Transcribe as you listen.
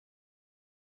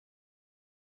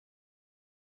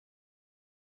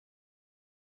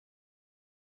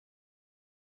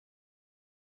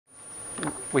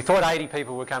We thought 80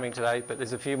 people were coming today, but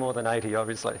there's a few more than 80,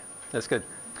 obviously. That's good.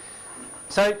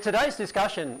 So today's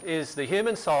discussion is the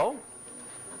human soul,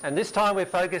 and this time we're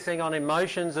focusing on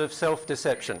emotions of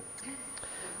self-deception.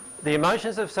 The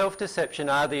emotions of self-deception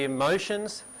are the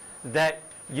emotions that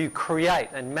you create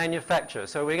and manufacture.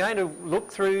 So we're going to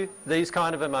look through these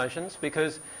kind of emotions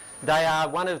because they are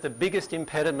one of the biggest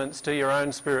impediments to your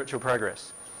own spiritual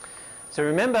progress. So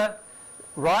remember,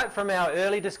 right from our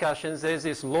early discussions, there's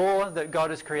this law that God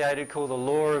has created called the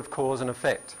law of cause and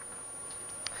effect.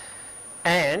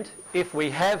 And if we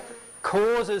have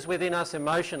causes within us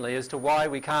emotionally as to why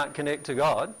we can't connect to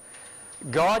God,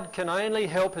 God can only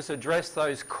help us address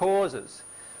those causes.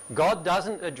 God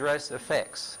doesn't address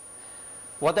effects.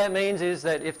 What that means is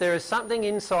that if there is something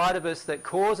inside of us that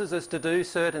causes us to do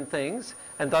certain things,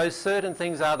 and those certain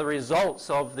things are the results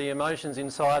of the emotions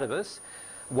inside of us,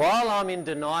 while I'm in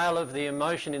denial of the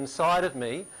emotion inside of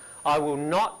me, I will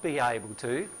not be able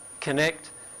to connect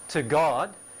to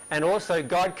God, and also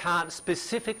God can't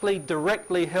specifically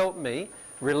directly help me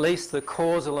release the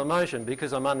causal emotion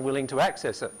because I'm unwilling to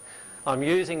access it. I'm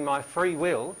using my free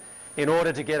will in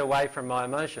order to get away from my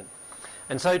emotion.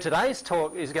 And so today's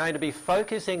talk is going to be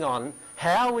focusing on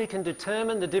how we can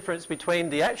determine the difference between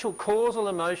the actual causal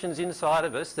emotions inside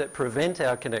of us that prevent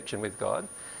our connection with God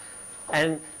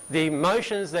and the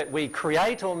emotions that we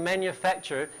create or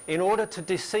manufacture in order to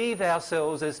deceive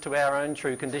ourselves as to our own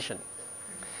true condition.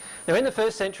 Now, in the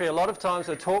first century, a lot of times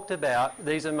I talked about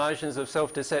these emotions of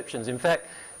self-deceptions. In fact,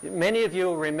 many of you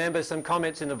will remember some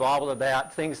comments in the Bible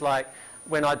about things like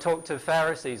when I talked to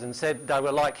Pharisees and said they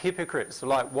were like hypocrites,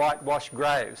 like whitewashed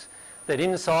graves, that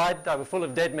inside they were full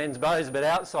of dead men's bones, but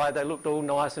outside they looked all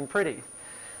nice and pretty.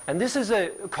 And this is a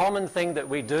common thing that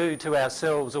we do to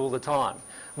ourselves all the time.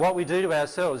 What we do to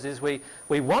ourselves is we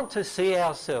want to see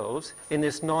ourselves in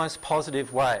this nice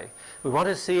positive way. We want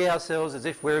to see ourselves as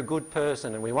if we're a good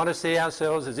person, and we want to see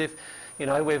ourselves as if, you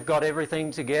know, we've got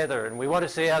everything together, and we want to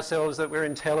see ourselves that we're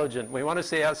intelligent. We want to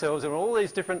see ourselves in all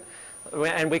these different,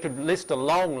 and we could list a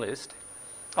long list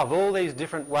of all these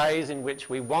different ways in which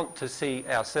we want to see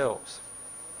ourselves.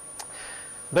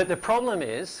 But the problem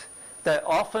is that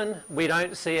often we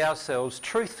don't see ourselves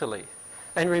truthfully.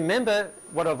 And remember,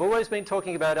 what I've always been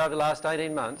talking about over the last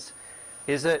 18 months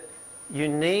is that you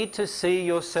need to see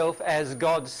yourself as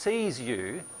God sees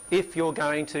you if you're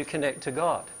going to connect to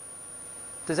God.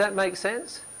 Does that make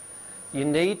sense? You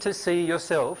need to see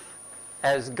yourself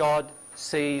as God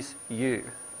sees you.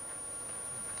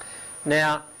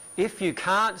 Now, if you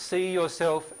can't see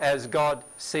yourself as God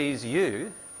sees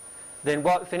you, then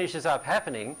what finishes up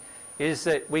happening is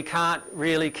that we can't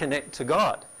really connect to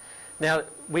God. Now,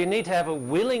 we need to have a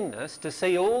willingness to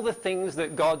see all the things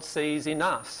that God sees in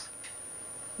us.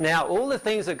 Now, all the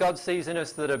things that God sees in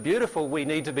us that are beautiful, we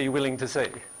need to be willing to see.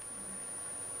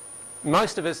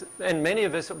 Most of us, and many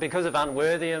of us, because of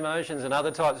unworthy emotions and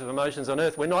other types of emotions on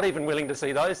earth, we're not even willing to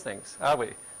see those things, are we?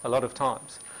 A lot of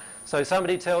times. So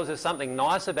somebody tells us something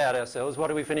nice about ourselves, what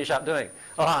do we finish up doing?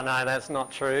 Oh, no, that's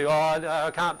not true. Oh, no,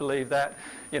 I can't believe that.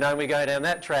 You know, and we go down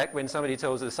that track when somebody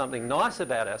tells us something nice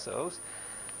about ourselves.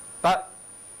 But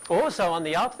also on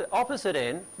the opposite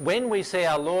end, when we see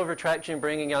our law of attraction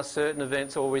bringing us certain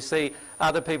events, or we see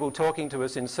other people talking to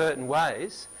us in certain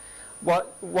ways,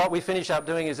 what we finish up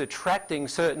doing is attracting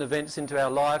certain events into our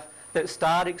life that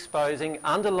start exposing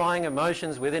underlying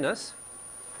emotions within us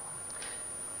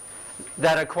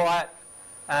that are quite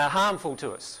harmful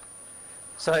to us.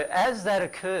 So as that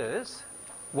occurs,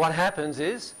 what happens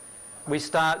is we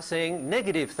start seeing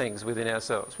negative things within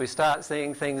ourselves. We start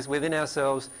seeing things within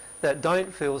ourselves that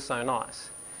don't feel so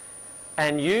nice.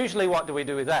 And usually what do we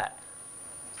do with that?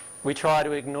 We try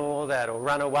to ignore that or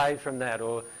run away from that,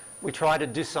 or we try to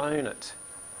disown it.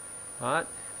 Right?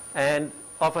 And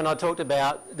often I talked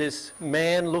about this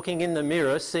man looking in the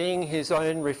mirror, seeing his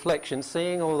own reflection,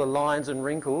 seeing all the lines and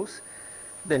wrinkles,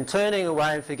 then turning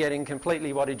away and forgetting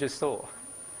completely what he just saw.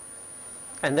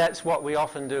 And that's what we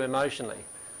often do emotionally.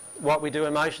 What we do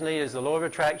emotionally is the law of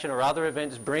attraction or other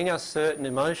events bring us certain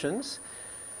emotions,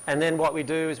 and then what we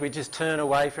do is we just turn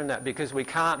away from that because we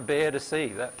can't bear to see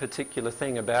that particular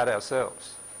thing about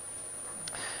ourselves.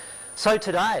 So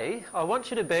today, I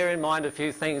want you to bear in mind a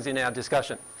few things in our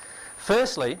discussion.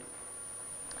 Firstly,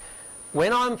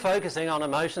 when I'm focusing on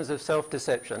emotions of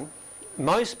self-deception,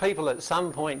 most people at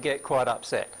some point get quite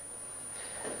upset.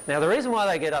 Now, the reason why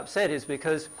they get upset is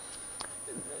because,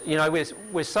 you know,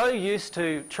 we're so used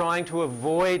to trying to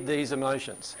avoid these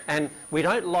emotions, and we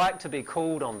don't like to be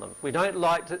called on them. We don't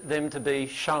like them to be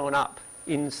shown up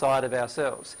inside of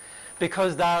ourselves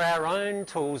because they're our own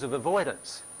tools of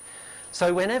avoidance.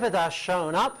 So whenever they're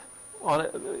shown up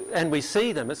and we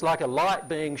see them. It's like a light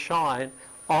being shined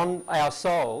on our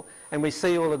soul, and we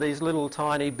see all of these little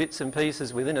tiny bits and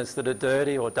pieces within us that are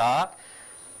dirty or dark.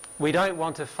 We don't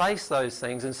want to face those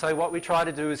things, and so what we try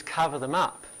to do is cover them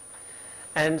up.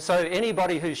 And so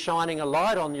anybody who's shining a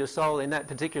light on your soul in that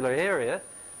particular area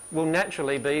will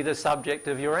naturally be the subject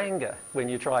of your anger when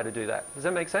you try to do that. Does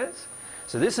that make sense?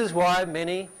 So this is why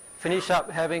many finish up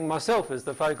having myself as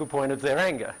the focal point of their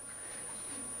anger.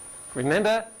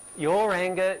 Remember, your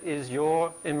anger is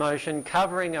your emotion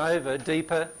covering over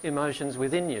deeper emotions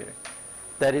within you.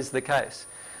 That is the case.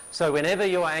 So whenever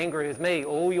you're angry with me,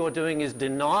 all you're doing is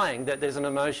denying that there's an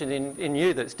emotion in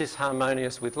you that's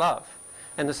disharmonious with love.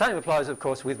 And the same applies, of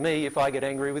course, with me if I get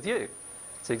angry with you.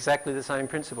 It's exactly the same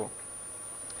principle.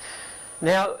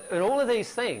 Now, in all of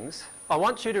these things, I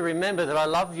want you to remember that I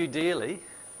love you dearly,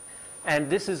 and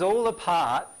this is all a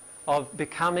part of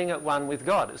becoming at one with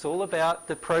God. It's all about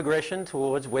the progression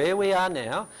towards where we are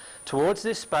now, towards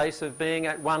this space of being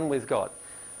at one with God.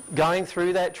 Going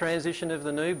through that transition of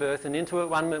the new birth and into at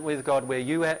one with God, where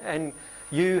you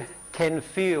can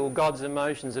feel God's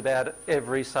emotions about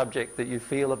every subject that you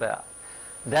feel about.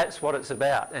 That's what it's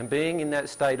about, and being in that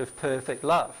state of perfect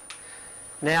love.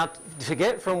 Now, to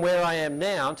get from where I am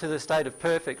now to the state of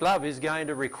perfect love is going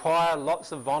to require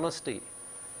lots of honesty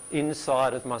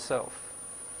inside of myself.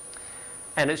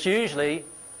 And it's usually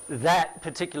that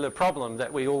particular problem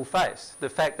that we all face, the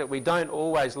fact that we don't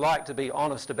always like to be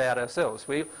honest about ourselves.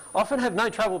 We often have no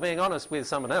trouble being honest with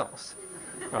someone else,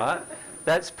 right?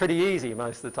 That's pretty easy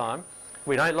most of the time.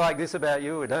 We don't like this about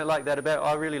you, we don't like that about,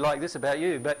 I really like this about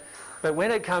you. But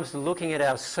when it comes to looking at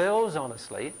ourselves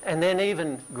honestly, and then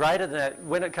even greater than that,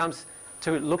 when it comes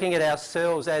to looking at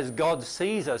ourselves as God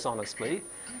sees us honestly,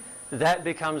 that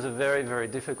becomes a very, very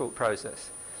difficult process.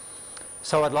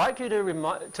 So I'd like you to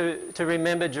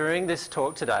remember during this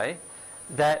talk today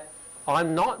that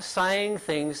I'm not saying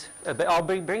things, I'll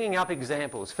be bringing up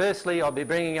examples. Firstly, I'll be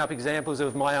bringing up examples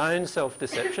of my own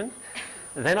self-deception.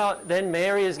 Then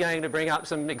Mary is going to bring up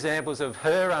some examples of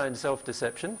her own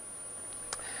self-deception.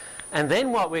 And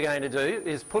then what we're going to do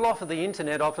is pull off of the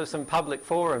internet, off of some public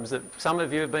forums that some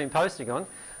of you have been posting on,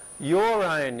 your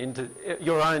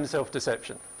own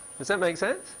self-deception. Does that make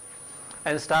sense?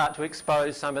 And start to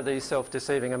expose some of these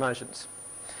self-deceiving emotions.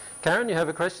 Karen, you have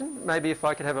a question? Maybe if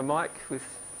I could have a mic with...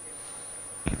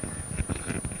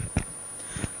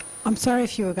 I'm sorry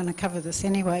if you were going to cover this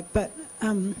anyway, but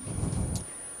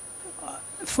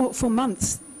for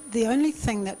months, the only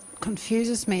thing that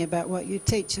confuses me about what you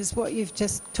teach is what you've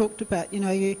just talked about. You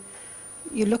know, you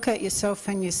look at yourself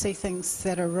and you see things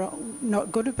that are wrong,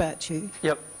 not good about you.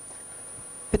 Yep.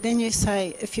 But then you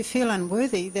say, if you feel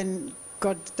unworthy, then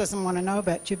God doesn't want to know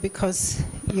about you because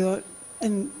you're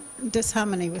in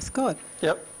disharmony with God.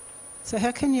 Yep. So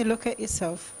how can you look at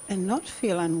yourself and not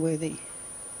feel unworthy?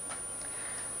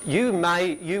 You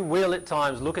will at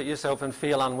times look at yourself and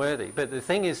feel unworthy, but the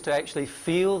thing is to actually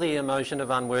feel the emotion of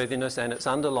unworthiness and its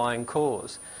underlying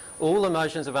cause. All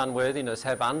emotions of unworthiness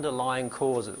have underlying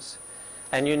causes,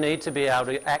 and you need to be able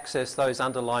to access those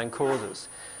underlying causes.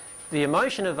 The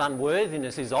emotion of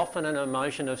unworthiness is often an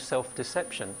emotion of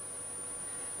self-deception.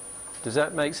 Does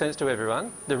that make sense to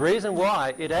everyone? The reason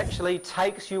why, it actually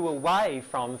takes you away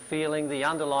from feeling the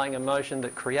underlying emotion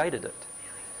that created it.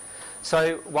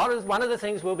 So one of the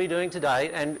things we'll be doing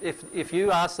today, and if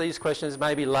you ask these questions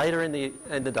maybe later in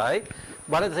the day,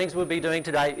 one of the things we'll be doing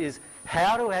today is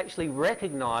how to actually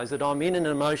recognise that I'm in an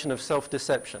emotion of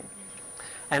self-deception,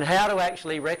 and how to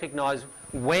actually recognise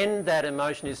when that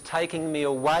emotion is taking me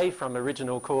away from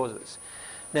original causes.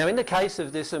 Now, in the case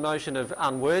of this emotion of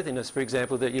unworthiness, for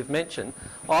example, that you've mentioned,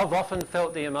 I've often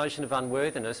felt the emotion of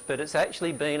unworthiness, but it's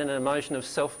actually been an emotion of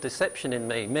self-deception in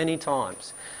me many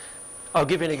times. I'll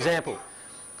give you an example.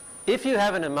 If you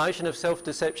have an emotion of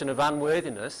self-deception of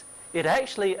unworthiness, it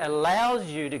actually allows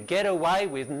you to get away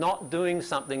with not doing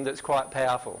something that's quite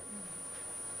powerful.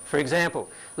 For example,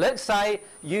 let's say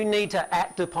you need to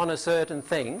act upon a certain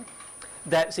thing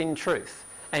that's in truth,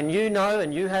 and you know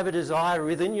and you have a desire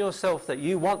within yourself that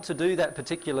you want to do that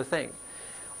particular thing.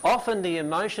 Often the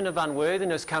emotion of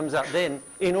unworthiness comes up then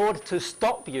in order to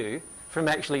stop you from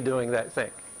actually doing that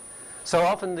thing. So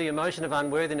often the emotion of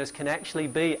unworthiness can actually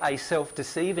be a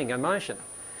self-deceiving emotion.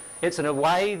 It's in a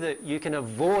way that you can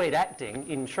avoid acting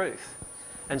in truth.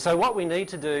 And so what we need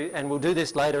to do, and we'll do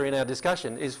this later in our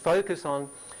discussion, is focus on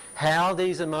how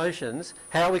these emotions,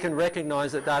 how we can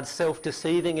recognise that they're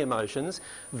self-deceiving emotions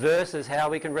versus how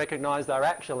we can recognise they're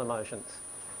actual emotions.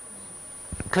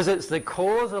 Because it's the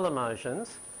causal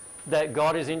emotions that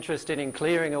God is interested in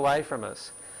clearing away from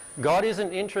us. God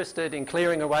isn't interested in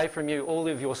clearing away from you all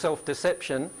of your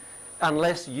self-deception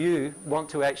unless you want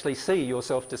to actually see your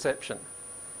self-deception.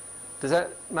 Does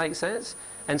that make sense?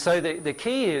 And so the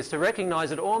key is to recognise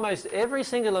that almost every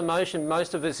single emotion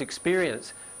most of us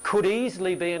experience could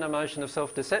easily be an emotion of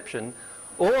self-deception,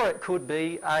 or it could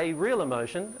be a real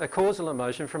emotion, a causal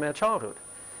emotion from our childhood.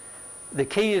 The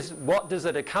key is, what does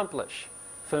it accomplish?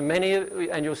 For many,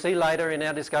 and you'll see later in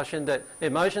our discussion, that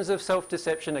emotions of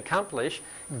self-deception accomplish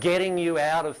getting you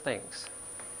out of things,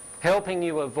 helping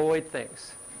you avoid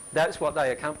things. That's what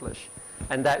they accomplish.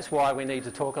 And that's why we need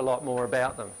to talk a lot more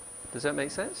about them. Does that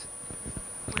make sense?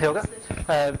 Helga?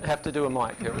 Have to do a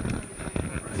mic, Helga.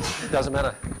 Doesn't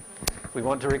matter. We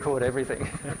want to record everything.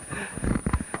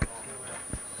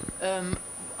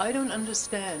 I don't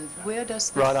understand. Where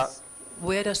does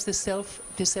the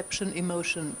self-deception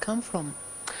emotion come from?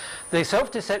 The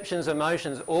self-deception's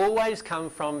emotions always come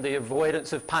from the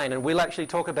avoidance of pain, and we'll actually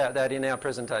talk about that in our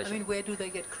presentation. I mean, where do they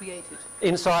get created?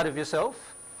 Inside of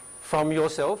yourself, from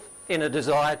yourself, in a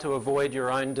desire to avoid your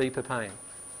own deeper pain.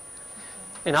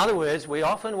 In other words, we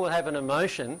often will have an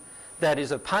emotion that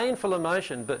is a painful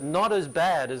emotion, but not as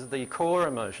bad as the core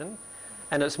emotion,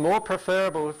 and it's more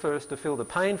preferable for us to feel the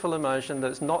painful emotion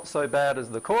that's not so bad as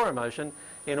the core emotion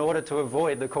in order to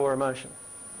avoid the core emotion.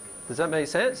 Does that make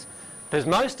sense? Because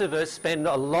most of us spend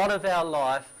a lot of our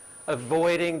life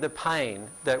avoiding the pain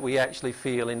that we actually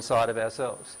feel inside of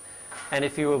ourselves. And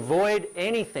if you avoid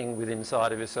anything within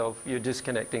inside of yourself, you're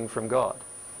disconnecting from God.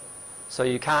 So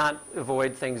you can't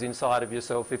avoid things inside of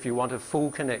yourself if you want a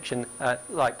full connection,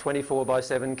 like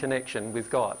 24/7 connection with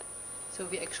God. So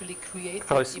we actually create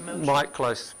Close, that emotion. mic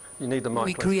close. You need the mic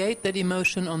We close. create that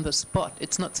emotion on the spot.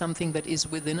 It's not something that is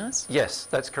within us? Yes,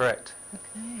 that's correct.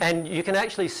 Okay. And you can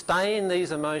actually stay in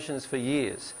these emotions for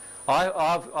years.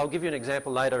 I'll give you an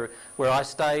example later where I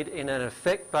stayed in an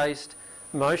affect-based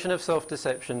motion of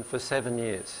self-deception for 7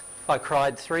 years. I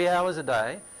cried 3 hours a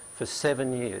day for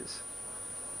 7 years.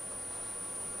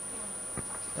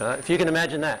 If you can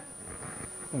imagine that.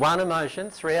 One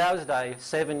emotion, 3 hours a day,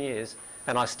 7 years,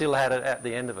 and I still had it at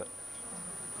the end of it.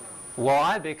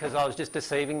 Why? Because I was just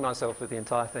deceiving myself with the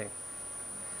entire thing.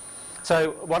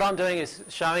 So what I'm doing is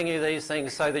showing you these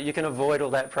things so that you can avoid all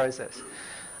that process.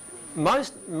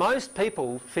 Most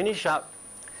people finish up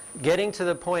getting to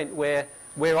the point where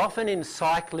we're often in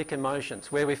cyclic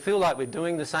emotions, where we feel like we're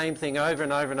doing the same thing over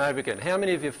and over and over again. How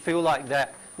many of you feel like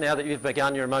that now that you've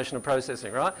begun your emotional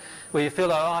processing, right? Where you feel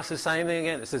like, oh, it's the same thing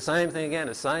again, it's the same thing again,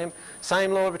 it's the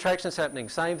same law of attraction is happening,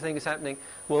 same thing is happening.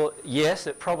 Well, yes,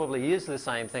 it probably is the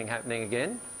same thing happening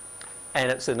again, and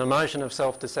it's an emotion of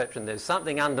self-deception. There's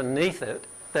something underneath it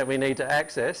that we need to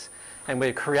access, and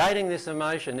we're creating this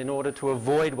emotion in order to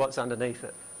avoid what's underneath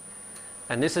it.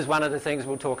 And this is one of the things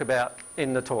we'll talk about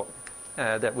in the talk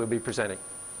that we'll be presenting.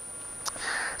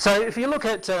 So if you look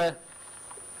at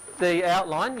the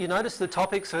outline, you notice the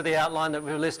topics for the outline that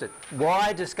we've listed.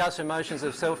 Why discuss emotions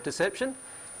of self-deception?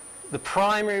 The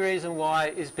primary reason why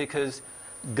is because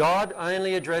God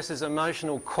only addresses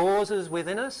emotional causes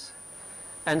within us,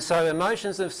 and so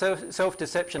emotions of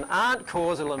self-deception aren't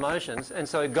causal emotions, and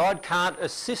so God can't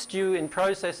assist you in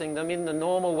processing them in the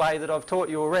normal way that I've taught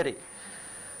you already.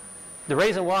 The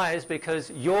reason why is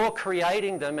because you're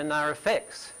creating them and they're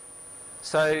effects.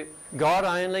 So God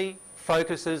only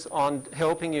focuses on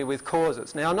helping you with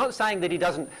causes. Now, I'm not saying that he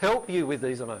doesn't help you with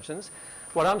these emotions.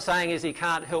 What I'm saying is he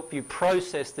can't help you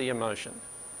process the emotion.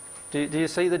 Do you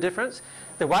see the difference?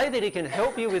 The way that he can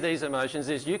help you with these emotions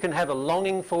is you can have a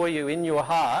longing for you in your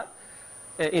heart,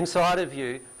 inside of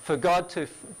you, for God to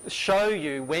show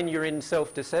you when you're in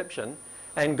self-deception,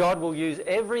 and God will use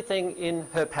everything in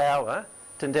her power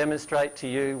to demonstrate to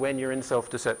you when you're in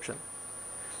self-deception.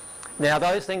 Now,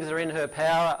 those things that are in her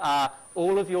power are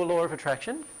all of your law of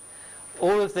attraction,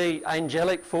 all of the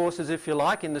angelic forces, if you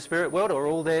like, in the spirit world are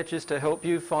all there just to help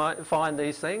you find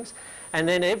these things. And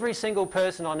then every single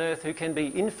person on earth who can be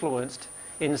influenced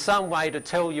in some way to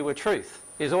tell you a truth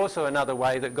is also another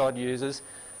way that God uses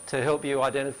to help you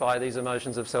identify these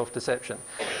emotions of self-deception.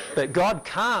 But God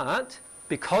can't,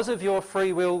 because of your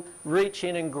free will, reach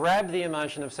in and grab the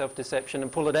emotion of self-deception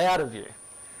and pull it out of you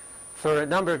for a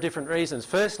number of different reasons.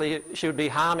 Firstly, she would be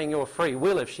harming your free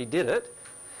will if she did it.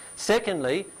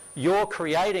 Secondly, you're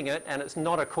creating it and it's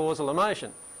not a causal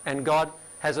emotion. And God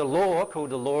has a law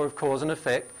called the law of cause and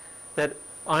effect that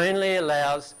only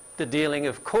allows the dealing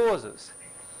of causes.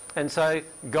 And so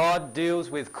God deals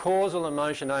with causal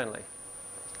emotion only.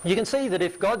 You can see that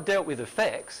if God dealt with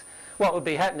effects, what would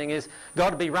be happening is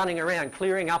God would be running around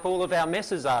clearing up all of our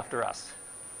messes after us.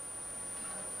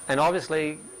 And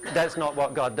obviously that's not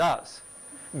what God does.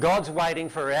 God's waiting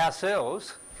for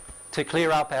ourselves to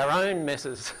clear up our own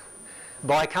messes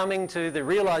by coming to the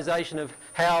realization of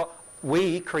how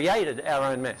we created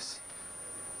our own mess.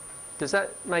 Does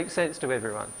that make sense to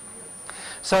everyone?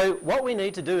 So what we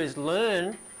need to do is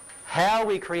learn how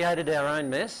we created our own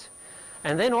mess,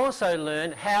 and then also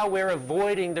learn how we're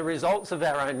avoiding the results of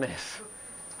our own mess.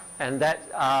 And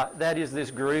that is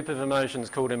this group of emotions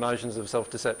called emotions of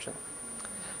self-deception.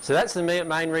 So that's the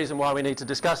main reason why we need to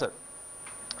discuss it.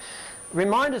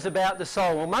 Remind us about the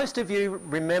soul. Well, most of you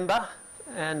remember,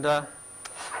 and I'm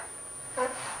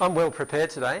well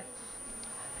prepared today.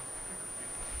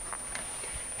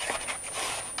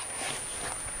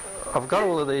 I've got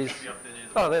all of these.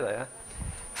 Oh, there they are.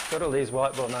 Got all these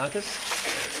whiteboard markers.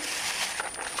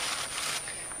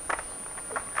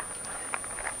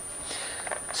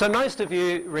 So most of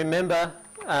you remember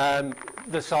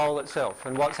the soul itself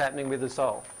and what's happening with the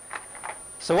soul.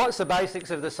 So what's the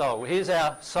basics of the soul? Here's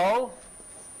our soul.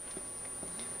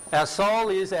 Our soul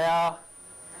is our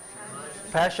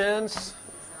passions,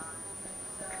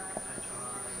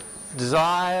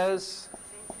 desires,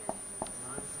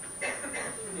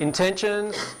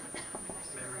 intentions,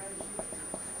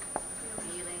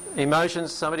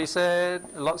 emotions, somebody said,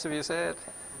 lots of you said,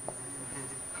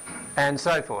 and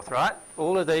so forth, right?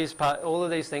 All of these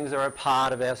things are a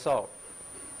part of our soul.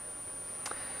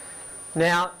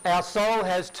 Now, our soul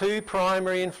has two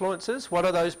primary influences. What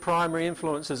are those primary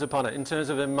influences upon it in terms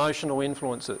of emotional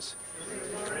influences?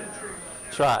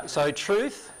 That's right. So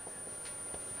truth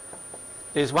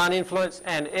is one influence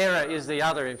and error is the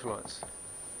other influence.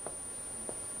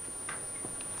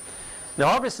 Now,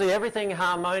 obviously, everything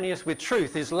harmonious with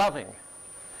truth is loving.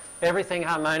 Everything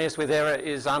harmonious with error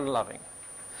is unloving.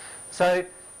 So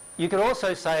you could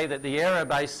also say that the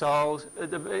error-based souls,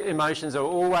 the emotions are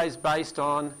always based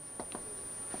on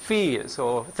fears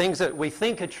or things that we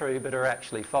think are true but are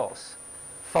actually false.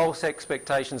 False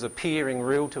expectations appearing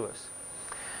real to us.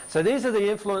 So these are the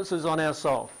influences on our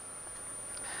soul.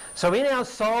 So in our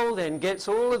soul then gets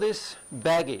all of this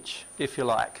baggage, if you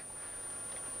like.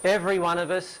 Every one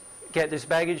of us get this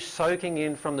baggage soaking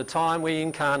in from the time we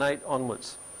incarnate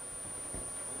onwards.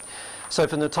 So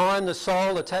from the time the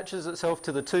soul attaches itself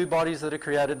to the two bodies that are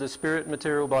created, the spirit and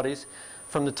material bodies,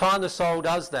 from the time the soul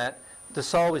does that, the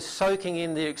soul is soaking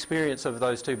in the experience of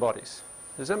those two bodies.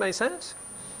 Does that make sense?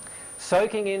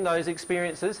 Soaking in those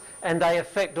experiences, and they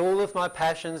affect all of my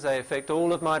passions, they affect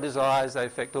all of my desires, they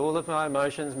affect all of my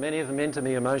emotions. Many of them enter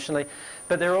me emotionally.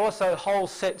 But there are also whole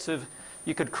sets of,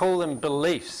 you could call them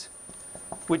beliefs,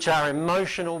 which are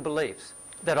emotional beliefs,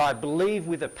 that I believe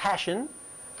with a passion,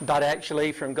 but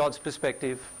actually from God's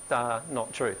perspective, are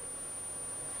not true.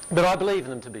 But I believe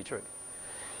them to be true.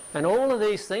 And all of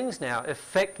these things now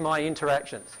affect my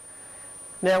interactions.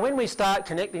 Now, when we start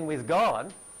connecting with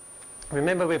God,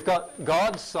 remember we've got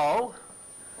God's soul.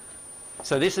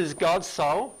 So this is God's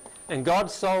soul, and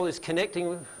God's soul is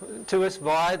connecting to us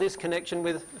via this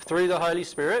connection through the Holy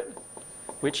Spirit,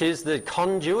 which is the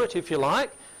conduit, if you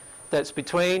like, that's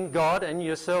between God and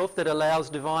yourself that allows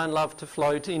divine love to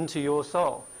flow into your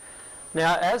soul.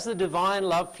 Now, as the divine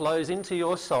love flows into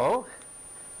your soul,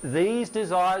 these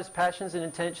desires, passions and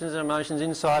intentions and emotions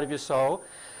inside of your soul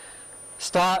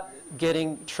start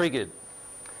getting triggered.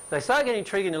 They start getting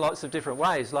triggered in lots of different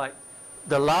ways, like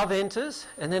the love enters,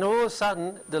 and then all of a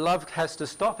sudden the love has to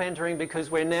stop entering because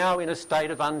we're now in a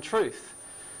state of untruth.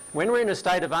 When we're in a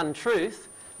state of untruth,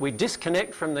 we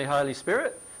disconnect from the Holy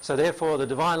Spirit, so therefore the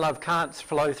divine love can't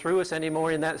flow through us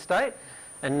anymore in that state.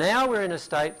 And now we're in a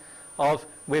state of,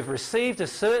 we've received a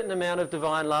certain amount of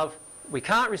divine love, we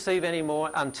can't receive any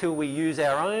more until we use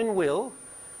our own will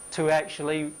to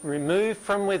actually remove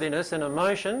from within us an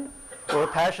emotion or a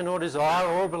passion or desire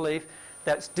or a belief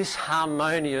that's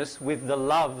disharmonious with the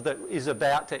love that is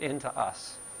about to enter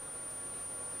us.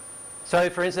 So,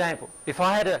 for example, if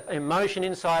I had an emotion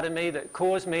inside of me that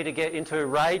caused me to get into a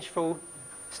rageful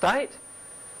state,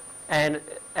 and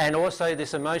also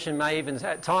this emotion may even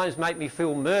at times make me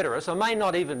feel murderous. I may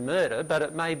not even murder, but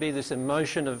it may be this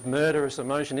emotion of murderous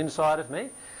emotion inside of me.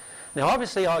 Now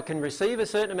obviously I can receive a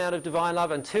certain amount of divine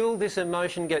love until this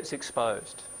emotion gets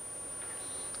exposed.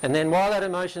 And then while that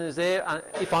emotion is there,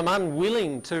 if I'm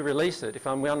unwilling to release it, if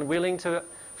I'm unwilling to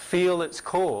feel its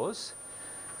cause,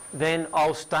 then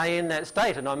I'll stay in that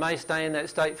state, and I may stay in that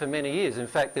state for many years. In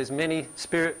fact, there's many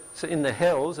spirits in the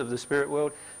hells of the spirit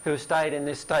world who have stayed in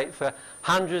this state for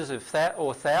hundreds of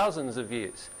or thousands of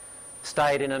years,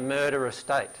 stayed in a murderous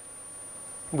state,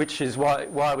 which is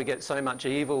why we get so much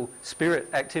evil spirit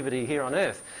activity here on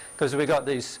earth, because we've got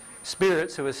these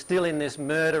spirits who are still in this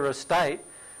murderous state,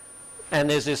 and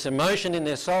there's this emotion in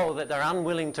their soul that they're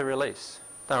unwilling to release,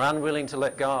 they're unwilling to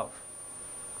let go of.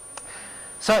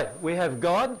 So we have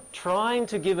God trying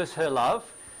to give us her love,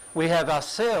 We have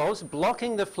ourselves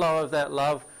blocking the flow of that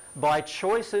love by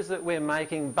choices that we're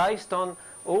making based on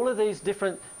all of these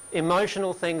different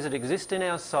emotional things that exist in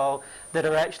our soul that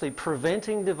are actually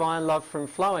preventing divine love from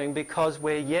flowing because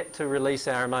we're yet to release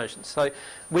our emotions. So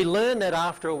we learn that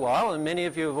after a while, and many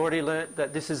of you have already learnt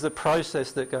that this is the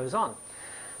process that goes on.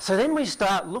 So then we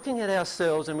start looking at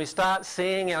ourselves and we start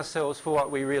seeing ourselves for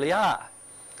what we really are.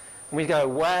 And we go,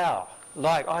 wow,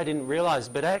 like I didn't realise,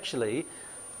 but actually,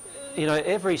 you know,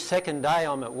 every second day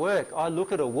I'm at work, I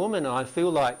look at a woman and I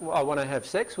feel like I want to have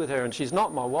sex with her and she's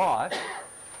not my wife.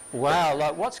 Wow,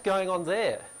 like what's going on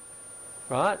there,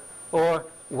 right? Or,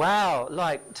 wow,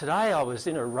 like today I was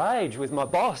in a rage with my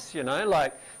boss, you know,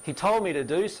 like he told me to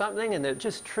do something and it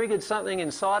just triggered something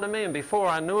inside of me, and before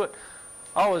I knew it,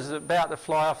 I was about to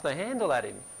fly off the handle at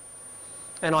him.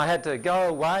 And I had to go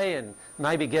away and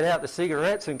maybe get out the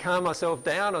cigarettes and calm myself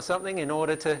down or something in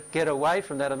order to get away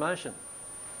from that emotion.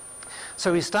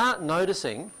 So we start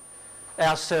noticing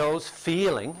ourselves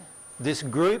feeling this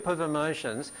group of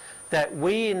emotions that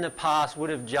we in the past would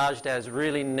have judged as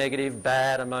really negative,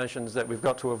 bad emotions that we've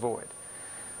got to avoid.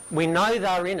 We know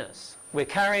they're in us. We're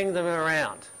carrying them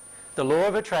around. The law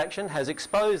of attraction has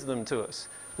exposed them to us.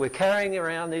 We're carrying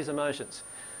around these emotions.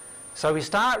 So we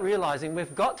start realising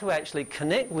we've got to actually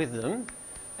connect with them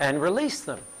and release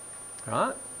them,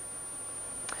 right?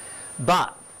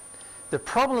 But the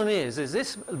problem is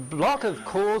this block of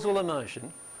causal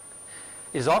emotion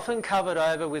is often covered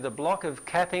over with a block of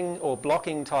capping or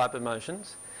blocking type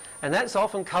emotions, and that's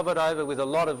often covered over with a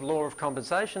lot of law of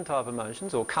compensation type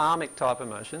emotions or karmic type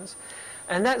emotions,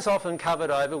 and that's often covered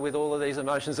over with all of these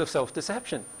emotions of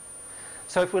self-deception.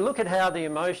 So if we look at how the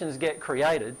emotions get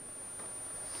created,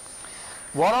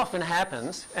 what often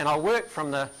happens, and I'll work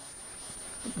from the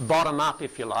bottom up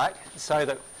if you like, so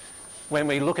that when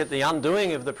we look at the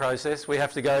undoing of the process we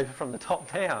have to go from the top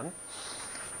down.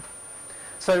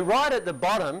 So right at the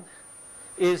bottom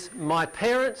is my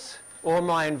parents or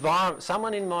my environment,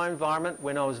 someone in my environment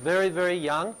when I was very, very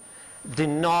young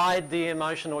denied the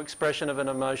emotional expression of an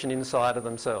emotion inside of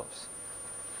themselves.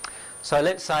 So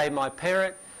let's say my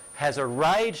parent has a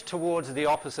rage towards the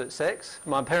opposite sex.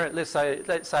 My parent, let's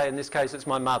say in this case it's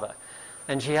my mother,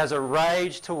 and she has a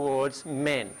rage towards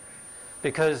men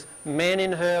because men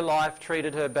in her life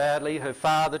treated her badly, her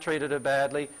father treated her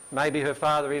badly, maybe her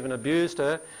father even abused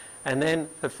her, and then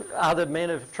other men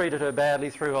have treated her badly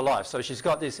through her life. So she's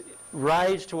got this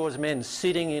rage towards men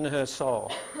sitting in her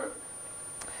soul.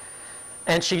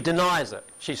 And she denies it.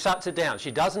 She shuts it down. She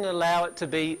doesn't allow it to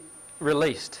be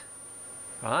released.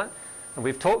 Right? And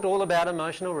we've talked all about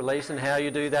emotional release and how you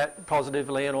do that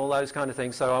positively and all those kind of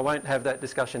things, so I won't have that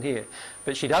discussion here.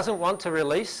 But she doesn't want to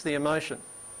release the emotion.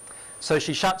 So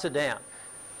she shuts it down.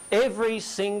 Every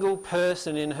single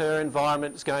person in her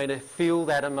environment is going to feel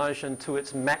that emotion to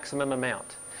its maximum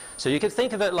amount. So you can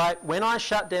think of it like when I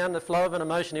shut down the flow of an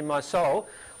emotion in my soul,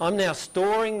 I'm now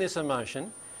storing this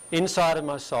emotion inside of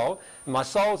my soul. And my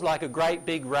soul's like a great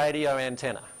big radio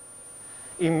antenna,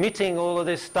 emitting all of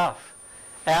this stuff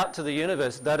out to the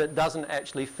universe that it doesn't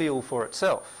actually feel for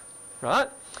itself. Right?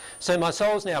 So my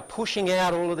soul's now pushing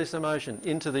out all of this emotion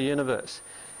into the universe.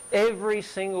 Every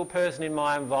single person in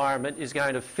my environment is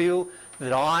going to feel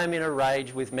that I'm in a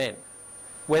rage with men,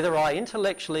 whether I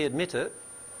intellectually admit it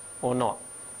or not.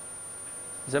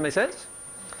 Does that make sense?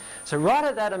 So right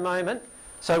at that moment,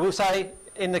 so we'll say,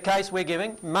 in the case we're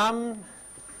giving, Mum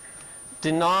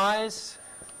denies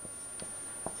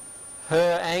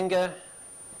her anger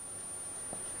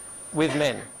with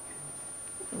men.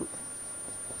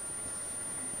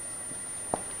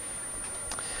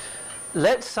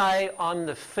 Let's say I'm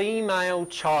the female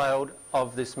child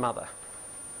of this mother.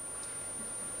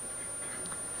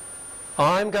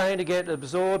 I'm going to get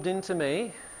absorbed into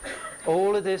me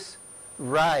all of this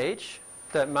rage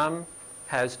that Mum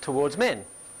has towards men.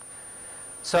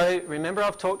 So remember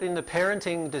I've talked in the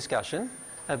parenting discussion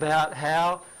about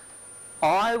how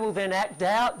I will then act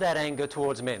out that anger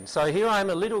towards men. So here I am,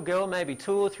 a little girl, maybe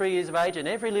 2 or 3 years of age, and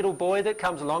every little boy that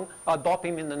comes along, I bop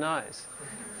him in the nose.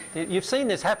 You've seen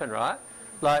this happen, right?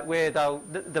 Like where the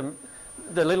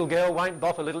little girl won't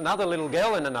bop another little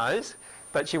girl in the nose,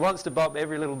 but she wants to bop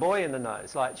every little boy in the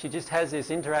nose. Like she just has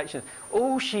this interaction.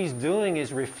 All she's doing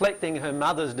is reflecting her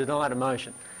mother's denied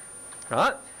emotion.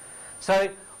 Right? So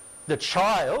the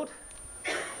child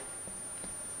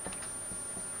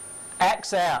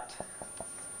acts out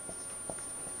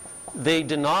the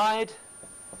denied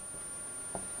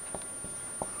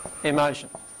emotion.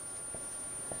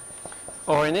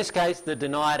 Or in this case, the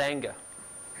denied anger.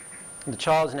 The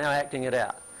child's now acting it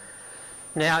out.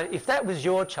 Now, if that was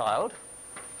your child,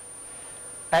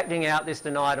 acting out this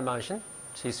denied emotion,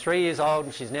 She's 3 years old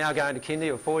and she's now going to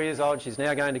kindy, or 4 years old, she's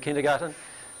now going to kindergarten.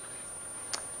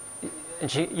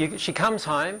 And she comes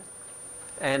home,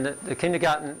 and the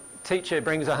kindergarten teacher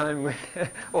brings her home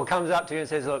or comes up to you and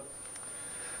says, look,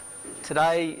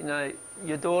 today,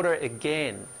 your daughter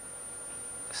again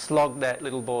slogged that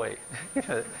little boy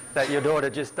that your daughter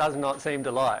just does not seem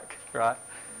to like, right?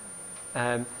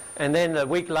 And then a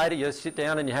week later you sit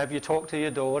down and you have your talk to your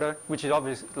daughter, which is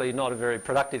obviously not a very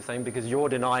productive thing because you're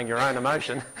denying your own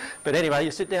emotion. But anyway,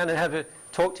 you sit down and have a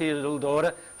talk to your little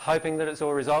daughter, hoping that it's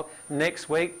all resolved. Next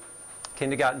week,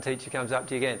 kindergarten teacher comes up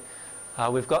to you again.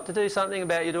 We've got to do something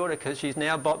about your daughter because she's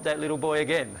now bopped that little boy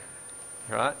again,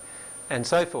 right? And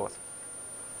so forth.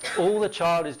 All the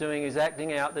child is doing is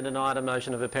acting out the denied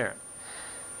emotion of a parent.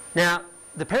 Now,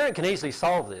 the parent can easily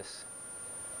solve this.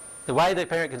 The way the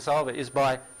parent can solve it is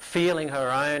by feeling her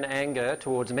own anger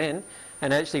towards men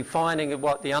and actually finding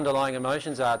what the underlying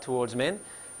emotions are towards men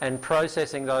and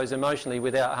processing those emotionally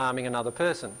without harming another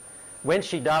person. When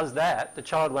she does that, the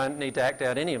child won't need to act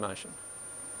out any emotion.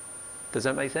 Does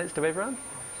that make sense to everyone?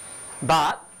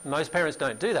 But most parents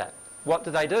don't do that. What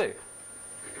do?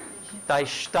 They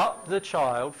stop the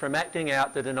child from acting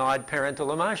out the denied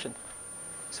parental emotion.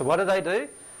 So what do?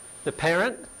 The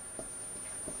parent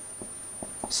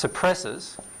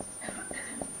suppresses.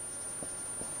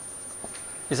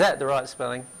 Is that the right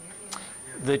spelling?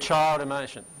 The child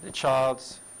emotion. The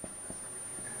child's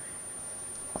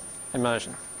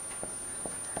emotion.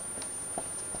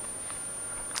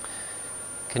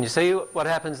 Can you see what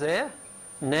happens there?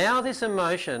 Now this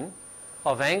emotion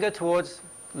of anger towards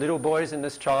little boys in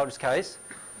this child's case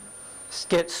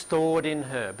gets stored in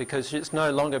her because it's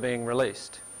no longer being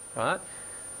released, right?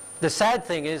 The sad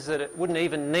thing is that it wouldn't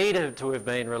even need to have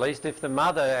been released if the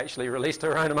mother actually released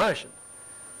her own emotion,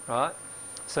 right?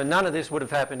 So none of this would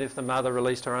have happened if the mother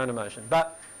released her own emotion.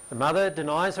 But the mother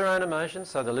denies her own emotion,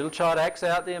 so the little child acts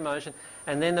out the emotion,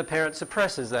 and then the parent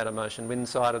suppresses that emotion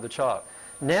inside of the child.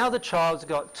 Now the child's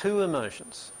got two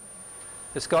emotions.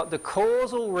 It's got the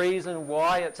causal reason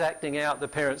why it's acting out the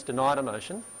parent's denied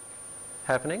emotion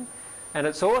happening, and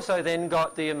it's also then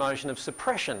got the emotion of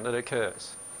suppression that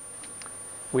occurs,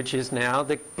 which is now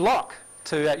the block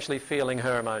to actually feeling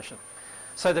her emotion.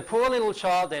 So the poor little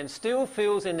child then still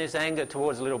feels in this anger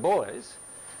towards little boys,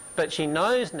 but she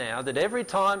knows now that every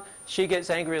time she gets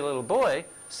angry at a little boy,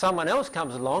 someone else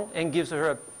comes along and gives her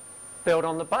a belt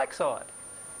on the backside,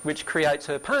 which creates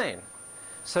her pain.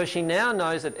 So she now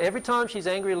knows that every time she's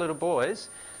angry at little boys,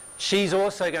 she's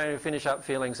also going to finish up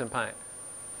feeling some pain.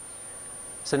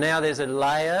 So now there's a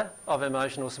layer of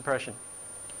emotional suppression.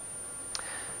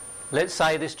 Let's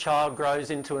say this child grows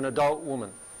into an adult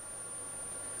woman.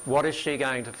 What is she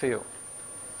going to feel?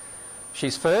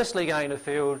 She's firstly going to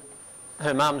feel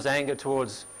her mum's anger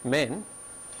towards men.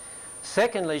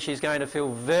 Secondly, she's going to feel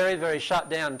very, very shut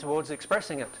down towards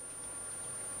expressing it.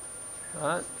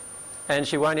 Right? And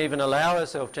she won't even allow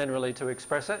herself generally to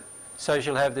express it. So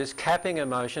she'll have this capping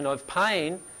emotion of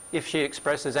pain if she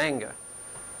expresses anger.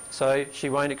 So she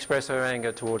won't express her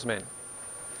anger towards men.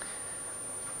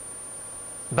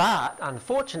 But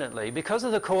unfortunately, because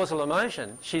of the causal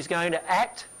emotion, she's going to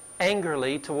act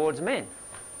angrily towards men.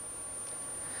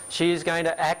 She is going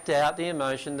to act out the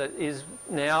emotion that is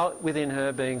now within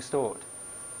her being stored.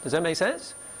 Does that make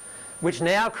sense? Which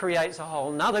now creates a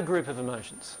whole other group of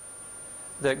emotions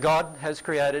that God has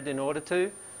created in order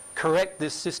to correct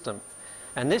this system.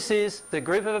 And this is the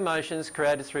group of emotions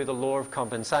created through the law of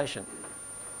compensation.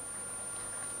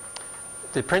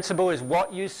 The principle is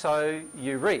what you sow,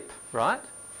 you reap, right?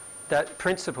 That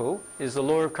principle is the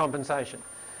law of compensation.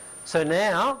 So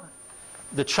now,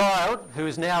 the child, who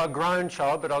is now a grown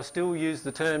child, but I'll still use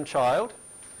the term child,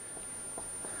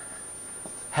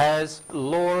 has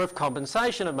law of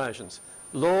compensation emotions.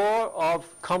 Law of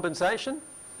compensation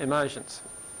emotions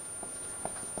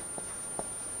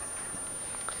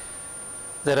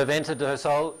that have entered her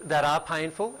soul that are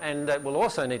painful and that will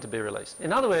also need to be released.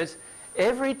 In other words,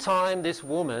 every time this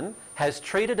woman has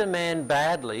treated a man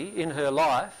badly in her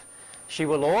life, she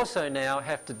will also now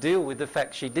have to deal with the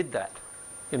fact she did that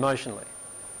emotionally.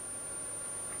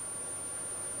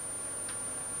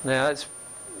 Now it's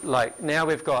like, now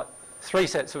we've got three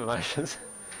sets of emotions.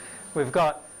 We've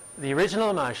got the original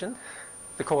emotion,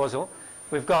 the causal,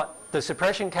 we've got the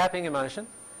suppression capping emotion,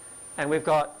 and we've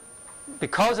got,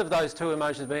 because of those two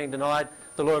emotions being denied,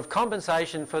 the law of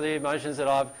compensation for the emotions that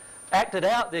I've acted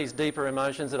out, these deeper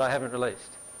emotions that I haven't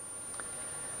released.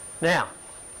 Now,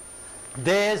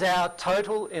 there's our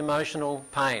total emotional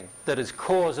pain that is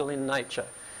causal in nature.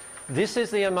 This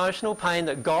is the emotional pain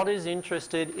that God is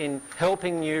interested in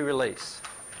helping you release.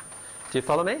 Do you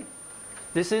follow me?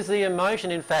 This is the emotion,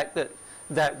 in fact, that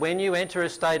that when you enter a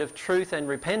state of truth and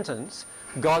repentance,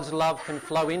 God's love can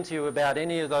flow into you about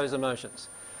any of those emotions.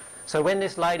 So when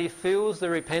this lady feels the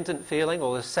repentant feeling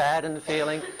or the saddened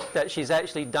feeling that she's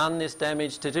actually done this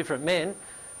damage to different men,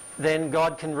 then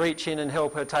God can reach in and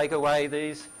help her take away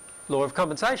these law of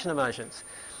compensation emotions.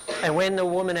 And when the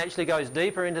woman actually goes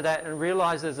deeper into that and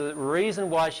realises the reason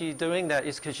why she's doing that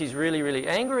is because she's really, really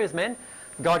angry with men,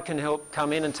 God can help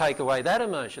come in and take away that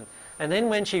emotion. And then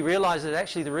when she realises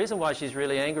actually the reason why she's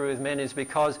really angry with men is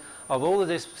because of all of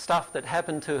this stuff that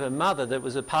happened to her mother that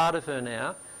was a part of her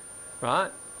now,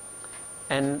 right?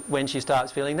 And when she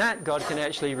starts feeling that, God can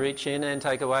actually reach in and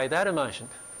take away that emotion.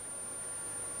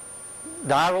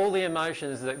 They are all the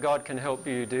emotions that God can help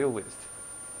you deal with.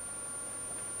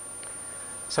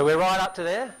 So we're right up to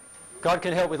there. God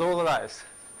can help with all of those.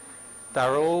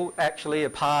 They're all actually a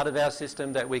part of our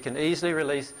system that we can easily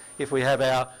release if we have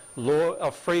our law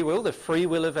of free will, the free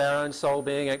will of our own soul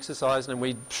being exercised, and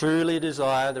we truly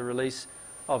desire the release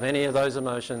of any of those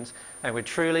emotions, and we're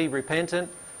truly repentant.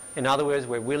 In other words,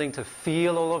 we're willing to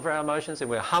feel all of our emotions, and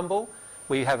we're humble.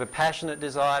 We have a passionate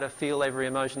desire to feel every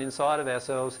emotion inside of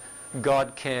ourselves.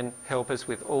 God can help us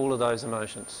with all of those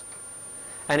emotions.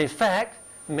 And in fact,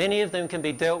 many of them can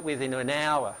be dealt with in an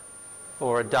hour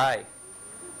or a day.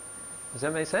 Does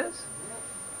that make sense?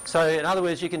 So in other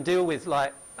words, you can deal with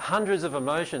like hundreds of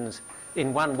emotions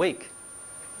in 1 week.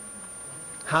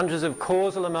 Hundreds of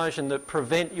causal emotion that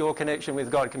prevent your connection with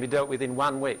God can be dealt with in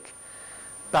 1 week.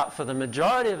 But for the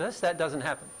majority of us, that doesn't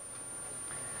happen.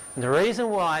 And the reason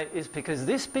why is because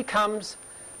this becomes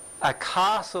a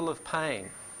castle of pain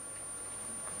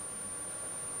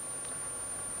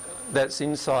that's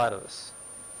inside of us.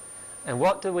 And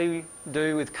what do we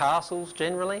do with castles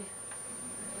generally?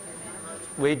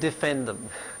 We defend them.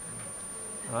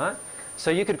 Right? So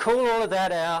you could call all of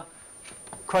that our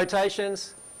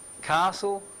quotations,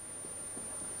 castle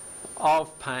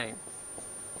of pain.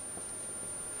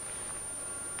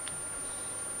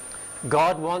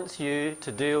 God wants you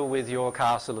to deal with your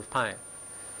castle of pain.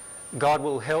 God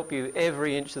will help you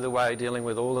every inch of the way dealing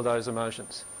with all of those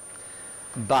emotions.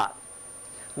 But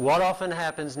what often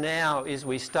happens now is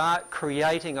we start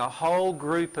creating a whole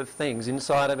group of things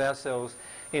inside of ourselves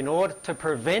in order to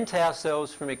prevent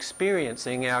ourselves from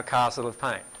experiencing our castle of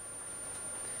pain.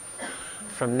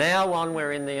 From now on,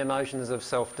 we're in the emotions of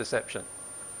self-deception.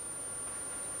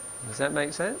 Does that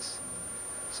make sense?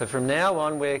 So from now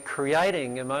on, we're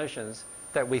creating emotions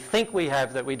that we think we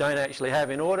have that we don't actually have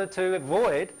in order to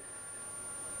avoid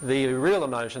the real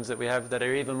emotions that we have that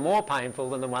are even more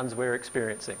painful than the ones we're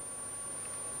experiencing.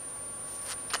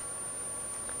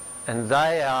 And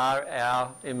they are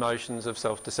our emotions of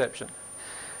self-deception.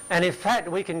 And in fact,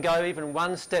 we can go even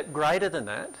one step greater than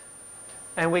that,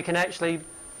 and we can actually,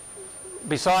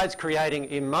 besides creating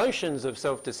emotions of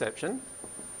self-deception,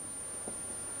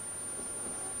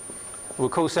 we'll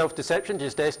call self-deception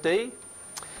just SD,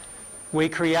 we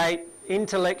create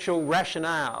intellectual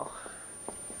rationale.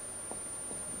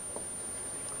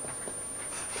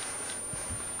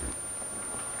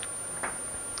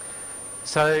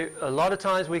 So a lot of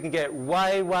times we can get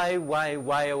way, way, way,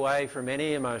 way away from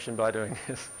any emotion by doing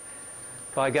this,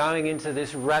 by going into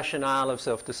this rationale of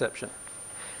self-deception.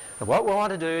 And what we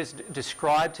want to do is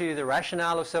describe to you the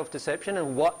rationale of self-deception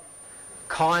and what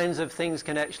kinds of things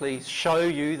can actually show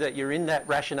you that you're in that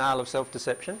rationale of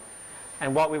self-deception.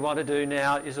 And what we want to do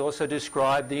now is also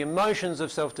describe the emotions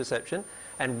of self-deception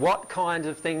and what kinds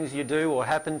of things you do or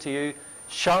happen to you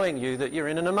showing you that you're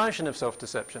in an emotion of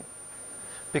self-deception.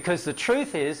 Because the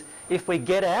truth is, if we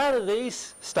get out of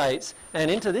these states and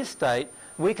into this state,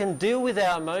 we can deal with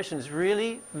our emotions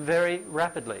really very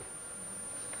rapidly.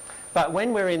 But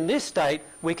when we're in this state,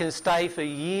 we can stay for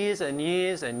years and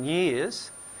years and years.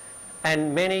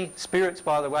 And many spirits,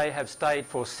 by the way, have stayed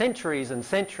for centuries and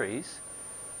centuries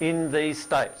in these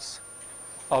states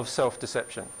of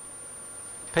self-deception.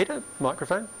 Peter,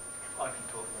 microphone? I can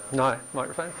talk now. No,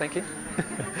 microphone, thank you.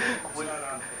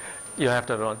 You have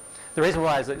to have it on. The reason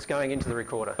why is that it's going into the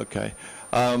recorder. Okay.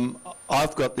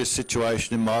 I've got this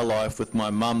situation in my life with my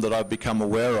mum that I've become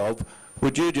aware of.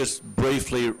 Would you just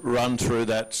briefly run through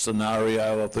that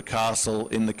scenario of the castle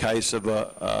in the case of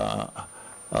a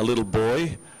little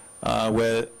boy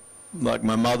where, like,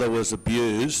 my mother was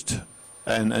abused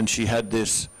and she had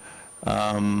this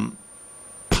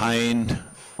pain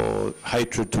or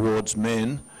hatred towards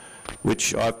men,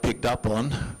 which I've picked up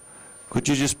on. Could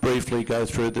you just briefly go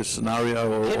through the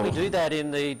scenario? Can we do that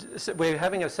in the... We're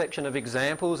having a section of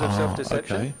examples of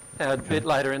self-deception a bit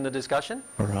later in the discussion.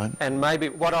 All right. And maybe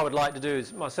what I would like to do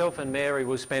is myself and Mary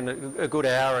will spend a good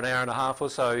hour, an hour and a half or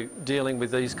so dealing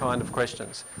with these kind of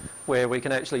questions, where we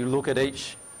can actually look at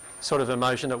each sort of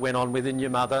emotion that went on within your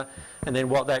mother, and then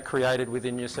what that created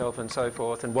within yourself and so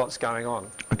forth, and what's going on.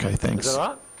 Okay, thanks. Is that all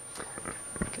right?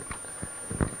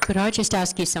 Could I just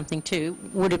ask you something too?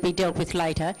 Would it be dealt with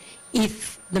later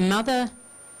if the mother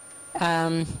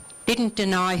didn't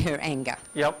deny her anger?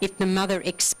 Yep. If the mother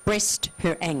expressed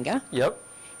her anger, Yep.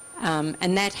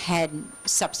 and that had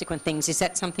subsequent things, is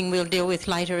that something we'll deal with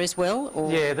later as well?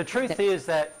 Or Yeah, the truth is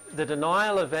that the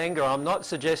denial of anger, I'm not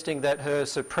suggesting that her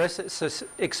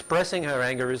expressing her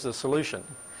anger is the solution.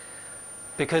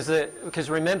 Because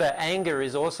remember, anger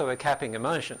is also a capping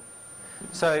emotion.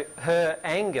 So her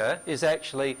anger is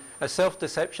actually a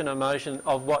self-deception emotion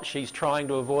of what she's trying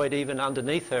to avoid even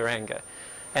underneath her anger.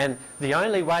 And the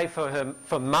only way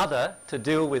for mother to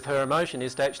deal with her emotion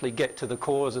is to actually get to the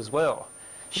cause as well.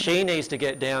 She needs to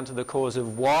get down to the cause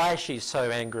of why she's so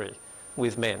angry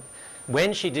with men.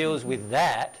 When she deals with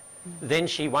that, then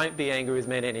she won't be angry with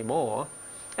men anymore,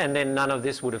 and then none of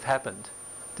this would have happened.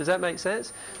 Does that make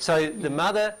sense? So the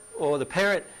mother or the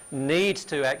parent needs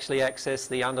to actually access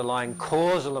the underlying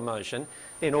causal emotion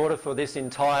in order for this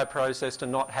entire process to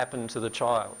not happen to the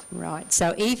child. Right.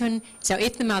 So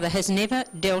if the mother has never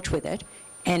dealt with it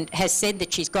and has said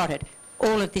that she's got it,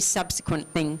 all of this subsequent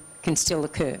thing can still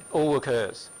occur. All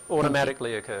occurs.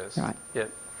 Automatically occurs. Right.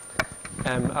 Yep.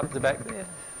 Up the back there.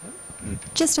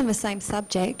 Just on the same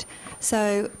subject,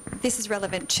 so this is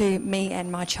relevant to me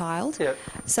and my child. Yep.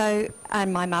 So,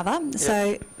 and my mother. Yep.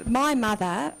 So my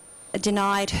mother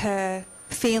denied her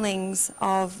feelings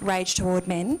of rage toward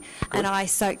men, and I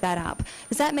soaked that up.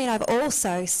 Does that mean I've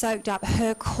also soaked up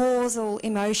her causal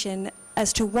emotion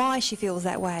as to why she feels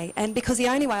that way? And because the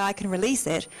only way I can release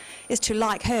it is to,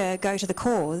 like her, go to the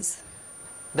cause.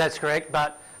 That's correct,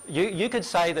 but you could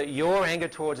say that your anger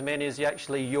towards men is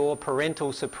actually your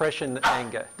parental suppression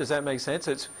anger. Does that make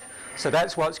sense? So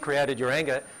that's what's created your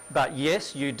anger. But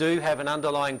yes, you do have an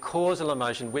underlying causal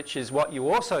emotion, which is what you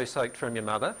also soaked from your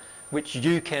mother, which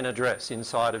you can address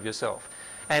inside of yourself.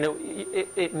 And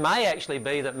it may actually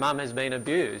be that mum has been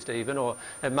abused even, or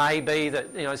it may be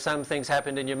that some things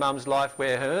happened in your mum's life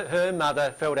where her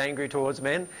mother felt angry towards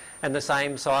men, and the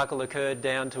same cycle occurred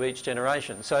down to each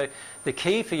generation. So the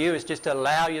key for you is just to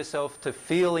allow yourself to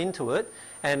feel into it,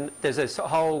 and there's this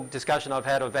whole discussion I've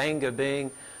had of anger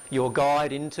being your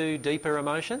guide into deeper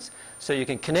emotions, so you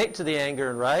can connect to the anger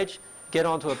and rage, get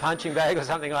onto a punching bag or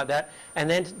something like that, and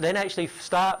then actually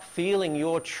start feeling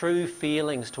your true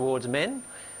feelings towards men.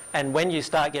 And when you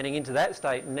start getting into that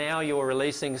state, now you're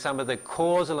releasing some of the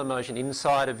causal emotion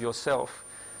inside of yourself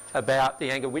about the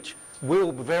anger, which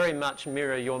will very much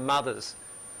mirror your mother's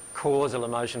causal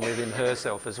emotion within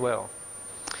herself as well.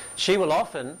 She will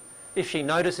often, if she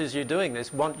notices you doing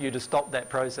this, want you to stop that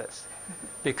process.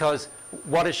 Because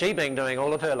what has she been doing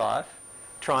all of her life?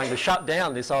 Trying to shut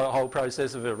down this whole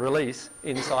process of a release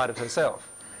inside of herself.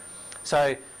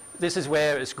 So this is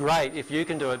where it's great if you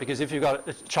can do it, because if you've got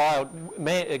a child,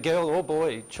 a girl or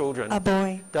boy, children, A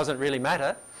boy. doesn't really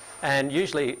matter. And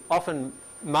usually, often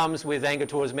mums with anger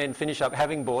towards men finish up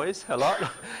having boys a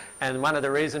lot. And one of the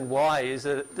reasons why is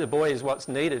that the boy is what's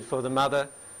needed for the mother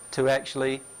to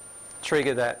actually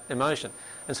trigger that emotion.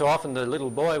 And so often the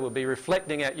little boy will be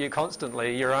reflecting at you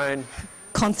constantly your own...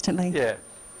 Constantly. Yeah.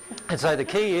 And so the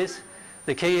key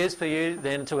is for you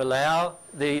then to allow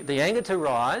the anger to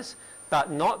rise, but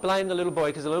not blame the little boy,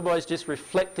 because the little boy is just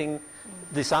reflecting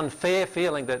this unfair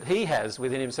feeling that he has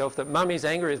within himself, that mummy's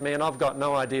angry with me and I've got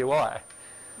no idea why.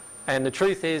 And the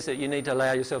truth is that you need to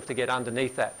allow yourself to get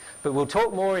underneath that. But we'll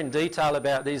talk more in detail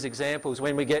about these examples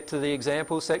when we get to the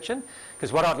examples section,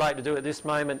 because what I'd like to do at this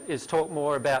moment is talk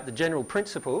more about the general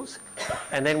principles,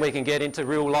 and then we can get into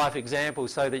real life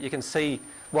examples so that you can see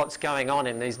what's going on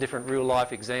in these different real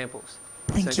life examples.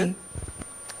 Thank you.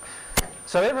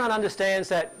 So everyone understands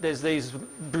that there's these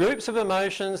groups of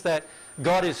emotions that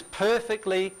God is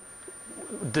perfectly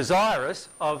desirous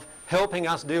of helping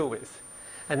us deal with.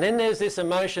 And then there's this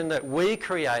emotion that we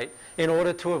create in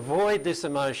order to avoid this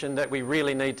emotion that we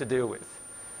really need to deal with.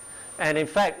 And in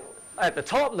fact, at the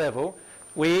top level,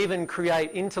 we even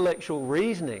create intellectual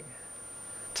reasoning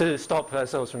to stop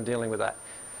ourselves from dealing with that.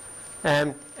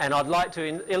 And I'd like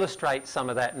to illustrate some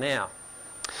of that now.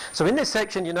 So in this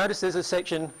section, you notice there's a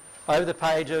section over the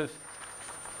page of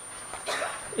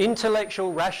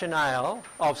intellectual rationale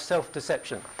of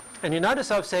self-deception. And you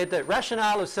notice I've said that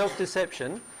rationale of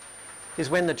self-deception is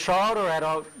when the child or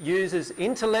adult uses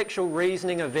intellectual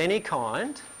reasoning of any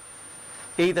kind,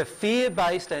 either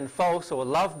fear-based and false or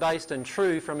love-based and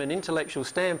true from an intellectual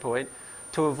standpoint,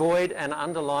 to avoid an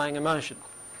underlying emotion.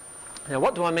 Now,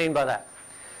 what do I mean by that?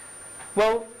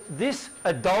 Well, this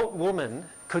adult woman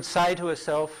could say to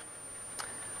herself,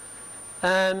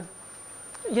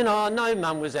 You know, I know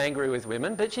Mum was angry with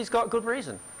women, but she's got good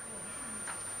reason.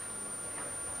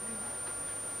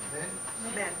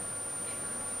 Men.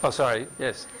 Oh, sorry,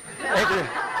 yes.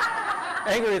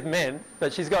 Angry with men,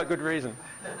 but she's got good reason.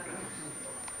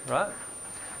 Right?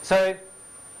 So,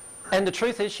 and the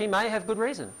truth is she may have good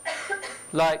reason.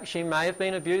 Like she may have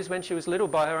been abused when she was little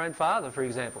by her own father, for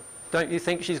example. Don't you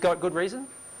think she's got good reason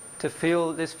to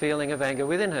feel this feeling of anger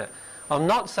within her? I'm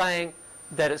not saying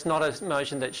that it's not an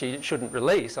emotion that she shouldn't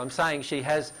release. I'm saying she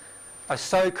has a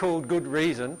so-called good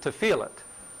reason to feel it,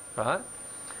 right?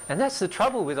 And that's the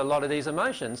trouble with a lot of these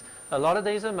emotions. A lot of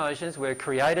these emotions were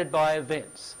created by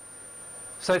events.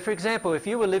 So, for example, if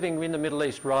you were living in the Middle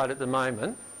East right at the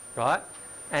moment, right,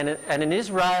 and an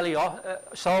Israeli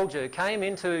soldier came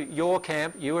into your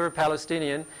camp, you were a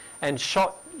Palestinian, and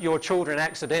shot your children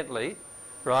accidentally,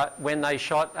 right, when they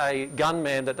shot a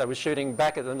gunman that they were shooting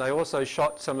back at them, they also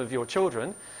shot some of your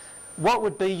children, what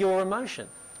would be your emotion?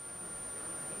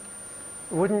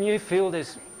 Wouldn't you feel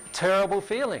this terrible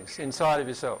feelings inside of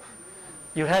yourself?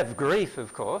 You'd have grief,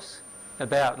 of course,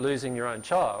 about losing your own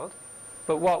child,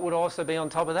 but what would also be on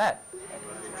top of that?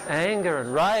 Anger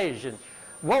and rage. And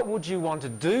what would you want to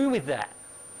do with that?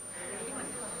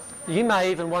 You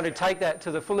may even want to take that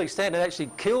to the full extent and actually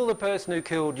kill the person who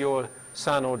killed your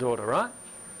son or daughter, right?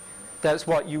 That's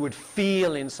what you would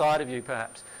feel inside of you,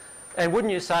 perhaps. And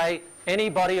wouldn't you say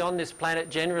anybody on this planet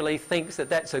generally thinks that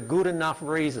that's a good enough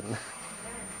reason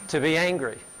to be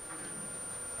angry?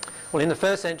 Well, in the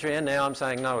first century and now I'm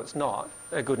saying no, it's not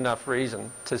a good enough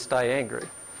reason to stay angry,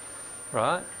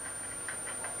 right?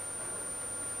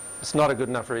 It's not a good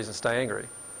enough reason to stay angry.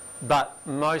 But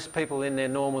most people in their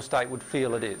normal state would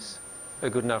feel it is a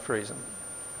good enough reason.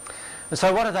 And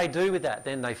so what do they do with that?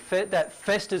 Then that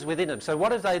festers within them. So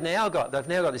what have they now got? They've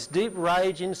now got this deep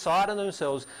rage inside of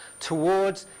themselves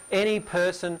towards any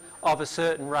person of a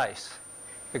certain race.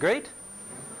 Agreed?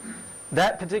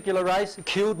 That particular race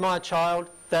killed my child.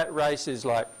 That race is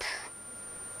like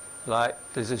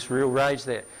there's this real rage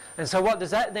there. And so what does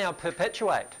that now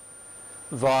perpetuate?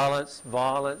 Violence,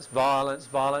 violence, violence,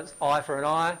 violence, eye for an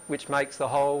eye, which makes the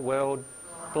whole world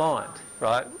blind,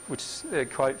 right? Which is a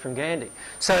quote from Gandhi.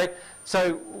 So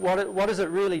what does it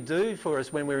really do for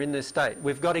us when we're in this state?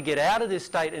 We've got to get out of this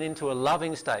state and into a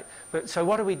loving state. But so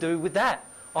what do we do with that?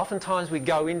 Oftentimes we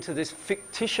go into this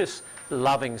fictitious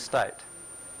loving state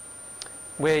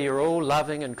where you're all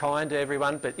loving and kind to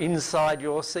everyone, but inside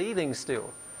you're seething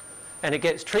still. And it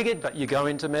gets triggered, but you go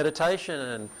into meditation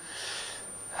and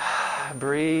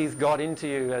breathe God into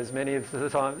you, as many of the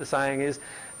time the saying is,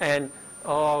 and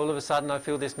all of a sudden I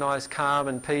feel this nice calm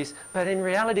and peace. But in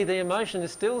reality, the emotion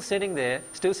is still sitting there,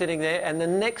 and the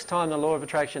next time the law of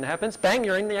attraction happens, bang,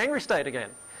 you're in the angry state again.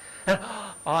 And,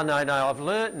 oh, no, I've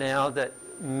learnt now that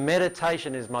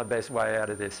meditation is my best way out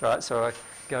of this, right? So I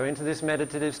go into this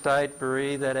meditative state,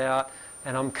 breathe that out,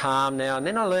 and I'm calm now. And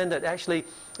then I learned that actually,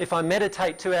 if I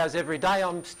meditate 2 hours every day,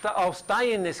 I'll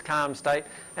stay in this calm state,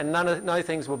 and no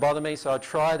things will bother me. So I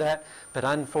try that, but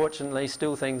unfortunately,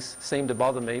 still things seem to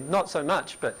bother me. Not so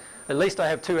much, but at least I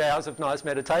have 2 hours of nice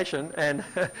meditation, and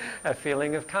a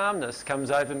feeling of calmness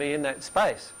comes over me in that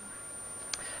space.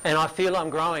 And I feel I'm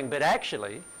growing, but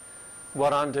actually,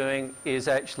 what I'm doing is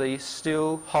actually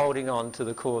still holding on to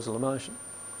the causal emotion.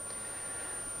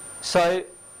 So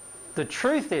the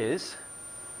truth is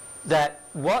that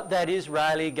what that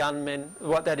Israeli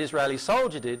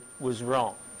soldier did was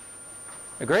wrong.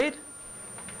 Agreed?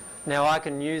 Now I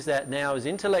can use that now as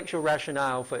intellectual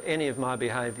rationale for any of my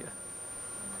behaviour.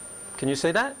 Can you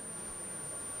see that?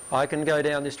 I can go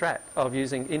down this track of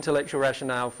using intellectual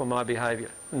rationale for my behaviour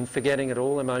and forgetting it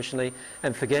all emotionally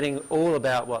and forgetting all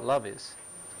about what love is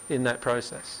in that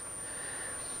process.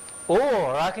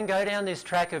 Or I can go down this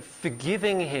track of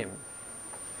forgiving him,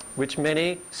 which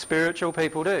many spiritual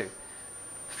people do.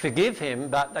 Forgive him,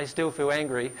 but they still feel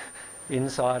angry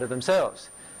inside of themselves.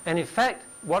 And in fact,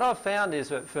 what I've found is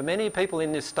that for many people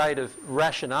in this state of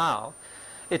rationale,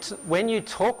 it's when you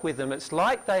talk with them, it's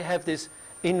like they have this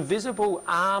invisible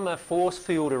armour force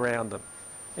field around them.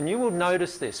 And you will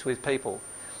notice this with people.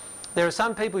 There are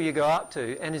some people you go up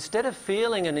to, and instead of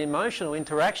feeling an emotional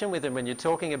interaction with them when you're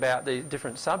talking about the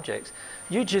different subjects,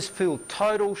 you just feel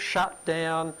total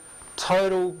shutdown,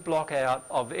 total block out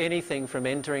of anything from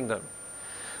entering them.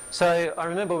 So I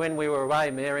remember when we were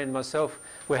away, Mary and myself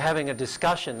were having a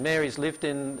discussion. Mary's lived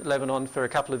in Lebanon for a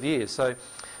couple of years,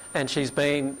 and she's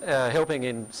been helping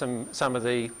in some of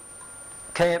the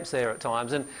camps there at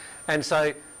times, and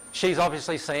so she's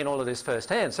obviously seen all of this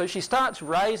firsthand. So she starts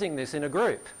raising this in a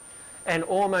group, and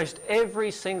almost every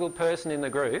single person in the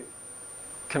group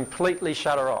completely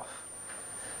shut her off.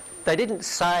 They didn't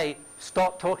say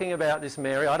stop talking about this,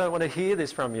 Mary. I don't want to hear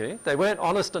this from you. They weren't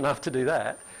honest enough to do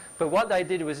that. But what they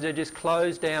did was they just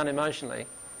closed down emotionally.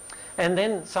 And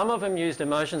then some of them used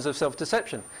emotions of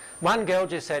self-deception. One girl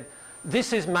just said,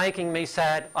 "This is making me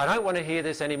sad. I don't want to hear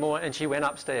this anymore." And she went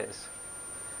upstairs.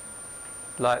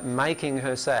 Like making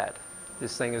her sad.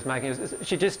 This thing is making her...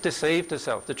 She just deceived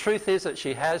herself. The truth is that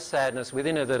she has sadness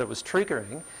within her that it was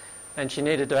triggering, and she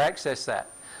needed to access that.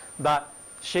 But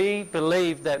she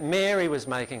believed that Mary was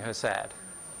making her sad.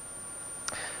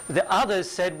 The others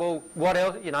said, well, what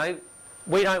else, you know,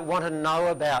 we don't want to know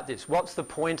about this. What's the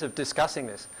point of discussing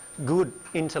this? Good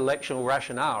intellectual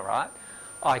rationale, right?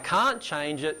 I can't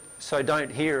change it, so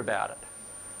don't hear about it.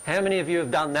 How many of you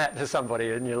have done that to somebody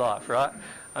in your life, right?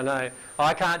 I know,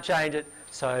 I can't change it,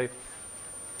 so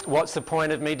what's the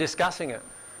point of me discussing it?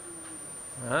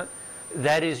 Right?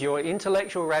 That is your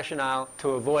intellectual rationale to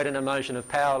avoid an emotion of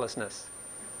powerlessness.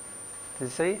 Do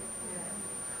you see?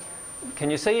 Can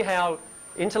you see how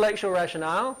intellectual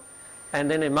rationale and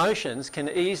then emotions can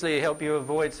easily help you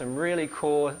avoid some really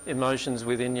core emotions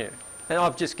within you? And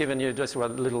I've just given you just a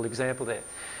little example there.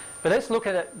 But let's look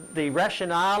at it, the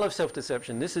rationale of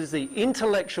self-deception. This is the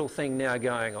intellectual thing now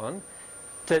going on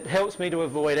that helps me to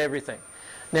avoid everything.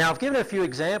 Now, I've given a few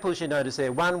examples you notice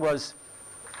there. One was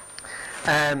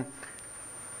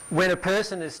when a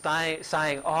person is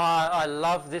saying, "Oh, I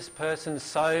love this person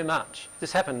so much."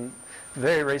 This happened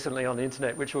very recently on the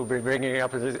internet, which we'll be bringing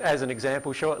up as an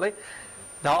example shortly.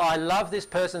 Now, I love this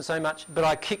person so much, but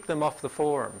I kick them off the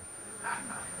forum.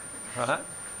 Right?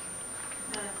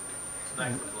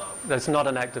 That's not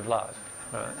an act of love.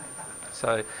 Right?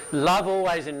 So love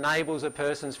always enables a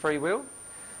person's free will.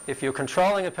 If you're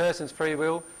controlling a person's free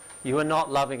will, you are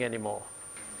not loving anymore.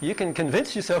 You can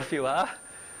convince yourself you are,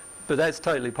 but that's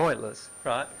totally pointless,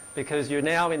 right? Because you're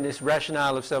now in this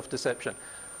rationale of self-deception.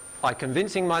 I'm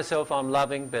convincing myself I'm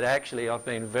loving, but actually I've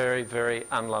been very, very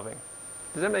unloving.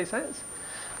 Does that make sense?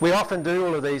 We often do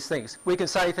all of these things. We can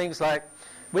say things like,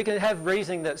 we can have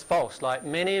reasoning that's false. Like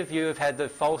many of you have had the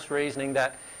false reasoning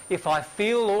that if I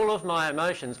feel all of my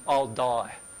emotions, I'll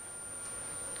die.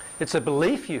 It's a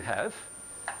belief you have,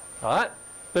 right?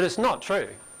 But it's not true.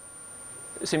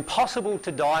 It's impossible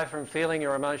to die from feeling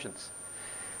your emotions.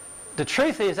 The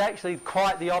truth is actually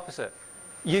quite the opposite.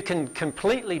 You can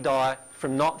completely die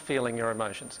from not feeling your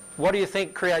emotions. What do you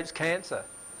think creates cancer?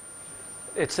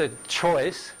 It's a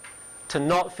choice to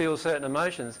not feel certain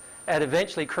emotions, and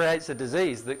eventually creates a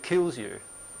disease that kills you.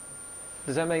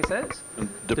 Does that make sense?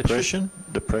 Depression?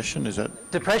 Depression, is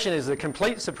that? Depression is the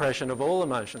complete suppression of all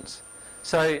emotions.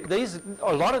 So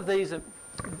a lot of these are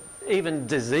even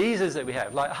diseases that we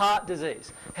have, like heart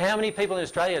disease. How many people in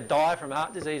Australia die from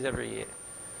heart disease every year?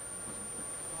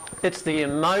 It's the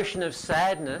emotion of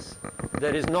sadness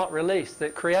that is not released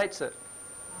that creates it.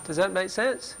 Does that make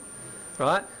sense?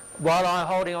 Right? While I'm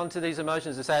holding on to these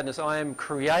emotions of sadness, I am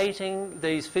creating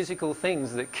these physical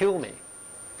things that kill me.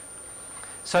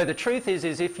 So the truth is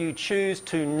if you choose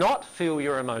to not feel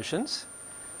your emotions,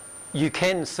 you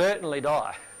can certainly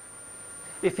die.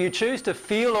 If you choose to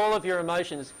feel all of your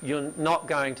emotions, you're not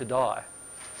going to die.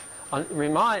 I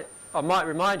might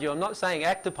remind you, I'm not saying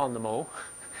act upon them all.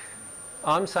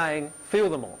 I'm saying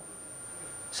feel them all.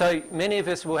 So many of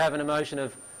us will have an emotion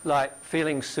of like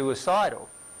feeling suicidal.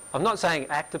 I'm not saying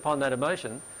act upon that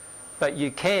emotion, but you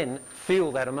can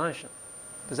feel that emotion.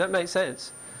 Does that make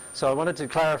sense? So I wanted to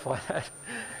clarify that.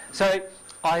 So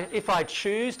if I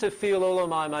choose to feel all of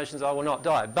my emotions, I will not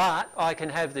die. But I can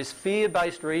have this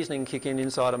fear-based reasoning kick in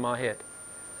inside of my head.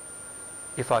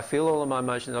 If I feel all of my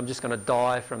emotions, I'm just going to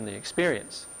die from the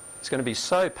experience. It's going to be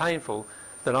so painful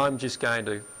that I'm just going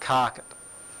to cark it.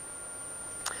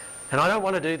 And I don't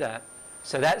want to do that.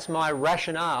 So that's my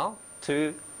rationale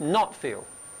to not feel.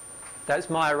 That's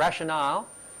my rationale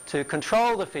to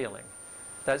control the feeling.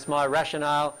 That's my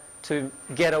rationale to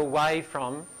get away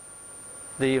from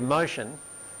the emotion.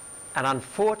 And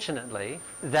unfortunately,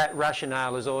 that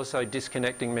rationale is also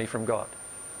disconnecting me from God.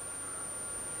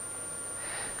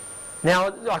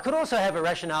 Now, I could also have a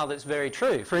rationale that's very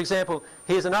true. For example,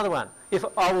 here's another one. If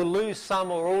I will lose some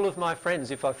or all of my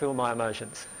friends if I feel my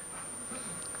emotions.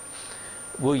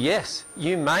 Well, yes,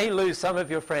 you may lose some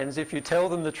of your friends if you tell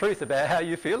them the truth about how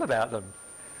you feel about them.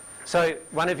 So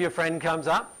one of your friend comes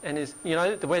up and is, you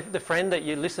know, the friend that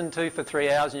you listen to for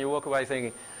 3 hours and you walk away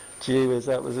thinking, gee whiz,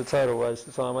 that was a total waste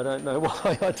of time. I don't know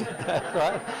why I did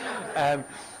that, right?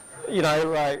 You know,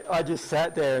 like I just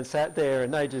sat there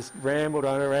and they just rambled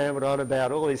on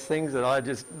about all these things that I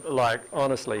just, like,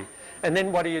 honestly. And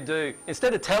then what do?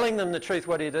 Instead of telling them the truth,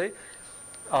 what do?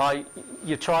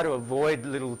 You try to avoid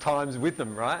little times with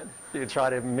them, right? You try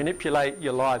to manipulate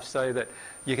your life so that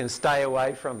you can stay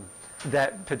away from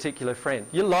that particular friend.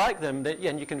 You like them,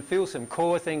 and you can feel some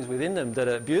core things within them that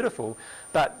are beautiful,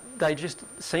 but they just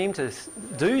seem to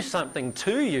do something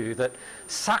to you that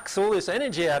sucks all this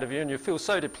energy out of you, and you feel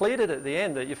so depleted at the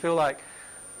end that you feel like,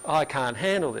 I can't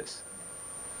handle this.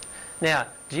 Now,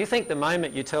 do you think the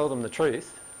moment you tell them the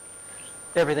truth,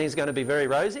 everything's going to be very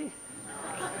rosy?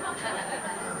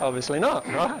 Obviously not,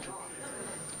 right?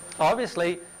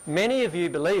 Obviously, many of you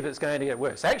believe it's going to get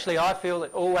worse. Actually, I feel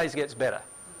it always gets better.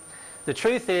 The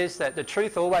truth is that the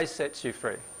truth always sets you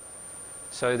free.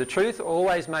 So the truth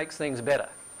always makes things better.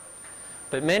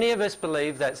 But many of us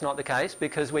believe that's not the case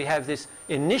because we have this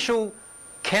initial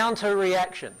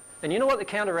counter-reaction. And you know what the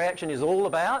counter-reaction is all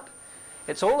about?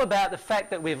 It's all about the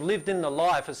fact that we've lived in the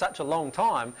lie for such a long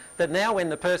time that now when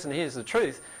the person hears the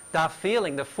truth, they're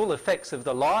feeling the full effects of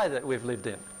the lie that we've lived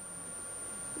in.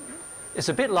 It's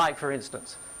a bit like, for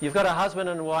instance, you've got a husband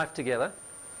and a wife together.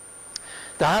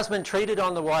 The husband cheated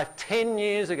on the wife 10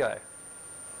 years ago.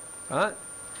 Right?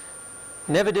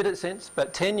 Never did it since,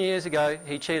 but 10 years ago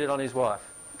he cheated on his wife.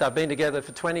 They've been together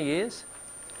for 20 years.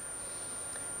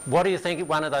 What do you think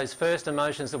one of those first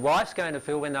emotions the wife's going to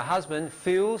feel when the husband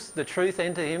feels the truth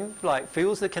enter him, like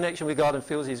feels the connection with God and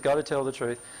feels he's got to tell the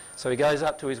truth? So he goes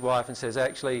up to his wife and says,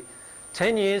 actually,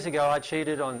 10 years ago I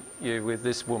cheated on you with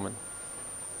this woman.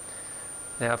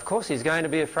 Now, of course, he's going to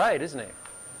be afraid, isn't he?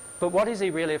 But what is he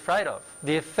really afraid of?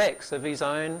 The effects of his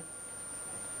own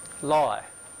lie.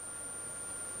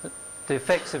 The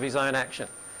effects of his own action.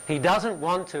 He doesn't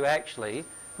want to actually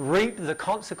reap the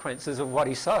consequences of what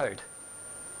he sowed.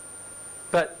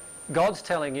 But God's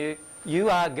telling you,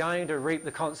 you are going to reap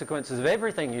the consequences of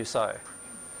everything you sow.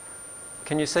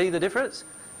 Can you see the difference?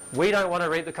 We don't want to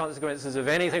reap the consequences of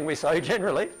anything we sow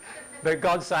generally, but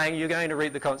God's saying you're going to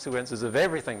reap the consequences of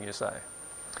everything you sow.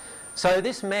 So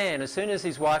this man, as soon as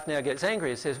his wife now gets angry,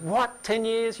 he says, what, 10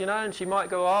 years, you know, and she might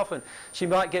go off and she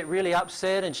might get really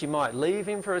upset and she might leave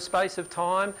him for a space of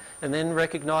time and then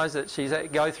recognise that she's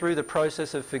go through the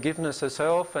process of forgiveness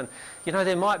herself, and, you know,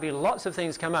 there might be lots of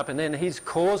things come up, and then his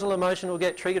causal emotion will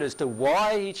get triggered as to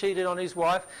why he cheated on his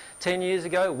wife 10 years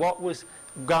ago, what was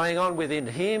going on within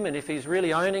him, and if he's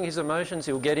really owning his emotions,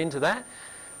 he'll get into that.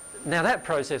 Now that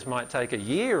process might take a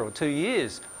year or 2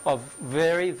 years of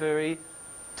very, very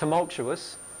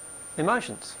tumultuous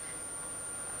emotions.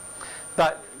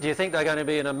 But do you think they're going to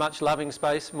be in a much loving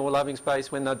space, more loving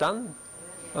space when they're done?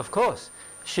 Of course.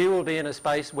 She will be in a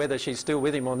space, whether she's still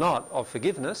with him or not, of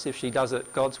forgiveness if she does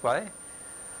it God's way.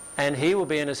 And he will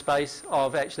be in a space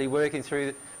of actually working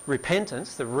through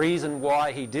repentance, the reason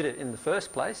why he did it in the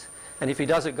first place. And if he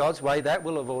does it God's way, that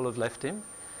will have all have left him.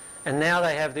 And now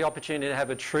they have the opportunity to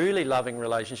have a truly loving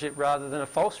relationship rather than a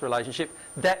false relationship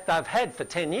that they've had for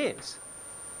 10 years.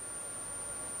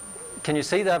 Can you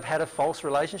see they've had a false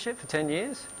relationship for 10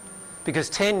 years? Because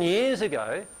 10 years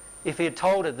ago, if he had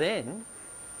told her then,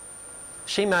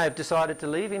 she may have decided to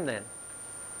leave him then.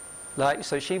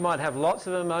 So she might have lots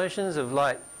of emotions of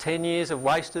 10 years have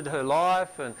wasted her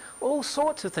life, and all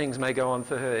sorts of things may go on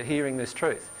for her hearing this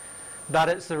truth. But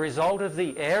it's the result of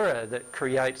the error that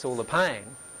creates all the pain.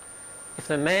 If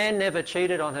the man never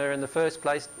cheated on her in the first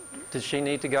place, does she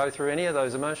need to go through any of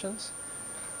those emotions?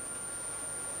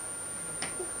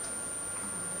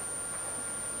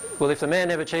 Well, if the man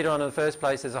never cheated on her in the first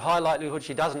place, there's a high likelihood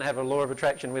she doesn't have a law of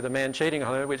attraction with a man cheating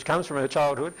on her, which comes from her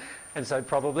childhood, and so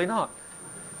probably not.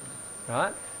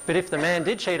 Right? But if the man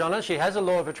did cheat on her, she has a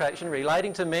law of attraction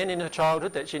relating to men in her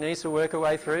childhood that she needs to work her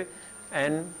way through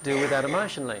and deal with that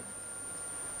emotionally.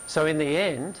 So in the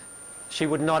end, she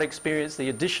would not experience the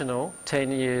additional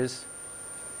 10 years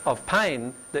of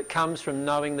pain that comes from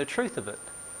knowing the truth of it.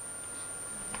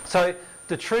 So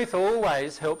the truth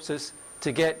always helps us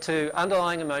to get to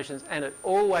underlying emotions, and it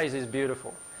always is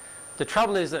beautiful. The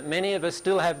trouble is that many of us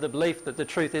still have the belief that the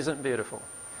truth isn't beautiful,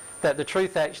 that the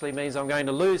truth actually means I'm going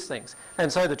to lose things.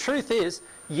 And so the truth is,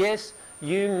 yes,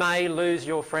 you may lose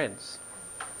your friends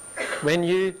when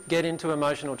you get into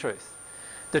emotional truth.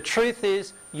 The truth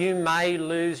is, you may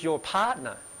lose your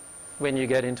partner when you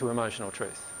get into emotional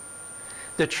truth.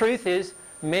 The truth is,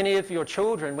 many of your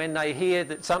children, when they hear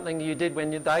that something you did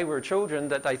when they were children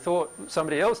that they thought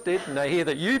somebody else did, and they hear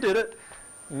that you did it,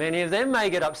 many of them may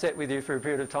get upset with you for a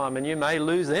period of time, and you may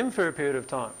lose them for a period of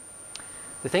time.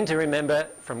 The thing to remember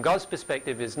from God's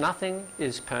perspective is nothing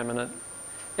is permanent.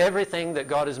 Everything that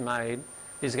God has made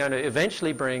is going to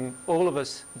eventually bring all of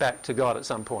us back to God at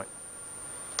some point.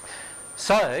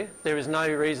 So there is no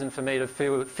reason for me to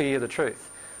fear the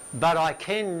truth. But I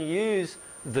can use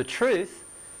the truth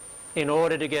in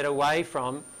order to get away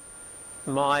from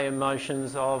my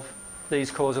emotions of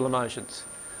these causal emotions.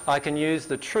 I can use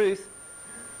the truth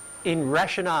in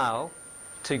rationale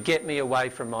to get me away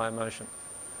from my emotion.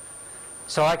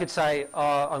 So I could say,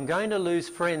 oh, I'm going to lose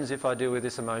friends if I deal with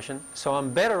this emotion, so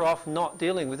I'm better off not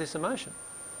dealing with this emotion.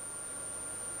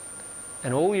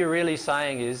 And all you're really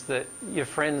saying is that your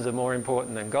friends are more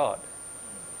important than God.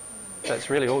 That's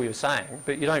really all you're saying,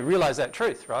 but you don't realise that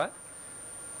truth, right?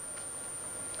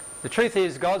 The truth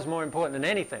is God's more important than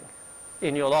anything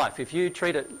in your life. If you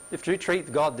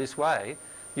treat God this way,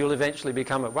 you'll eventually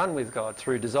become at one with God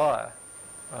through desire,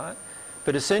 right?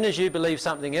 But as soon as you believe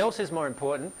something else is more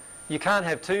important, you can't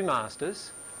have two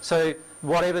masters. So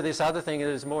whatever this other thing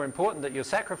is more important that you're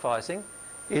sacrificing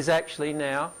is actually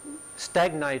now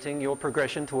stagnating your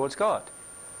progression towards God.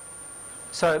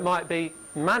 So it might be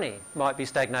money might be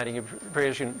stagnating your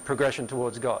progression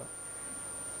towards God.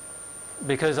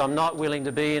 Because I'm not willing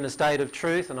to be in a state of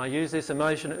truth, and I use this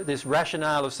emotion, this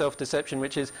rationale of self-deception,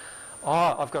 which is,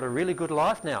 oh, I've got a really good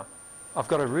life now. I've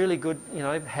got a really good,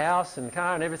 house and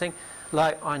car and everything.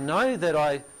 Like, I know that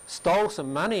I stole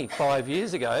some money 5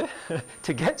 years ago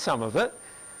to get some of it,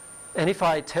 and if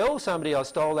I tell somebody I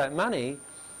stole that money,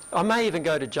 I may even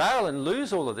go to jail and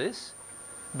lose all of this.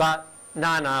 But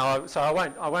no, so I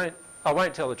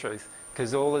won't tell the truth,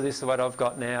 because all of this, what I've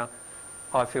got now,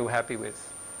 I feel happy with.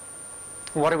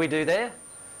 What do we do there?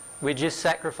 We just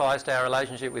sacrificed our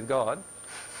relationship with God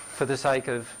for the sake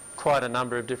of quite a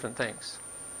number of different things.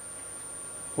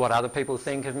 What other people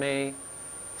think of me,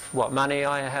 what money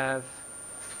I have,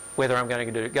 whether I'm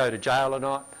going to go to jail or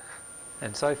not,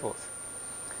 and so forth.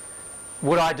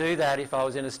 Would I do that if I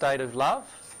was in a state of love?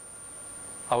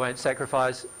 I won't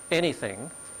sacrifice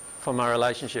anything for my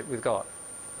relationship with God.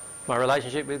 My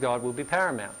relationship with God will be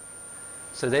paramount.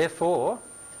 So therefore,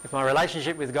 if my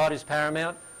relationship with God is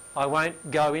paramount, I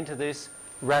won't go into this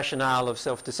rationale of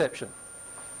self-deception.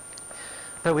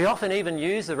 But we often even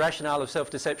use the rationale of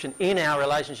self-deception in our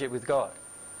relationship with God.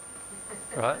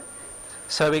 Right?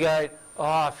 So we go, oh,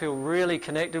 I feel really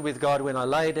connected with God when I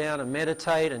lay down and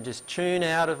meditate and just tune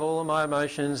out of all of my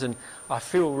emotions, and I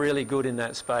feel really good in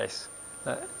that space.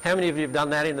 How many of you have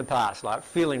done that in the past? Like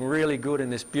feeling really good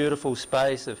in this beautiful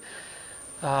space of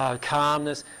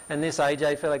calmness, and this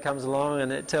AJ fella comes along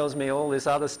and it tells me all this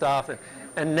other stuff,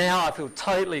 and now I feel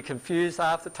totally confused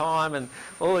half the time, and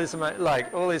all these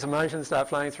emotions start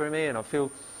flowing through me, and I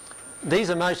feel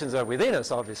these emotions are within us,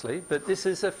 obviously, but this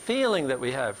is a feeling that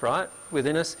we have, right,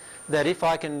 within us, that if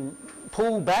I can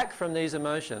pull back from these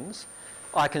emotions,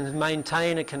 I can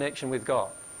maintain a connection with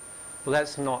God. Well,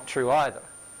 that's not true either,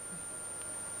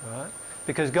 right?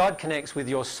 Because God connects with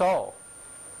your soul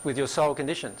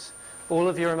conditions. All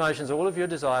of your emotions, all of your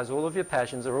desires, all of your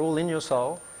passions are all in your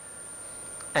soul.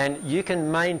 And you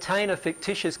can maintain a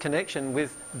fictitious connection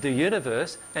with the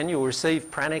universe, and you'll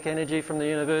receive pranic energy from the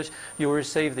universe. You'll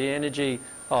receive the energy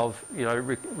of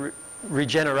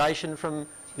regeneration from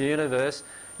the universe.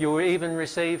 You'll even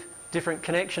receive different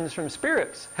connections from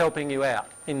spirits helping you out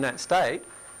in that state,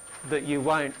 but you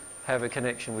won't have a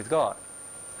connection with God.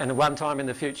 And at one time in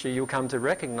the future you'll come to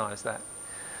recognise that.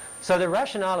 So the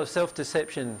rationale of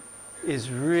self-deception is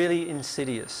really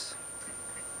insidious.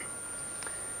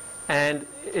 And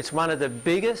it's one of the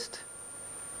biggest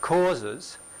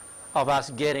causes of us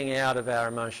getting out of our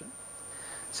emotion.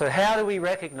 So how do we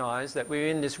recognise that we're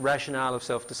in this rationale of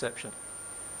self-deception?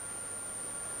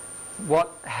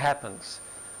 What happens?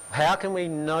 How can we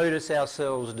notice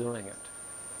ourselves doing it?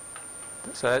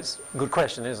 So that's a good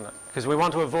question, isn't it? Because we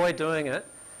want to avoid doing it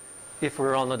if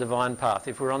we're on the divine path.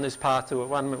 If we're on this path to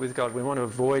one with God, we want to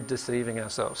avoid deceiving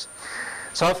ourselves.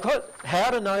 So I've got how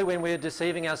to know when we're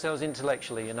deceiving ourselves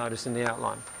intellectually, you notice in the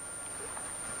outline.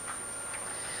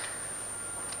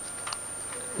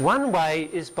 One way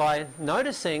is by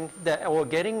noticing that, or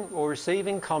getting or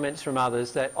receiving comments from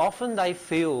others that often they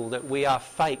feel that we are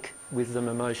fake with them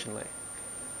emotionally.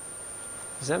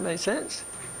 Does that make sense?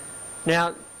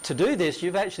 Now, to do this,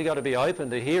 you've actually got to be open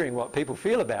to hearing what people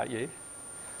feel about you.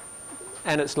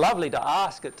 And it's lovely to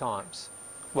ask at times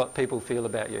what people feel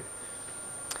about you.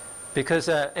 Because,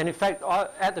 and in fact,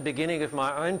 at the beginning of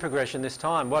my own progression this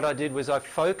time, what I did was I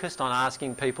focused on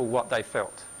asking people what they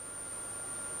felt.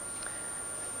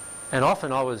 And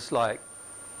often I was like,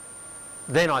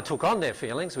 then I took on their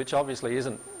feelings, which obviously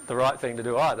isn't the right thing to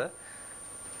do either.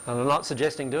 And I'm not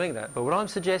suggesting doing that. But what I'm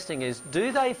suggesting is,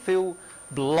 do they feel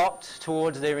blocked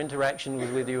towards their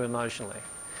interaction with you emotionally?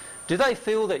 Do they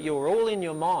feel that you're all in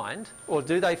your mind, or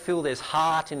do they feel there's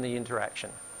heart in the interaction,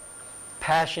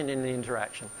 passion in the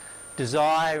interaction,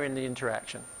 desire in the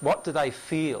interaction? What do they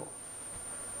feel?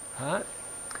 Right?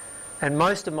 And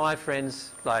most of my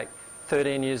friends, like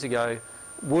 13 years ago,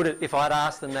 if I'd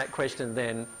asked them that question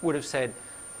then, would have said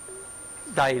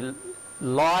they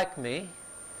like me,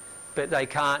 but they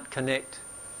can't connect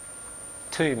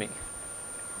to me.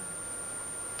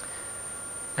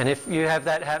 And if you have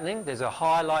that happening, there's a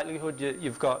high likelihood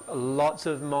you've got lots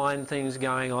of mind things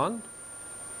going on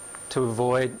to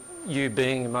avoid you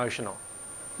being emotional,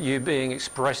 you being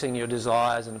expressing your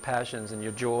desires and passions and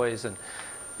your joys and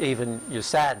even your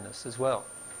sadness as well.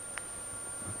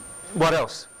 What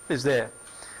else is there?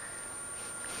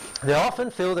 They often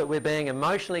feel that we're being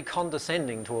emotionally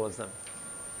condescending towards them.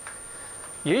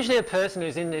 Usually a person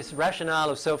who's in this rationale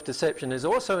of self-deception is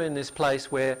also in this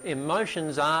place where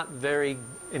emotions aren't very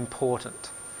important.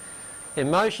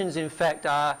 Emotions, in fact,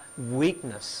 are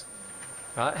weakness.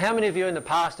 Right? How many of you in the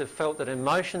past have felt that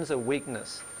emotions are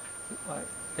weakness?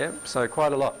 Yeah, so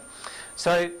quite a lot.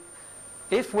 So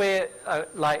if we're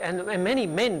and many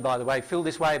men, by the way, feel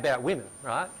this way about women,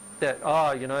 right? That,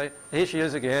 oh, you know, here she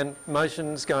is again,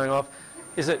 emotions going off.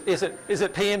 Is it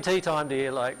PMT time,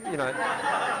 dear? Like, you know.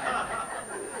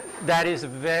 That is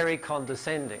very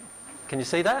condescending. Can you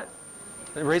see that?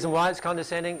 The reason why it's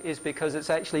condescending is because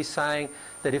it's actually saying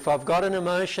that if I've got an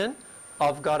emotion,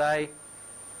 I've got a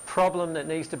problem that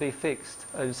needs to be fixed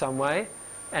in some way,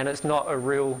 and it's not a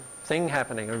real thing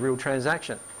happening, a real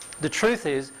transaction. The truth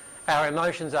is, our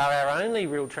emotions are our only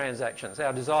real transactions.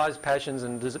 Our desires, passions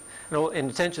and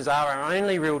intentions are our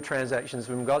only real transactions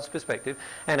from God's perspective,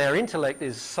 and our intellect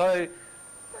is so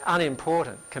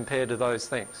unimportant compared to those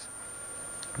things.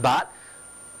 But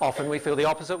often we feel the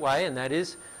opposite way, and that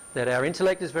is that our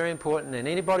intellect is very important, and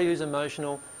anybody who's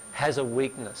emotional has a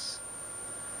weakness.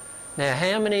 Now,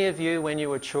 how many of you, when you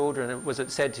were children, was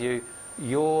it said to you,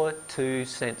 you're too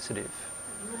sensitive?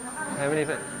 How many of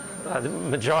it? The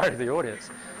majority of the audience.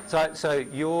 So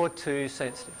you're too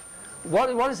sensitive.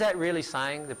 What is that really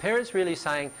saying? The parent's really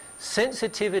saying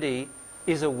sensitivity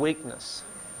is a weakness.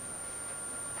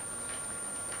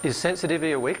 Is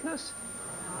sensitivity a weakness?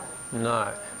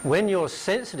 No. When you're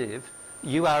sensitive,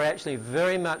 you are actually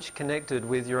very much connected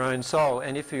with your own soul.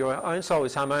 And if your own soul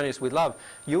is harmonious with love,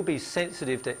 you'll be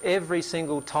sensitive to every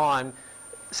single time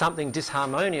something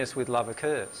disharmonious with love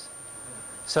occurs.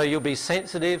 So you'll be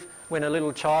sensitive when a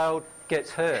little child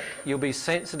gets hurt. You'll be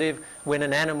sensitive when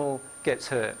an animal gets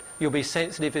hurt. You'll be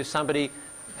sensitive if somebody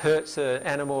hurts an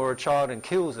animal or a child and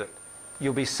kills it.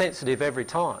 You'll be sensitive every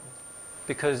time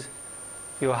because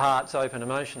your heart's open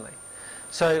emotionally.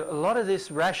 So a lot of this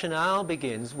rationale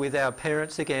begins with our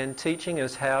parents, again, teaching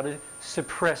us how to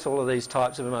suppress all of these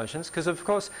types of emotions, because of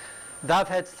course they've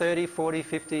had 30, 40,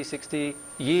 50, 60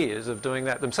 years of doing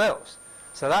that themselves.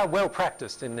 So they're well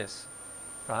practiced in this,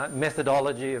 right,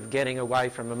 methodology of getting away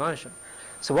from emotion.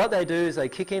 So what they do is they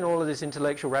kick in all of this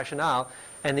intellectual rationale,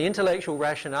 and the intellectual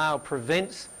rationale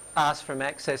prevents us from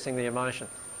accessing the emotion.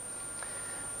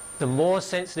 The more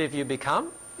sensitive you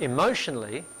become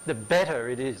emotionally, the better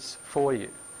it is for you,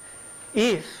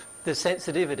 if the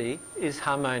sensitivity is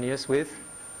harmonious with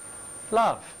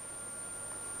love.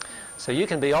 So you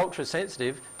can be ultra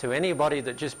sensitive to anybody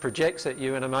that just projects at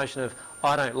you an emotion of,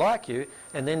 I don't like you,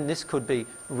 and then this could be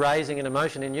raising an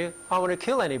emotion in you, I want to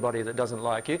kill anybody that doesn't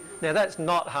like you. Now that's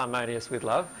not harmonious with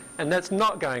love, and that's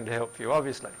not going to help you,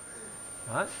 obviously.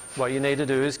 Right? What you need to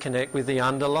do is connect with the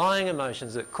underlying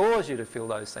emotions that cause you to feel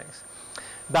those things.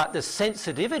 But the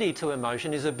sensitivity to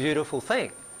emotion is a beautiful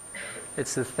thing.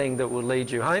 It's the thing that will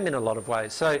lead you home in a lot of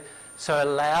ways. So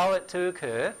allow it to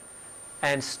occur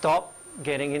and stop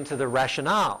getting into the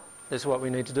rationale. That's what we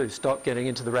need to do, stop getting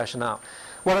into the rationale.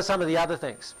 What are some of the other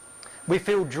things? We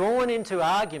feel drawn into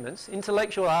arguments,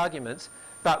 intellectual arguments,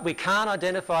 but we can't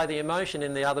identify the emotion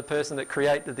in the other person that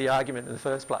created the argument in the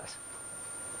first place.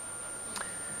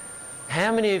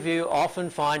 How many of you often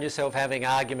find yourself having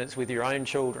arguments with your own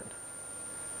children?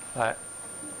 I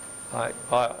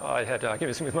had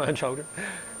arguments with my own children.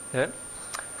 Yeah.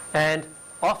 And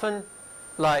often,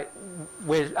 like,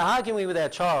 we're arguing with our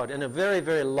child in a very,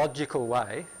 very logical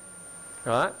way,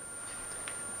 right?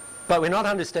 But we're not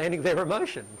understanding their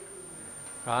emotion,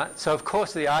 right? So, of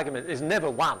course, the argument is never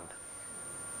won.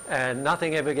 And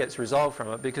nothing ever gets resolved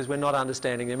from it because we're not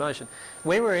understanding the emotion.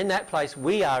 When we're in that place,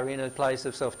 we are in a place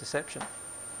of self-deception.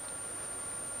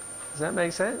 Does that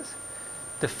make sense?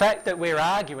 The fact that we're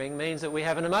arguing means that we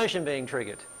have an emotion being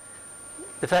triggered.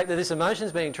 The fact that this emotion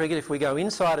is being triggered, if we go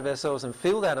inside of ourselves and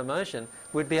feel that emotion,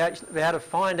 we'd be able to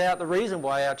find out the reason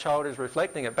why our child is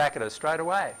reflecting it back at us straight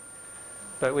away.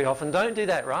 But we often don't do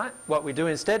that, right? What we do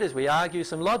instead is we argue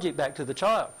some logic back to the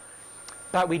child.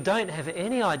 But we don't have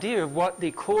any idea of what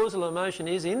the causal emotion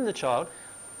is in the child,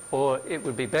 or it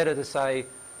would be better to say,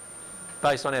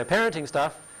 based on our parenting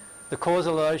stuff, the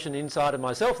causal emotion inside of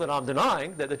myself that I'm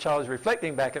denying, that the child is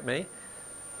reflecting back at me,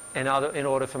 in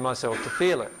order for myself to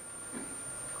feel it.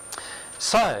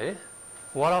 So,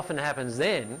 what often happens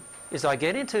then is I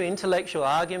get into intellectual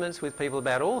arguments with people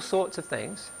about all sorts of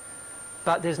things,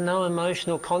 but there's no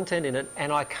emotional content in it,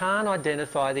 and I can't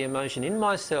identify the emotion in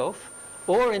myself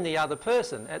or in the other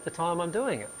person at the time I'm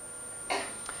doing it.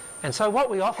 And so what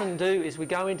we often do is we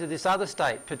go into this other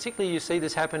state. Particularly you see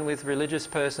this happen with religious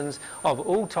persons of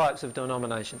all types of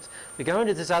denominations. We go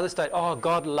into this other state, oh,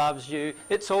 God loves you,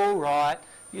 it's all right,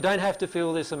 you don't have to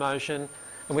feel this emotion.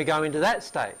 And we go into that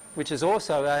state, which is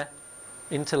also an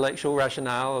intellectual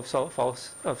rationale of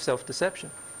self-deception.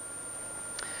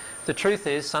 The truth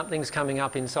is something's coming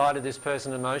up inside of this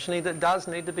person emotionally that does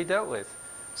need to be dealt with.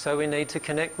 So we need to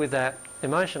connect with that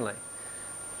emotionally.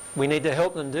 We need to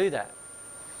help them do that.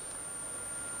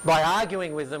 By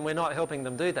arguing with them, we're not helping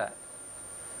them do that.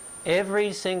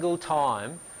 Every single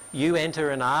time you enter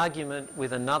an argument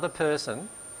with another person,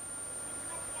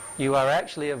 you are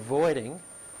actually avoiding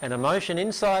an emotion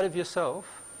inside of yourself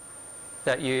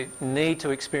that you need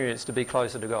to experience to be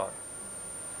closer to God.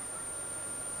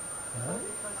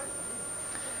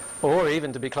 Or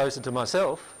even to be closer to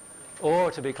myself,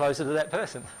 or to be closer to that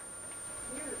person.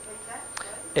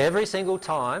 Every single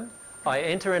time I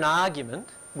enter an argument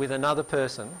with another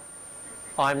person,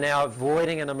 I'm now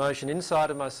avoiding an emotion inside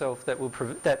of myself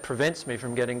that prevents me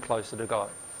from getting closer to God.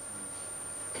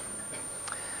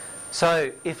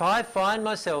 So if I find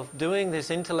myself doing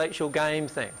this intellectual game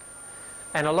thing,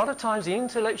 and a lot of times the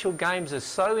intellectual games are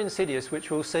so insidious,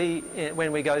 which we'll see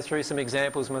when we go through some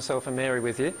examples, myself and Mary,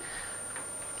 with you,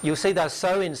 you'll see they're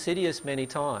so insidious many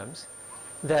times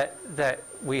that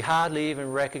we hardly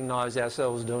even recognise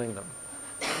ourselves doing them.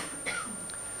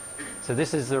 So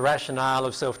this is the rationale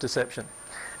of self-deception.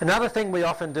 Another thing we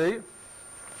often do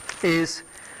is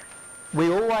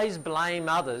we always blame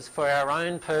others for our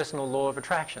own personal law of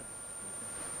attraction.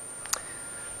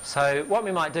 So what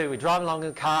we might do, we drive along in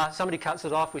the car, somebody cuts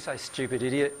it off, we say, stupid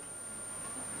idiot.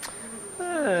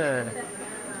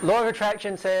 Law of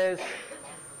attraction says,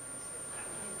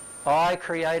 I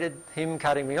created him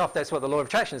cutting me off. That's what the law of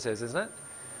attraction says, isn't it?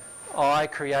 I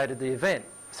created the event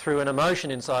through an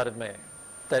emotion inside of me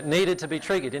that needed to be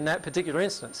triggered in that particular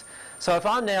instance. So if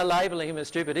I'm now labelling him a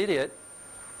stupid idiot,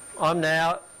 I'm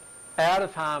now out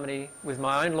of harmony with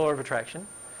my own law of attraction,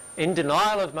 in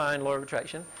denial of my own law of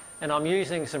attraction, and I'm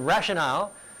using some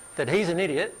rationale that he's an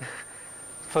idiot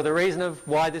for the reason of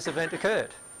why this event occurred.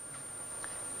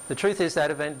 The truth is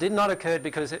that event did not occur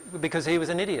because he was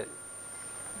an idiot.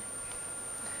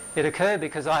 It occurred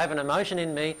because I have an emotion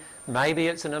in me. Maybe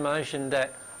it's an emotion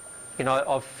that,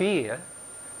 of fear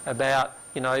about,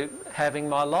 having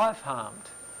my life harmed.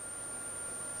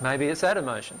 Maybe it's that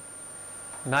emotion.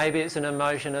 Maybe it's an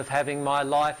emotion of having my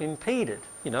life impeded,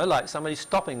 like somebody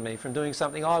stopping me from doing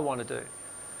something I want to do.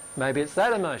 Maybe it's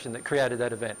that emotion that created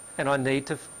that event, and I need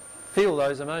to feel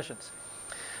those emotions.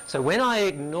 So when I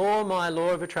ignore my law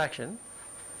of attraction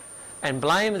and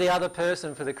blame the other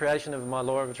person for the creation of my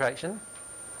law of attraction,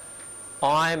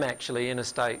 I'm actually in a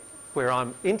state where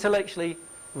I'm intellectually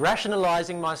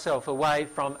rationalising myself away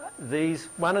from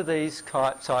one of these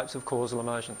types of causal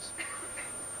emotions.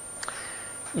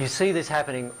 You see this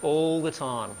happening all the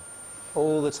time.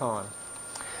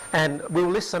 And we'll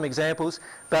list some examples,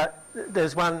 but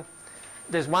there's one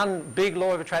big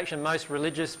law of attraction most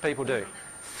religious people do.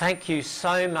 Thank you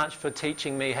so much for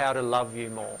teaching me how to love you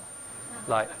more.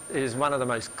 Like, it is one of the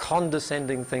most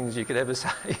condescending things you could ever say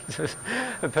to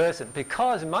a person,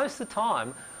 because most of the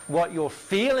time what you're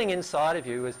feeling inside of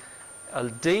you is a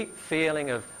deep feeling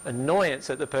of annoyance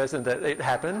at the person that it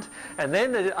happened, and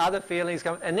then the other feelings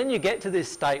come, and then you get to this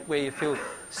state where you feel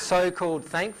so-called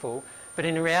thankful, but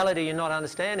in reality you're not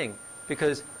understanding,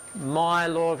 because my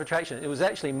law of attraction, it was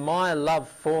actually my love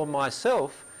for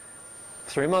myself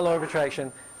through my law of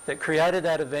attraction that created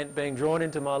that event being drawn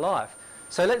into my life.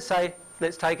 So let's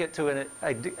take it to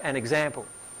an example.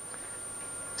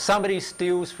 Somebody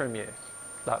steals from you.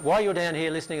 Like, while you're down here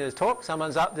listening to this talk,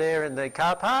 someone's up there in the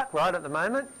car park right at the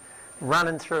moment,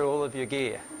 running through all of your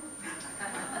gear.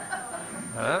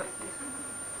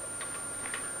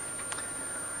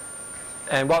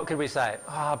 And what could we say?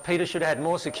 Oh, Peter should have had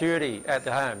more security at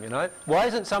the home, Why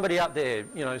isn't somebody up there,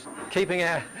 keeping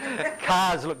our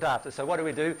cars looked after? So what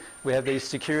do? We have these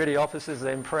security officers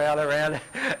then prowl around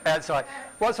outside.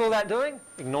 What's all that doing?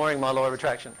 Ignoring my law of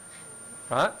attraction,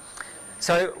 right?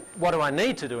 So what do I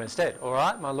need to do instead? All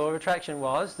right, my law of attraction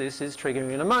was, this is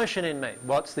triggering an emotion in me.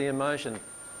 What's the emotion?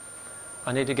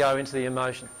 I need to go into the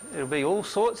emotion. It'll be all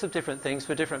sorts of different things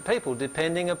for different people,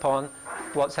 depending upon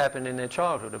what's happened in their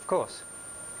childhood, of course.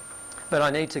 But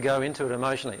I need to go into it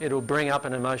emotionally. It'll bring up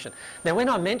an emotion. Now, when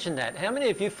I mentioned that, how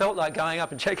many of you felt like going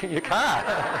up and checking your car?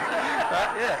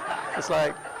 Right? Yeah. It's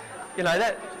like, you know,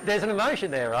 that there's an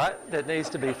emotion there, right, that needs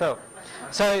to be felt.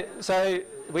 So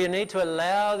we need to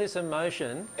allow this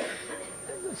emotion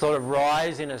sort of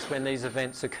rise in us when these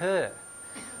events occur.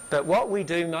 But what we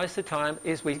do most of the time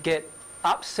is we get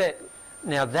upset.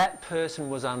 Now that person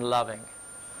was unloving.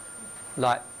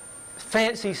 Like,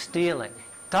 fancy stealing.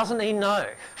 Doesn't he know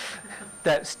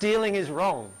that stealing is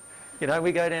wrong? You know,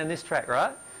 we go down this track,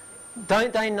 right?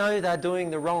 Don't they know they're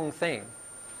doing the wrong thing?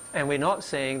 And we're not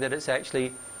seeing that it's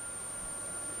actually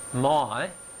my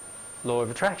law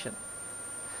of attraction.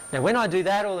 Now, when I do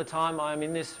that all the time, I'm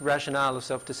in this rationale of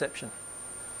self-deception.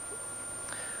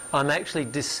 I'm actually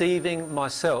deceiving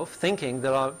myself, thinking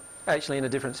that I'm actually in a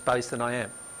different space than I am.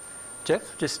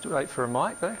 Jeff, just wait for a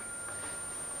mic there.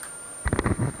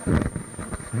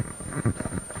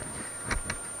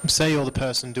 Say you're the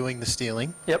person doing the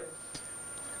stealing. Yep.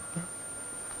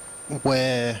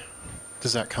 Where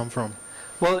does that come from?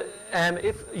 Well,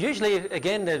 usually,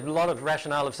 again, there's a lot of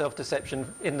rationale of self-deception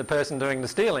in the person doing the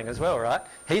stealing as well, right?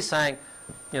 He's saying,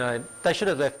 you know, they should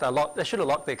have they should have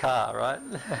locked their car, right?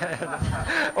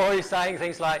 Or he's saying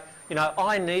things like, you know,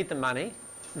 I need the money.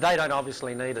 They don't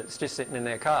obviously need it. It's just sitting in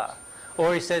their car.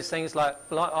 Or he says things like,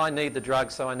 well, I need the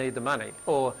drugs, so I need the money.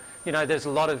 Or, you know, there's a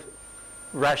lot of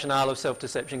rationale of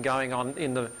self-deception going on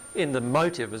in the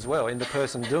motive as well, in the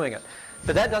person doing it.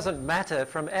 But that doesn't matter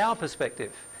from our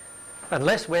perspective.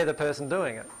 Unless we're the person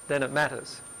doing it, then it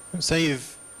matters. Say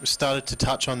you've started to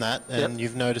touch on that and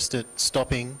you've noticed it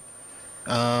stopping.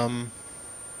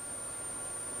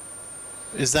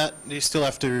 Is that, do you still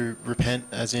have to repent,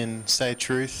 as in say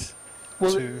truth?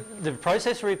 Well, the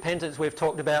process of repentance we've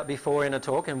talked about before in a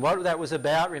talk, and what that was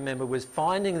about, remember, was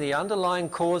finding the underlying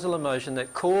causal emotion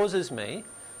that causes me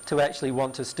to actually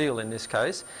want to steal in this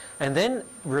case, and then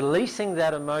releasing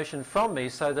that emotion from me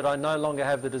so that I no longer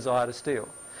have the desire to steal.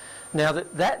 Now,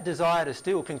 that desire to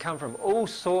steal can come from all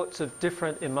sorts of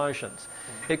different emotions.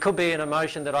 It could be an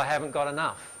emotion that I haven't got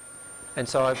enough, and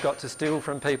so I've got to steal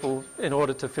from people in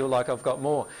order to feel like I've got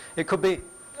more. It could be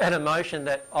an emotion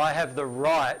that I have the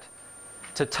right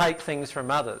to take things from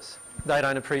others. They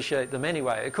don't appreciate them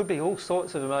anyway. It could be all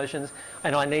sorts of emotions,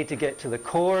 and I need to get to the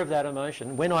core of that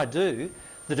emotion. When I do,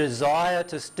 the desire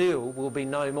to steal will be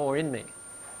no more in me.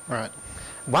 Right.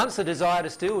 Once the desire to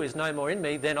steal is no more in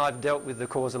me, then I've dealt with the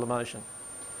causal emotion.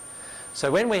 So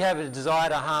when we have a desire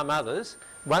to harm others,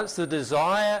 once the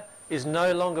desire is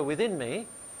no longer within me,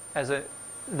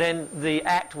 then the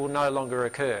act will no longer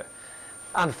occur.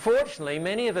 Unfortunately,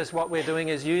 many of us, what we're doing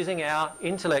is using our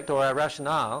intellect or our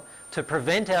rationale to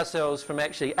prevent ourselves from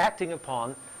actually acting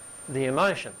upon the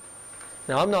emotion.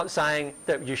 Now, I'm not saying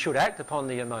that you should act upon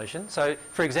the emotion. So,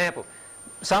 for example,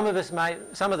 some of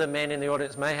the men in the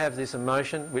audience may have this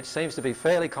emotion, which seems to be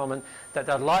fairly common, that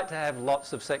they'd like to have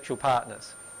lots of sexual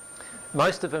partners.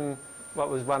 Most of them, what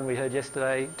was one we heard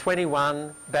yesterday,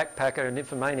 21, backpacker and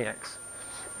nymphomaniacs.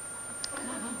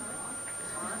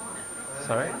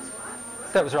 Sorry?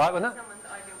 That was right, wasn't it?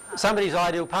 Somebody's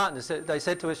ideal partner, they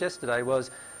said to us yesterday,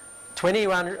 was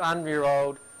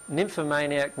 21-year-old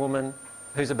nymphomaniac woman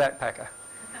who's a backpacker.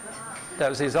 That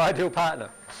was his ideal partner.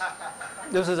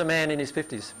 This was a man in his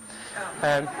 50s.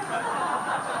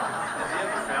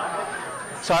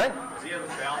 Sorry? Has he ever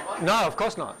found one? No, of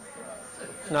course not.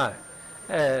 No.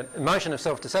 Emotion of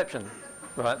self-deception,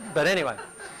 right? But anyway,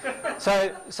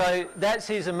 so that's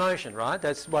his emotion, right?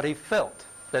 That's what he felt.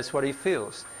 That's what he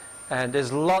feels. And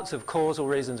there's lots of causal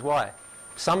reasons why.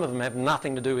 Some of them have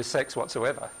nothing to do with sex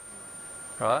whatsoever,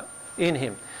 right, in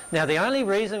him. Now, the only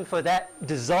reason for that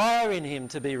desire in him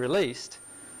to be released,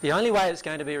 the only way it's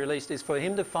going to be released is for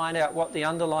him to find out what the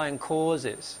underlying cause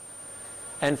is.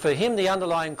 And for him, the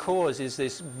underlying cause is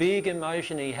this big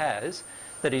emotion he has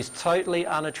that is totally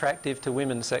unattractive to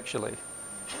women sexually,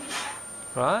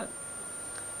 right?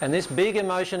 And this big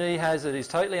emotion he has that is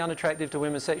totally unattractive to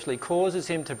women sexually causes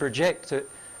him to project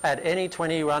at any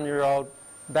 21-year-old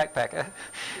backpacker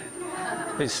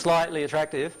who's slightly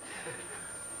attractive,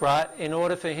 right, in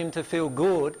order for him to feel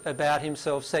good about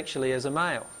himself sexually as a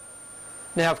male.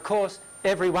 Now, of course,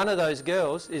 every one of those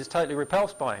girls is totally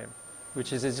repulsed by him,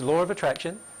 which is his law of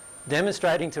attraction,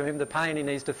 demonstrating to him the pain he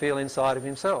needs to feel inside of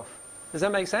himself. Does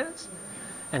that make sense?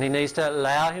 And he needs to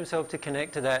allow himself to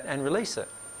connect to that and release it.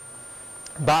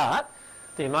 But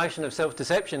the emotion of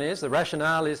self-deception is, the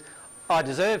rationale is, I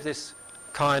deserve this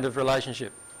kind of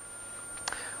relationship.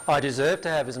 I deserve to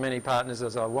have as many partners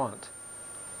as I want.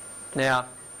 Now,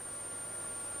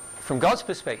 from God's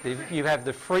perspective, you have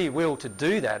the free will to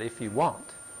do that if you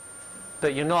want,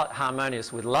 but you're not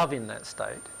harmonious with love in that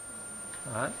state,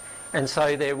 right? And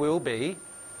so there will be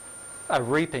a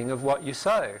reaping of what you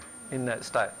sow in that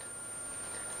state.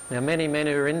 Now, many men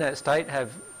who are in that state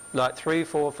have like 3,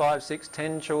 4, 5, 6,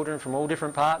 10 children from all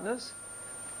different partners.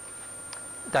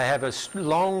 They have a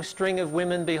long string of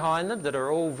women behind them that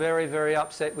are all very, very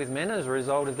upset with men as a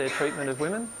result of their treatment of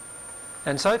women,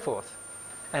 and so forth.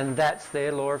 And that's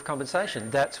their law of compensation.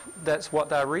 That's what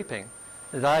they're reaping.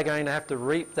 They're going to have to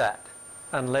reap that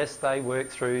unless they work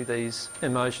through these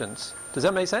emotions. Does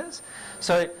that make sense?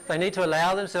 So they need to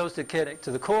allow themselves to connect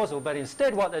to the causal, but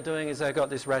instead what they're doing is they've got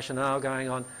this rationale going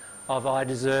on of I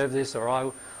deserve this or I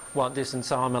want this and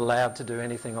so I'm allowed to do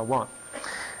anything I want.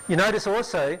 You notice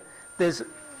also there's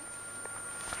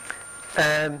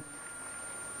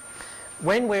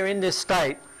when we're in this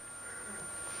state,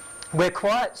 we're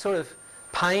quite sort of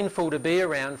painful to be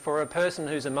around for a person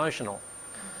who's emotional.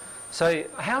 So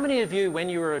how many of you, when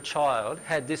you were a child,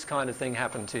 had this kind of thing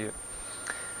happen to you?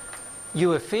 You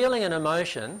were feeling an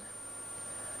emotion,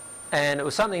 and it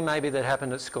was something maybe that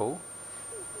happened at school,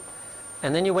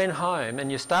 and then you went home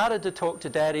and you started to talk to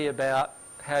Daddy about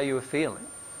how you were feeling.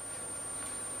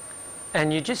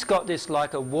 And you just got this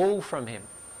like a wall from him.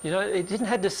 You know, he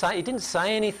didn't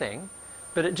say anything,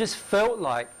 but it just felt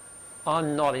like,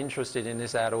 I'm not interested in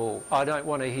this at all. I don't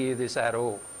want to hear this at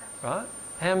all, right?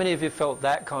 How many of you felt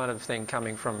that kind of thing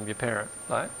coming from your parent,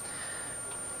 right?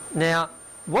 Now,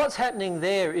 what's happening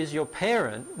there is your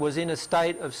parent was in a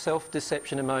state of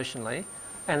self-deception emotionally,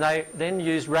 and they then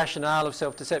used rationale of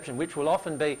self-deception, which will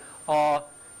often be,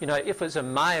 if it's a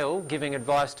male giving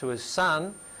advice to his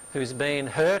son who's been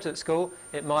hurt at school,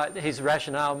 his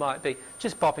rationale might be,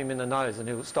 just pop him in the nose and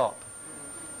he'll stop,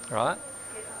 right?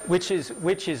 Which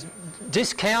is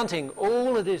discounting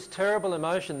all of this terrible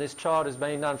emotion this child has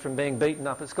been done from being beaten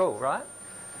up at school, right?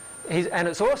 And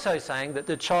it's also saying that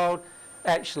the child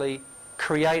actually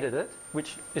created it,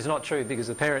 which is not true because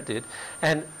the parent did.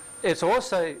 And it's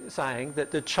also saying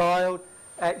that the child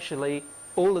actually,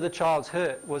 all of the child's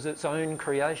hurt was its own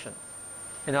creation.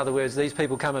 In other words, these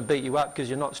people come and beat you up because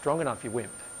you're not strong enough, you wimp.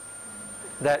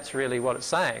 That's really what it's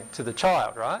saying to the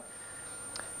child, right?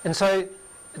 And so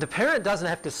the parent doesn't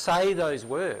have to say those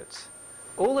words.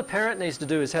 All the parent needs to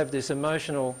do is have this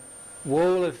emotional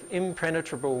wall of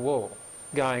impenetrable wall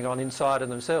going on inside of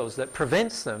themselves that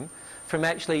prevents them from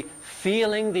actually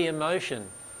feeling the emotion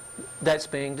that's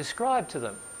being described to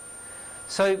them.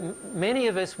 So many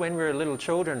of us, when we were little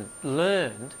children,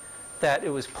 learned that it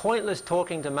was pointless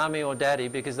talking to mummy or daddy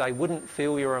because they wouldn't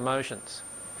feel your emotions.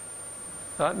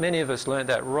 Right? Many of us learned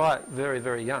that right very,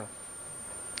 very young.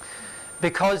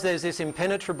 Because there's this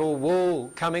impenetrable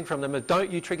wall coming from them of,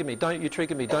 don't you trigger me, don't you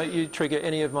trigger me, don't you trigger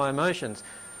any of my emotions.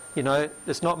 You know,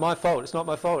 it's not my fault, it's not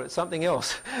my fault, it's something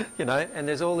else. You know, and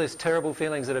there's all these terrible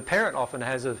feelings that a parent often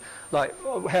has of, like,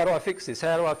 oh, how do I fix this,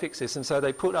 how do I fix this? And so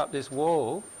they put up this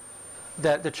wall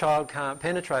that the child can't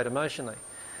penetrate emotionally.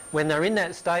 When they're in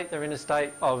that state, they're in a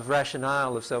state of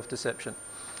rationale of self-deception.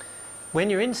 When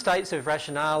you're in states of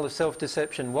rationale of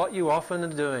self-deception, what you often are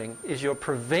doing is you're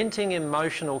preventing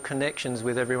emotional connections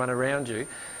with everyone around you,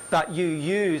 but you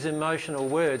use emotional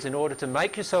words in order to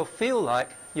make yourself feel like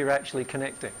you're actually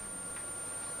connecting.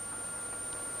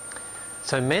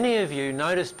 So many of you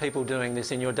notice people doing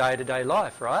this in your day-to-day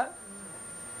life, right?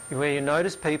 Where you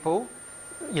notice people,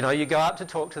 you know, you go up to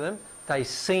talk to them, they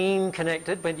seem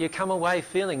connected, but you come away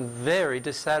feeling very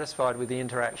dissatisfied with the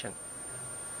interaction.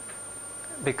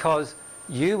 Because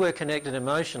you were connected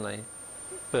emotionally,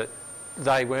 but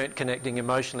they weren't connecting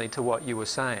emotionally to what you were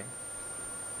saying,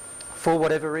 for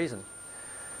whatever reason.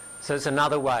 So it's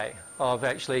another way of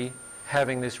actually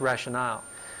having this rationale.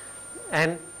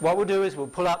 And what we'll do is we'll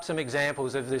pull up some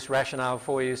examples of this rationale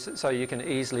for you so you can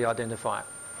easily identify it.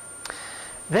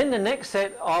 Then the next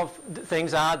set of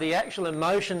things are the actual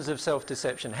emotions of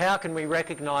self-deception. How can we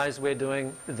recognise we're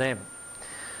doing them?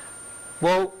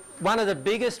 Well, one of the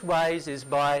biggest ways is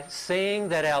by seeing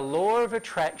that our law of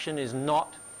attraction is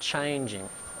not changing.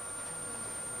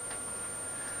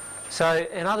 So,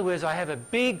 in other words, I have a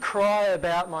big cry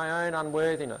about my own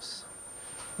unworthiness.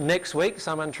 Next week,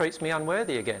 someone treats me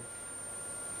unworthy again.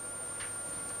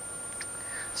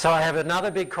 So I have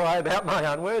another big cry about my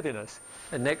unworthiness.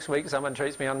 And next week, someone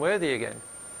treats me unworthy again.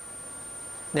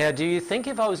 Now, do you think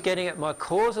if I was getting at my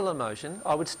causal emotion,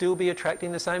 I would still be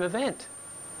attracting the same event?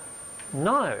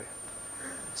 No.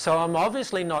 So I'm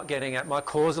obviously not getting at my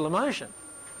causal emotion.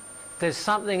 There's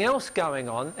something else going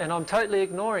on and I'm totally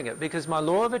ignoring it because my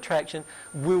law of attraction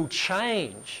will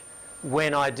change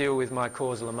when I deal with my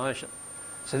causal emotion.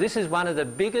 So this is one of the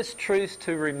biggest truths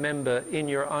to remember in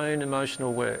your own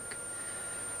emotional work.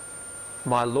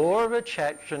 My law of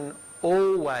attraction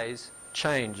always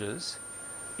changes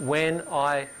when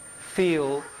I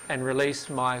feel and release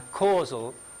my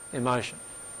causal emotion.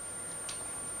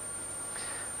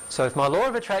 So if my law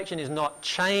of attraction is not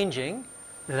changing,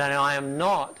 then I am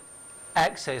not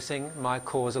accessing my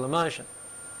causal emotion.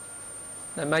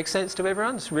 That makes sense to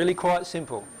everyone? It's really quite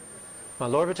simple. My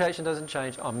law of attraction doesn't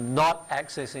change, I'm not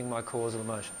accessing my causal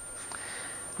emotion.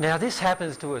 Now this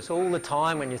happens to us all the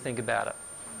time when you think about it.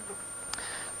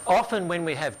 Often when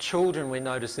we have children we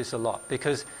notice this a lot,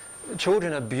 because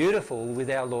children are beautiful with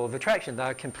our law of attraction. They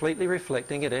are completely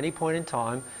reflecting at any point in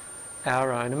time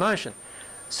our own emotion.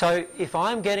 So if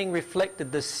I'm getting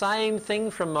reflected the same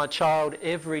thing from my child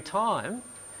every time,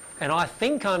 and I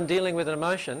think I'm dealing with an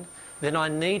emotion, then I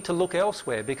need to look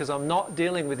elsewhere, because I'm not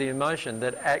dealing with the emotion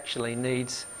that actually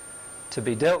needs to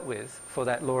be dealt with for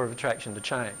that law of attraction to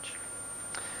change.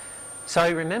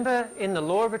 So remember in the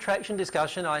law of attraction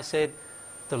discussion I said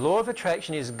the law of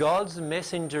attraction is God's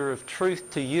messenger of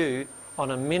truth to you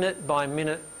on a minute by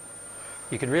minute,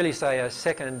 you could really say a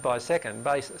second by second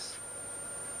basis.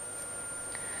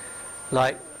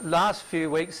 Like a few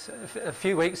weeks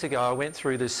ago I went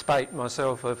through this spate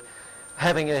myself of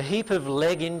having a heap of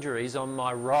leg injuries on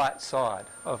my right side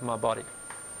of my body.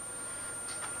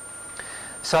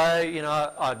 So, you know,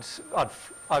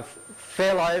 I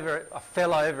fell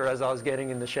over as I was getting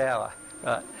in the shower,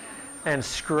 right, and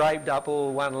scraped up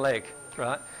all one leg,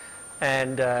 right,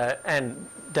 and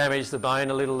damaged the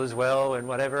bone a little as well and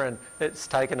whatever, and it's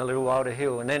taken a little while to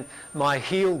heal. And then my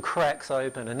heel cracks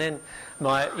open, and then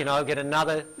I get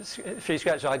another few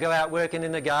scratches. I go out working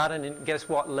in the garden, and guess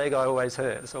what leg I always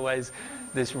hurt? It's always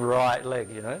this right leg,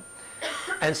 you know.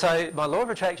 And so my law of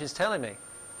attraction is telling me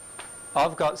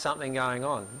I've got something going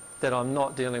on that I'm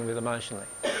not dealing with emotionally.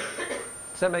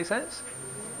 Does that make sense?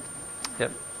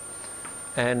 Yep.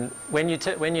 And when you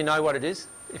know what it is,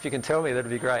 if you can tell me, that'd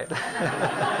be great.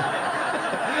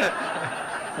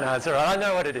 No, it's all right. I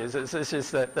know what it is. It's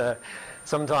just that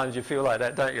sometimes you feel like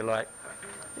that, don't you? Like,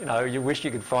 you know, you wish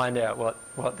you could find out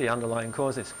what the underlying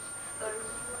cause is.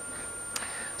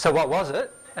 So what was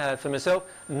it for myself?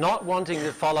 Not wanting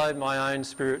to follow my own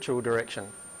spiritual direction.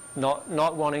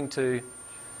 Not wanting to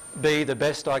be the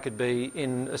best I could be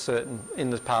in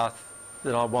the path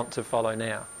that I want to follow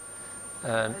now.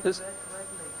 It's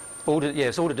all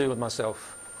to do with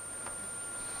myself.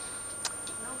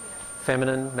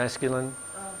 Feminine, masculine,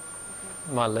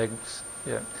 my legs,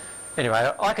 yeah.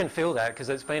 Anyway, I can feel that because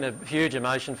it's been a huge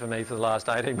emotion for me for the last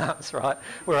 18 months, right?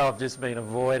 Where I've just been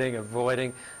avoiding.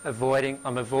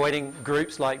 I'm avoiding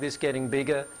groups like this getting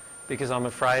bigger because I'm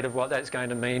afraid of what that's going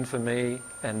to mean for me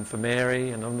and for Mary,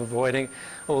 and I'm avoiding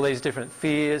all these different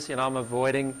fears. You know, I'm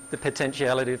avoiding the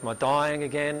potentiality of my dying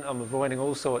again. I'm avoiding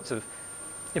all sorts of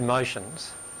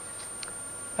emotions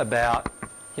about,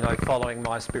 you know, following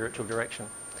my spiritual direction.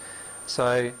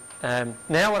 So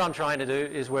now what I'm trying to do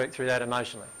is work through that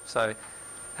emotionally. So,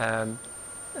 and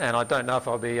I don't know if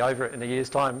I'll be over it in a year's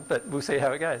time, but we'll see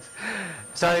how it goes.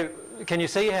 So can you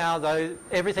see how though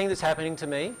everything that's happening to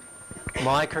me,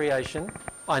 my creation,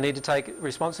 I need to take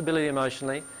responsibility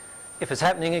emotionally. If it's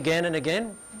happening again and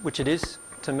again, which it is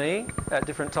to me at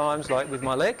different times, like with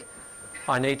my leg,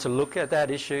 I need to look at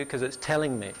that issue because it's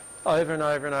telling me over and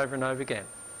over and over and over again,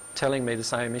 telling me the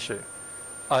same issue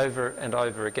over and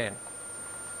over again.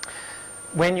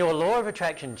 When your law of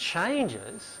attraction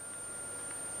changes,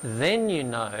 then you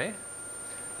know.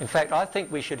 In fact, I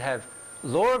think we should have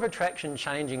law of attraction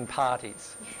changing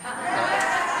parties.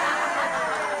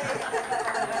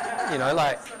 You know,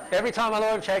 like every time my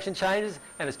law of attraction changes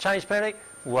and it's changed permanently,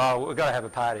 well, we've got to have a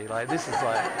party. Like this is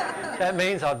like, that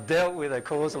means I've dealt with a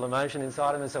causal emotion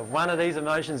inside of myself. One of these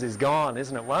emotions is gone,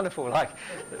 isn't it wonderful? Like,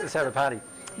 let's have a party.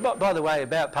 But by the way,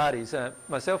 about parties,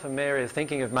 myself and Mary are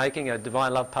thinking of making a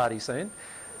Divine Love party soon.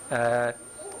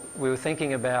 We were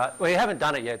thinking about, well, we haven't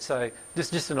done it yet, so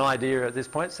just an idea at this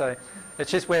point. So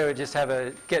it's just where we just have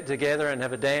a get together and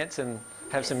have a dance and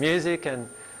have some music and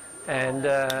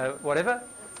whatever.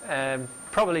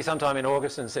 Probably sometime in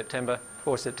August and September.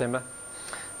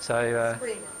 So,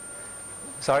 Spring.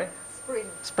 Sorry? Spring.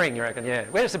 Spring, you reckon? Yeah.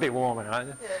 Well, it's a bit warmer, right?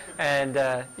 Yeah.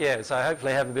 And yeah, so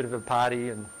hopefully have a bit of a party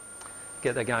and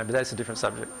get that going. But that's a different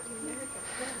subject.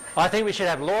 I think we should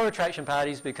have law of attraction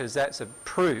parties because that's a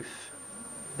proof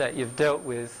that you've dealt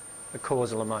with a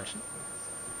causal emotion.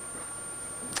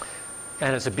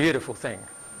 And it's a beautiful thing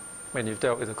when you've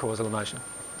dealt with a causal emotion.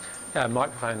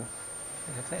 Microphone.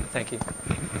 Thank you.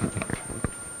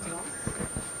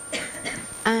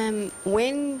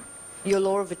 When your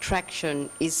law of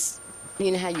attraction is,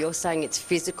 you know how you're saying it's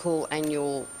physical and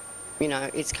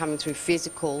it's coming through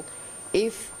physical,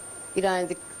 if,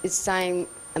 the same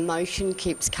emotion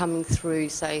keeps coming through,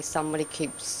 say somebody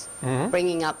keeps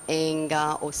bringing up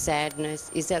anger or sadness,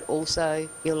 is that also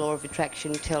your law of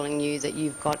attraction telling you that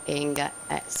you've got anger,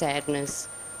 sadness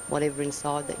whatever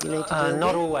inside that you need to deal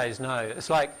Not with? always, no. It's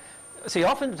like, see,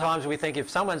 oftentimes we think if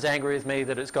someone's angry with me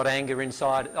that it's got anger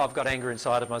inside, I've got anger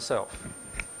inside of myself.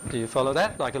 Do you follow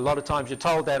that? Like a lot of times you're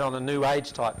told that on a New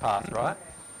Age type path, right?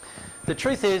 The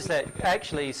truth is that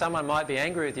actually someone might be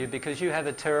angry with you because you have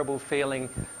a terrible feeling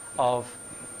of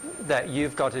that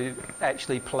you've got to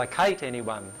actually placate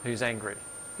anyone who's angry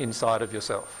inside of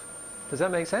yourself. Does that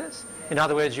make sense? In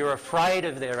other words, you're afraid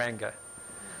of their anger.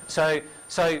 So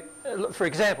for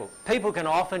example, people can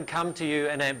often come to you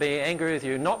and be angry with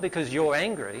you not because you're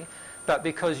angry, but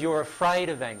because you're afraid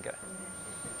of anger.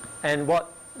 And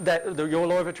what your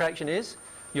law of attraction is,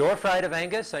 you're afraid of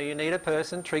anger, so you need a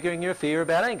person triggering your fear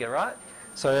about anger, right?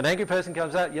 So an angry person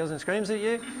comes up, yells and screams at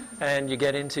you, and you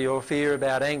get into your fear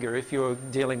about anger if you're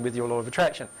dealing with your law of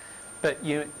attraction. But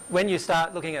when you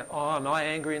start looking at, oh, am I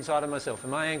angry inside of myself?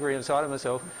 Am I angry inside of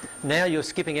myself? Now you're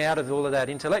skipping out of all of that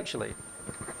intellectually.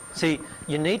 See,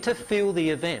 you need to feel the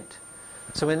event.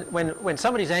 So when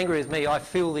somebody's angry with me, I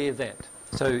feel the event.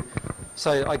 So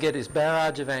I get this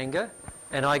barrage of anger,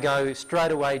 and I go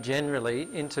straight away generally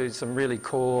into some really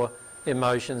core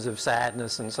emotions of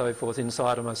sadness and so forth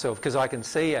inside of myself, because I can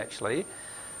see actually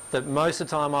that most of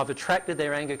the time I've attracted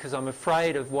their anger because I'm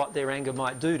afraid of what their anger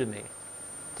might do to me.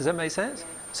 Does that make sense?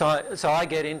 So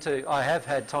I have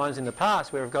had times in the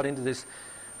past where I've got into this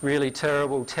really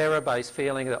terrible terror-based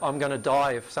feeling that I'm going to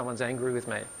die if someone's angry with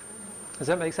me. Does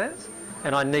that make sense?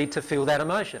 And I need to feel that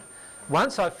emotion.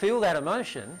 Once I feel that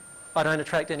emotion, I don't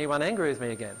attract anyone angry with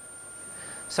me again.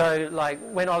 So like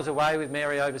when I was away with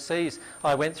Mary overseas,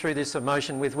 I went through this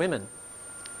emotion with women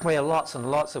where lots and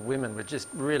lots of women were just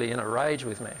really in a rage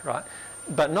with me, right?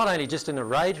 But not only just in a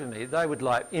rage with me, they would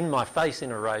like in my face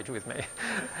in a rage with me.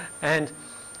 and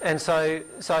so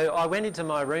I went into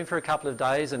my room for a couple of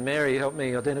days, and Mary helped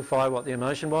me identify what the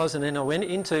emotion was, and then I went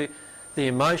into the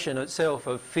emotion itself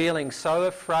of feeling so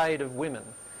afraid of women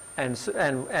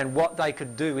and what they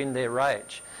could do in their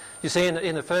rage. You see,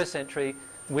 in the first century,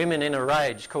 women in a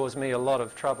rage caused me a lot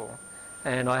of trouble,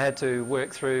 and I had to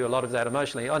work through a lot of that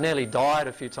emotionally. I nearly died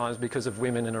a few times because of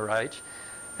women in a rage,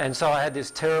 and so I had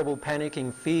this terrible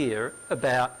panicking fear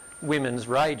about women's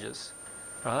rages,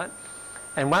 right?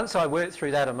 And once I worked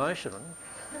through that emotion,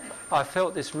 I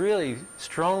felt this really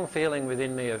strong feeling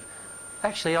within me of,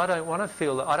 actually, I don't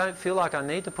feel like I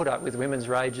need to put up with women's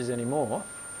rages anymore.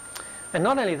 And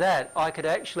not only that, I could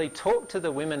actually talk to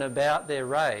the women about their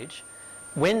rage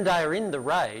when they are in the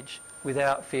rage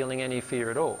without feeling any fear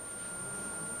at all.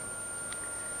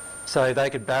 So they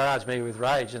could barrage me with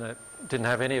rage and it didn't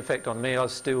have any effect on me. I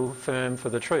was still firm for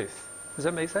the truth. Does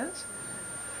that make sense?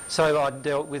 So I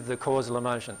dealt with the causal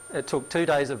emotion. It took 2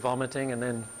 days of vomiting and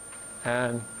then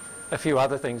a few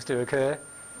other things to occur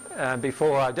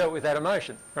before I dealt with that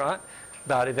emotion, right?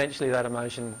 But eventually that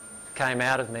emotion came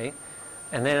out of me,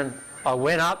 and then I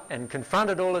went up and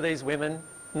confronted all of these women,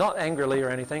 not angrily or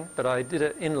anything, but I did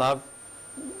it in love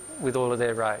with all of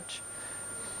their rage.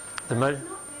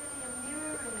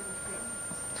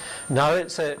 No,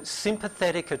 it's a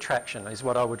sympathetic attraction is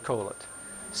what I would call it.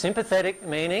 Sympathetic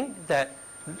meaning that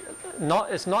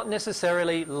it's not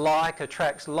necessarily like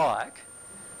attracts like.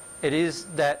 It is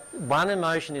that one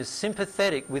emotion is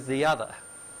sympathetic with the other.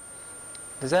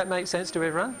 Does that make sense to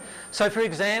everyone? So, for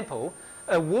example,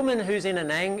 a woman who's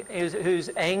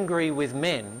angry with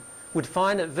men would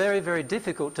find it very, very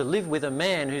difficult to live with a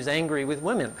man who's angry with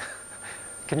women.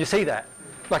 Can you see that?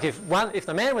 Like if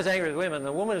the man was angry with women and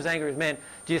the woman was angry with men,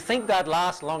 do you think they'd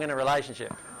last long in a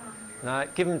relationship? No,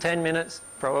 give them 10 minutes,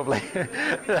 probably.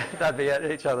 They'd be at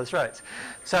each other's throats.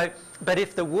 So, but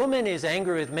if the woman is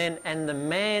angry with men and the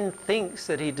man thinks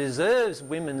that he deserves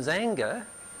women's anger,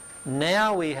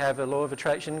 now we have a law of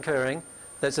attraction occurring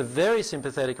that's a very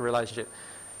sympathetic relationship.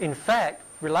 In fact,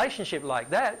 relationship like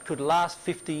that could last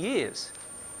 50 years.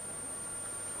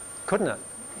 Couldn't it?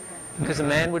 Because the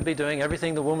man would be doing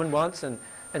everything the woman wants, and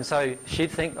so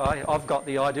she'd think, I've got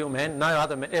the ideal man.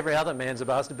 Every other man's a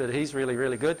bastard, but he's really,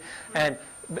 really good. And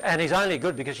he's only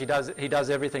good because he does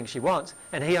everything she wants.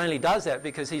 And he only does that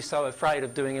because he's so afraid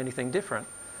of doing anything different.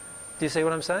 Do you see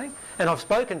what I'm saying? And I've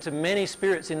spoken to many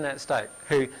spirits in that state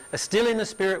who are still in the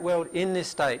spirit world in this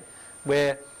state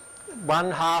where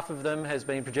one half of them has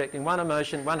been projecting one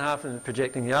emotion, one half of them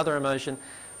projecting the other emotion,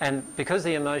 and because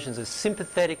the emotions are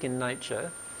sympathetic in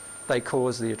nature, they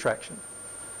cause the attraction.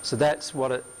 So that's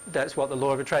what the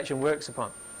law of attraction works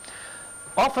upon.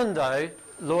 Often though,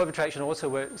 law of attraction also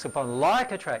works upon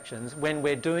like attractions when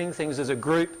we're doing things as a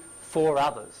group for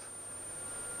others.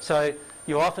 So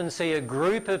you often see a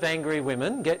group of angry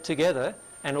women get together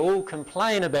and all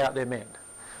complain about their men.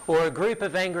 Or a group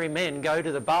of angry men go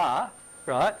to the bar,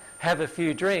 right, have a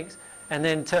few drinks, and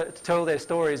then tell their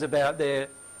stories about their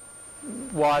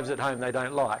wives at home they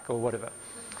don't like or whatever.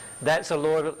 That's a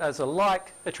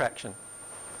like attraction.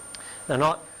 They're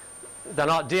not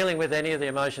dealing with any of the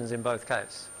emotions in both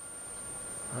cases.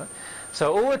 Right?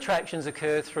 So all attractions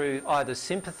occur through either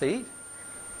sympathetic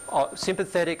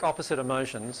opposite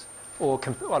emotions, or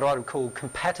what I would call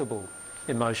compatible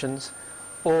emotions,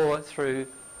 or through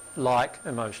like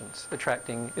emotions,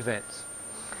 attracting events.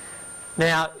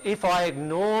 Now, if I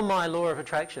ignore my law of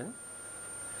attraction,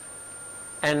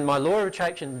 and my law of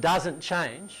attraction doesn't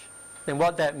change, then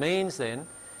what that means then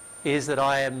is that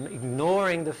I am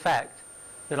ignoring the fact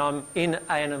that I'm in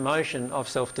an emotion of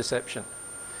self-deception.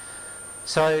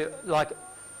 So, like,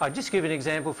 I'll just give an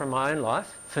example from my own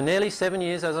life. For nearly 7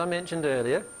 years, as I mentioned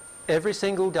earlier, every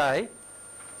single day,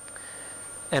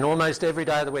 and almost every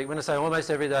day of the week, when I say almost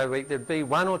every day of the week, there'd be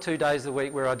 1 or 2 days of the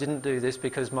week where I didn't do this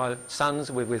because my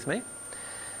sons were with me.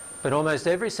 But almost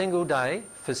every single day,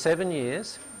 for 7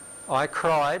 years, I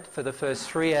cried for the first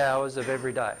 3 hours of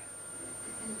every day.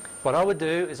 What I would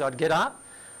do is I'd get up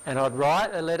and I'd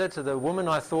write a letter to the woman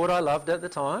I thought I loved at the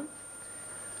time,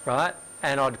 right?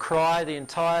 And I'd cry the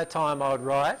entire time I would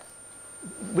write,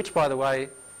 which, by the way,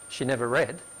 she never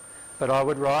read. But I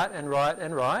would write and write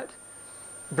and write,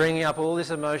 bringing up all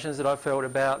these emotions that I felt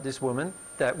about this woman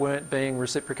that weren't being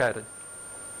reciprocated.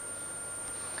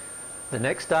 The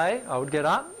next day, I would get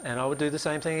up and I would do the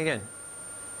same thing again.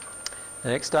 The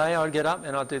next day, I would get up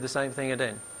and I'd do the same thing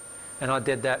again. And I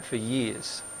did that for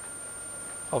years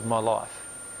of my life.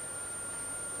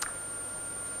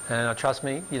 And trust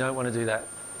me, you don't want to do that.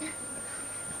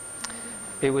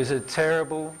 It was a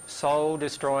terrible,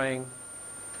 soul-destroying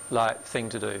thing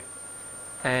to do.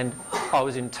 And I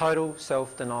was in total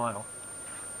self-denial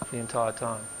the entire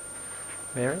time.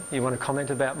 Mary, you want to comment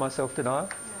about my self-denial?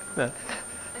 No.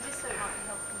 I just thought it might be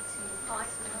helpful to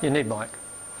isolate. You need mic.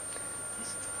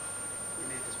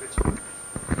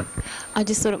 I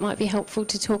just thought it might be helpful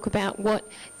to talk about what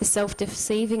the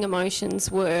self-deceiving emotions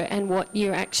were and what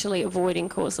you're actually avoiding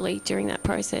causally during that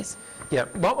process. Yeah,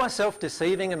 what my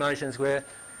self-deceiving emotions were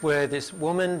this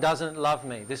woman doesn't love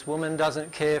me, this woman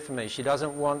doesn't care for me, she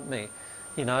doesn't want me,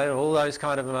 you know, all those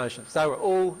kind of emotions. They were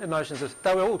all emotions,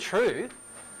 they were all true.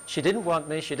 She didn't want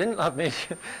me, she didn't love me,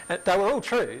 they were all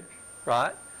true,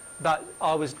 right? But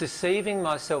I was deceiving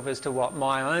myself as to what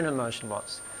my own emotion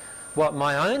was. What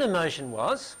my own emotion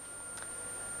was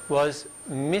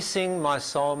missing my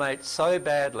soulmate so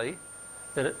badly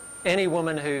that any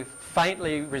woman who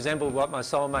faintly resembled what my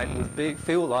soulmate would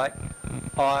feel like,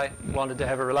 I wanted to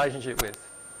have a relationship with.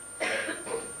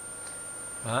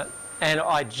 Right? And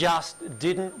I just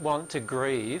didn't want to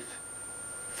grieve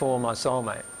for my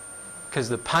soulmate, because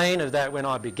the pain of that when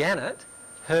I began it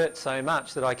hurt so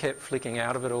much that I kept flicking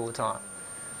out of it all the time.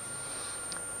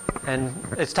 And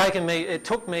it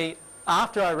took me,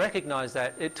 after I recognised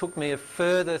that, it took me a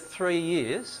further 3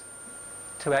 years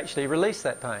to actually release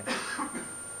that pain,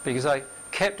 because I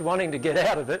kept wanting to get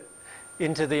out of it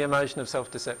into the emotion of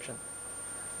self-deception.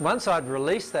 Once I'd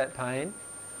released that pain,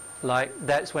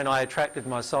 that's when I attracted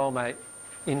my soulmate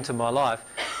into my life.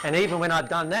 And even when I'd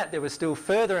done that, there were still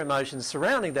further emotions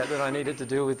surrounding that I needed to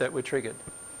deal with that were triggered.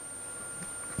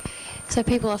 So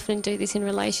people often do this in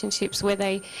relationships where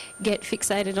they get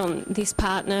fixated on this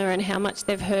partner and how much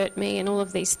they've hurt me and all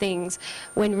of these things,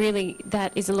 when really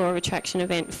that is a law of attraction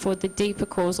event for the deeper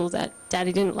causal that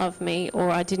Daddy didn't love me, or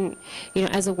I didn't, you know,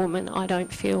 as a woman I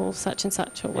don't feel such and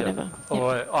such, or whatever. Yep.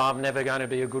 Or I'm never going to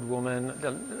be a good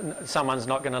woman, someone's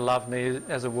not going to love me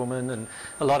as a woman, and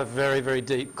a lot of very, very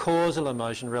deep causal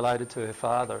emotion related to her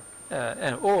father,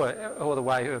 or the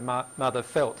way her mother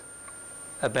felt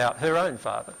about her own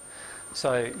father.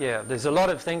 So, yeah, there's a lot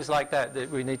of things like that that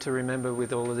we need to remember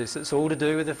with all of this. It's all to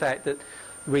do with the fact that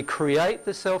we create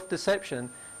the self-deception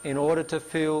in order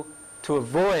to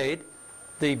avoid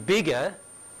the bigger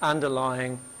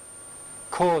underlying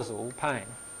causal pain.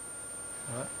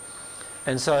 Right?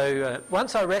 And so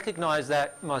once I recognised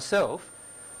that myself,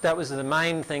 that was the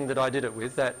main thing that I did it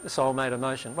with, that soulmate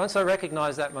emotion. Once I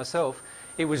recognised that myself,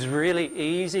 it was really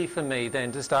easy for me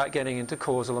then to start getting into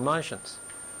causal emotions.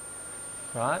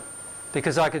 Right?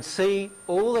 Because I could see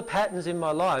all the patterns in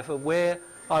my life of where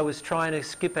I was trying to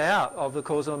skip out of the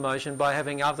causal emotion by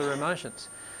having other emotions.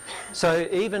 So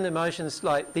even emotions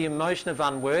like the emotion of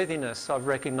unworthiness, I've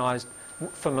recognised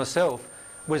for myself,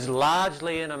 was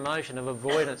largely an emotion of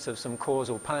avoidance of some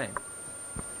causal pain.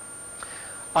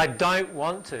 I don't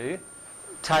want to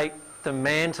take the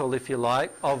mantle, if you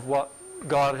like, of what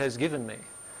God has given me.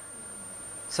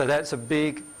 So that's a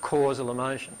big causal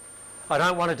emotion. I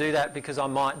don't want to do that because I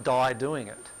might die doing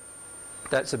it.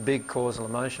 That's a big causal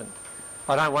emotion.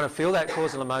 I don't want to feel that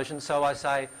causal emotion, so I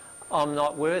say, I'm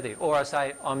not worthy, or I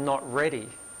say, I'm not ready.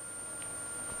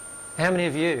 How many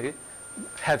of you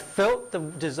have felt the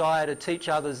desire to teach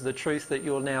others the truth that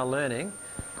you're now learning,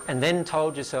 and then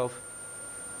told yourself,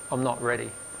 I'm not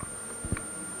ready?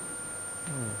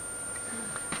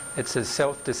 It's a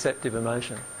self-deceptive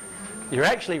emotion. You're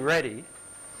actually ready.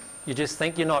 You just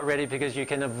think you're not ready because you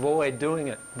can avoid doing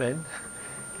it then.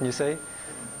 Can you see?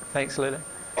 Thanks, Lily.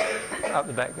 Up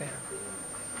the back there.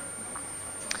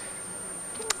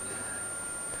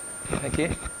 Thank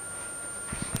you.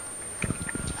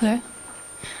 Hello.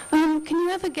 Can you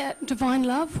ever get divine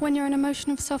love when you're in an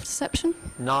emotion of self-deception?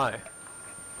 No.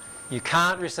 You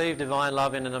can't receive divine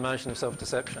love in an emotion of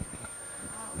self-deception.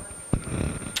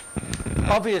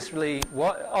 Obviously,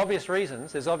 obvious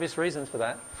reasons, there's obvious reasons for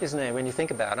that, isn't there, when you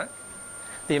think about it?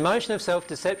 The emotion of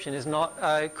self-deception is not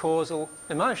a causal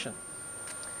emotion.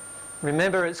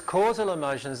 Remember, it's causal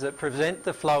emotions that prevent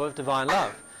the flow of divine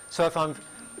love. So if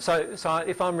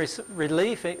I'm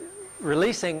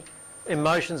releasing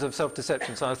emotions of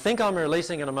self-deception, so I think I'm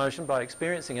releasing an emotion by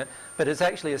experiencing it, but it's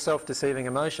actually a self-deceiving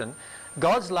emotion,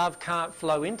 God's love can't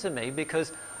flow into me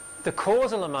because the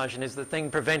causal emotion is the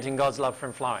thing preventing God's love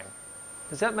from flowing.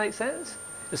 Does that make sense?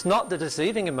 It's not the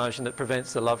deceiving emotion that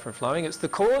prevents the love from flowing, it's the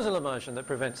causal emotion that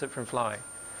prevents it from flowing.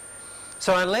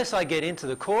 So unless I get into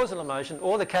the causal emotion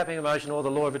or the capping emotion or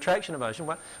the law of attraction emotion,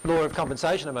 law of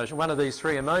compensation emotion, one of these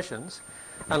three emotions,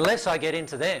 unless I get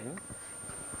into them,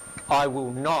 I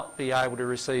will not be able to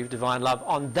receive divine love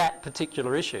on that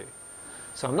particular issue.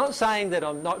 So I'm not saying that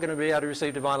I'm not going to be able to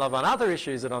receive divine love on other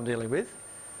issues that I'm dealing with,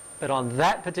 but on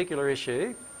that particular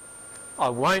issue, I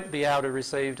won't be able to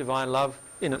receive divine love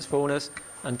in its fullness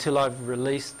until I've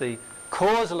released the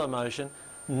causal emotion,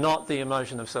 not the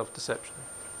emotion of self-deception.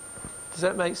 Does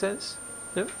that make sense?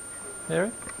 Yep.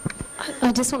 Mary?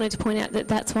 I just wanted to point out that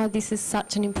that's why this is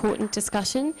such an important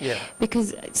discussion. Yeah.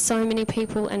 Because so many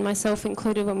people, and myself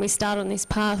included, when we start on this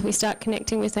path, we start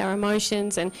connecting with our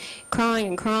emotions and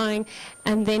crying,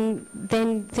 and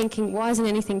then thinking, why isn't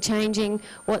anything changing?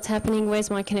 What's happening? Where's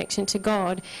my connection to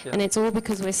God? Yep. And it's all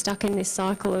because we're stuck in this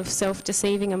cycle of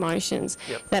self-deceiving emotions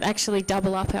that actually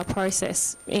double up our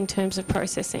process in terms of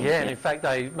processing. Yeah, and in fact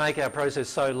they make our process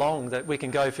so long that we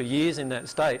can go for years in that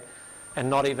state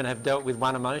and not even have dealt with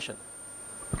one emotion.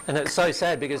 And it's so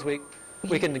sad because we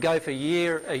can go for a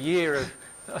year of...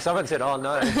 Someone said, oh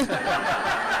no.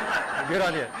 Good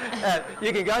on you.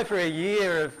 You can go for a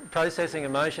year of processing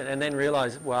emotion and then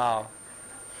realise, wow,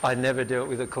 I never dealt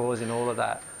with a cause in all of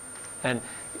that. And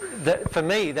that, for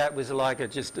me, that was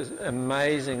like just an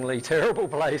amazingly terrible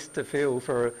place to feel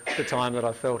for the time that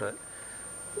I felt it.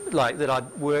 Like that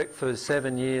I'd worked for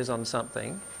 7 years on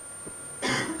something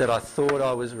that I thought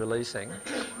I was releasing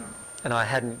and I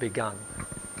hadn't begun.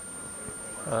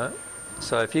 Right?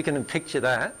 So if you can picture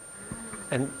that,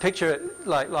 and picture it,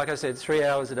 like I said, 3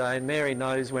 hours a day, and Mary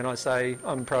knows when I say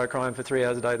I'm crying for 3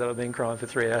 hours a day that I've been crying for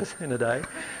 3 hours in a day.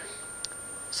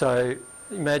 So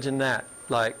imagine that,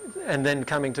 and then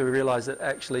coming to realise that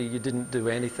actually you didn't do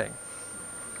anything.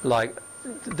 Like,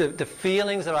 the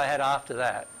feelings that I had after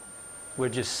that were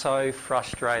just so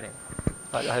frustrating.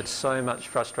 I had so much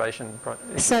frustration.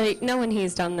 So no one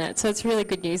here's done that, so it's really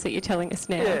good news that you're telling us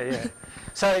now. Yeah.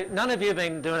 So none of you have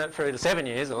been doing it for 7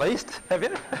 years at least, have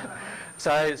you?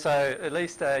 So at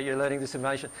least you're learning this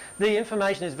information. The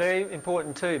information is very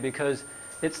important too because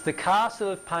it's the castle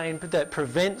of pain that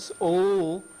prevents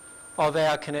all of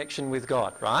our connection with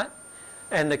God, right?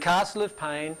 And the castle of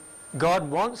pain, God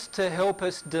wants to help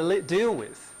us deal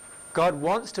with. God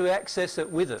wants to access it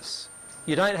with us.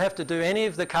 You don't have to do any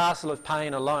of the castle of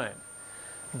pain alone,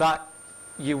 but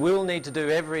you will need to do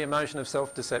every emotion of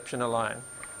self-deception alone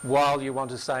while you want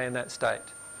to stay in that state.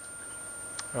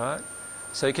 Right?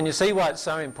 So can you see why it's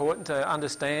so important to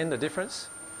understand the difference?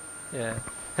 Yeah.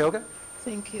 Helga?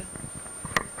 Thank you.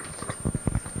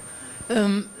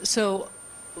 So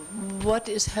what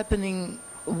is happening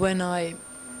when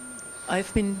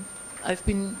I've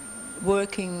been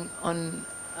working on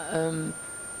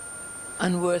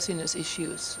unworthiness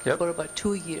issues for about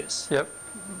 2 years,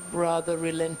 rather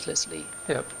relentlessly.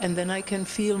 And then I can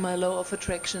feel my law of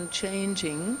attraction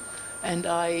changing, and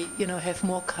I, have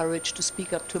more courage to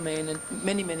speak up to men, and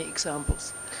many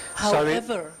examples.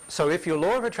 However... So if your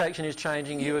law of attraction is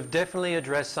changing, you have definitely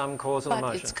addressed some causal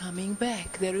emotion. But it's coming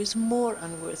back. There is more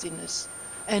unworthiness.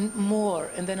 And more,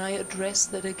 and then I address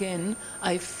that again.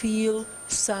 I feel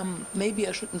some, maybe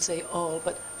I shouldn't say all,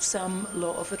 but some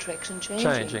law of attraction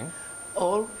changing.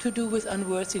 All to do with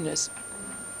unworthiness.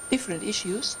 Different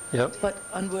issues, but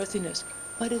unworthiness.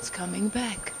 But it's coming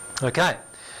back. Okay.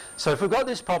 So if we've got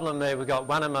this problem there, we've got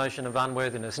one emotion of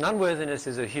unworthiness. And unworthiness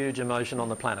is a huge emotion on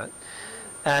the planet.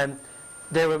 And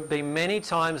there will be many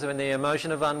times when the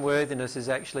emotion of unworthiness is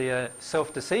actually a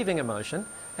self-deceiving emotion,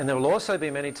 and there will also be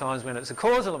many times when it's a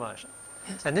causal emotion.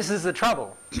 Yes. And this is the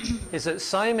trouble, is that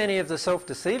so many of the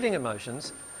self-deceiving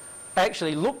emotions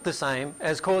actually look the same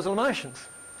as causal emotions.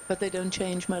 But they don't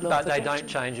change my law of attraction. But they don't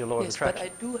change your law of attraction.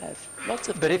 But I do have lots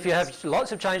of But if you have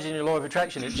lots of changes in your law of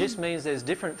attraction, it just means there's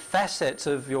different facets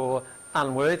of your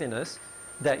unworthiness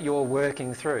that you're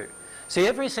working through. See,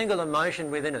 every single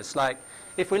emotion within us, like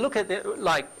if we look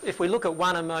at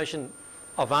one emotion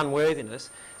of unworthiness,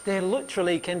 there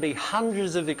literally can be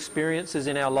hundreds of experiences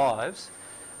in our lives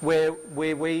where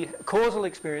we causal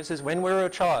experiences when we were a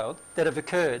child that have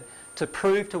occurred to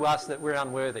prove to us that we're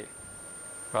unworthy,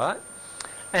 right?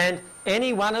 And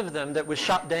any one of them that was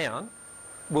shut down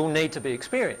will need to be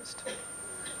experienced.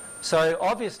 So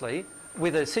obviously,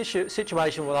 with a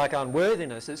situation like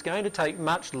unworthiness, it's going to take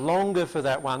much longer for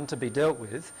that one to be dealt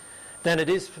with than it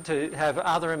is to have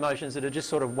other emotions that are just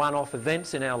sort of one-off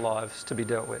events in our lives to be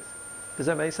dealt with. Does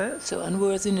that make sense? So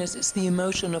unworthiness is the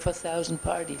emotion of 1,000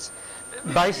 parties.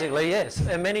 Basically, yes.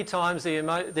 And many times the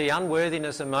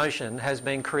unworthiness emotion has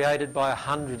been created by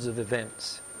hundreds of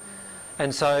events.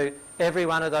 And so every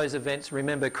one of those events,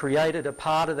 remember, created a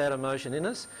part of that emotion in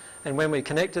us. And when we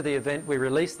connect to the event, we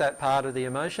release that part of the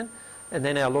emotion. And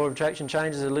then our law of attraction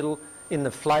changes a little in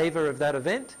the flavour of that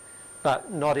event,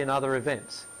 but not in other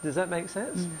events. Does that make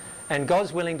sense? Mm. And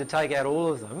God's willing to take out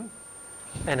all of them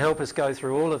and help us go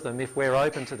through all of them if we're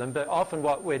open to them. But often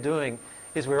what we're doing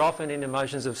is we're often in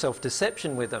emotions of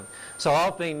self-deception with them. So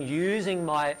I've been using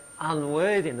my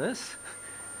unworthiness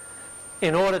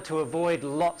in order to avoid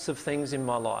lots of things in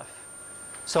my life.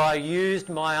 So I used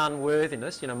my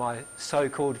unworthiness, my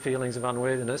so-called feelings of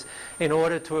unworthiness, in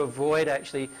order to avoid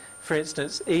actually, for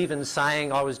instance, even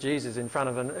saying I was Jesus in front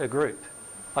of a group.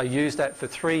 I used that for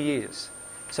 3 years.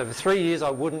 So for 3 years I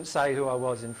wouldn't say who I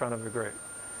was in front of a group.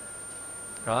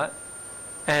 Right?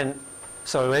 And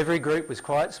so every group was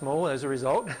quite small as a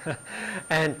result.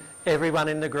 And everyone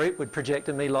in the group would project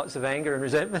at me lots of anger and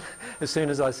resentment as soon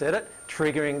as I said it,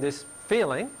 triggering this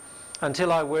feeling,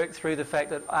 until I worked through the fact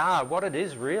that, what it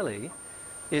is really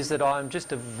is that I'm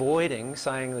just avoiding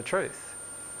saying the truth.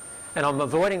 And I'm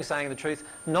avoiding saying the truth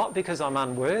not because I'm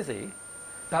unworthy,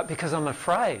 but because I'm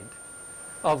afraid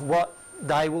of what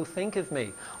they will think of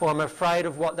me, or I'm afraid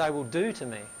of what they will do to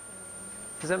me.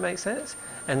 Does that make sense?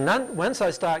 And once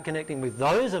I start connecting with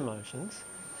those emotions,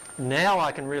 now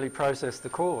I can really process the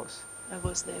cause. I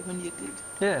was there when you did.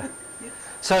 Yeah.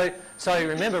 So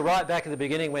remember right back at the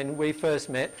beginning when we first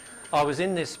met, I was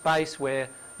in this space where,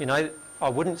 I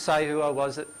wouldn't say who I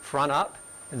was at front up,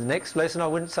 and the next lesson I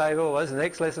wouldn't say who I was, the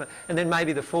next lesson, and then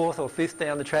maybe the fourth or fifth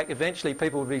down the track, eventually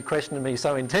people would be questioning me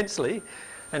so intensely,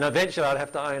 and eventually I'd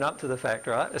have to own up to the fact,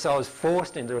 right? So I was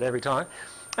forced into it every time.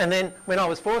 And then when I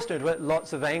was forced into it,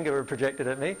 lots of anger were projected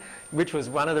at me, which was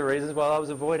one of the reasons why I was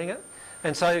avoiding it.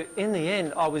 And so in the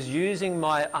end, I was using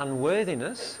my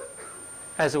unworthiness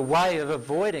as a way of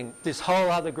avoiding this whole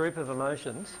other group of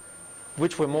emotions,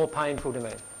 which were more painful to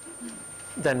me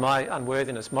than my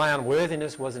unworthiness. My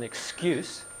unworthiness was an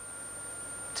excuse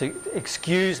to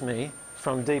excuse me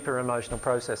from deeper emotional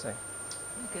processing.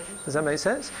 Does that make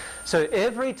sense? So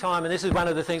every time, and this is one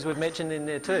of the things we've mentioned in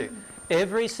there too,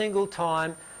 every single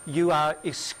time you are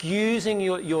excusing,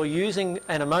 you're using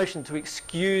an emotion to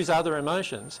excuse other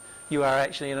emotions, you are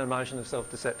actually in an emotion of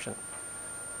self-deception.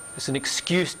 It's an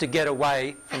excuse to get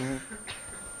away from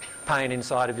pain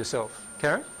inside of yourself.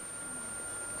 Karen?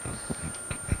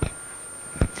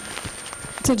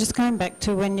 So just going back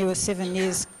to when you were 7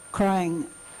 years crying,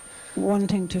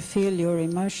 wanting to feel your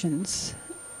emotions,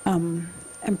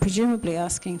 and presumably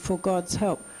asking for God's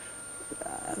help.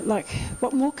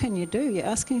 What more can you do? You're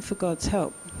asking for God's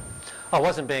help. I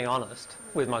wasn't being honest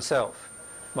with myself.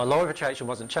 My law of attraction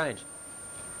wasn't changed.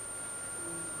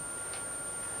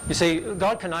 You see,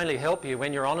 God can only help you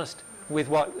when you're honest with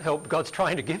what help God's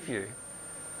trying to give you.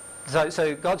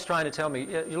 So God's trying to tell me,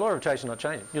 your law of attraction is not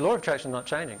changing. Your law of attraction is not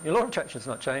changing. Your law of attraction is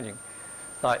not changing.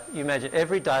 Like, you imagine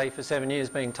every day for 7 years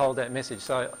being told that message.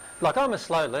 So, I'm a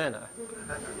slow learner.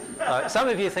 Some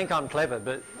of you think I'm clever,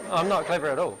 but I'm not clever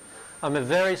at all. I'm a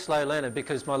very slow learner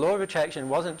because my law of attraction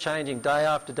wasn't changing day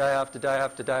after day after day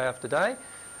after day after day.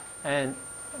 And,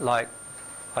 I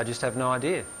just have no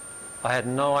idea. I had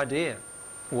no idea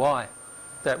why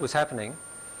that was happening.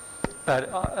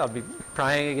 But I'd be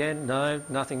praying again, no,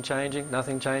 nothing changing,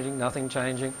 nothing changing, nothing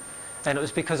changing. And it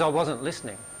was because I wasn't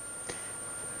listening.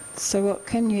 So what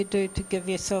can you do to give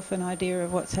yourself an idea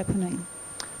of what's happening?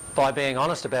 By being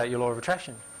honest about your law of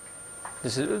attraction.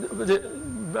 This is,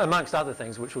 amongst other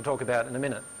things, which we'll talk about in a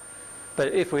minute.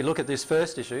 But if we look at this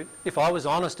first issue, if I was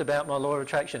honest about my law of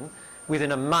attraction,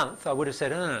 within a month I would have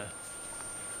said,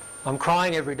 I'm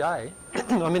crying every day.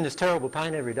 I'm in this terrible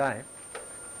pain every day.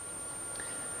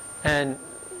 And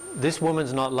this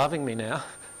woman's not loving me now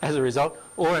as a result,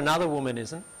 or another woman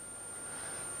isn't.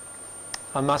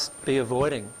 I must be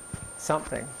avoiding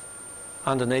something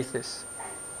underneath this.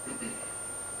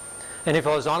 And if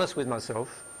I was honest with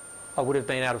myself, I would have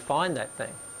been able to find that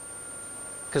thing.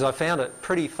 Because I found it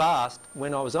pretty fast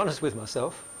when I was honest with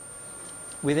myself.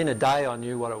 Within a day I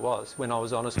knew what it was when I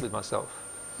was honest with myself.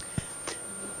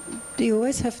 Do you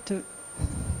always have to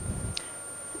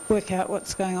work out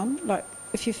what's going on? Like,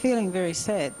 if you're feeling very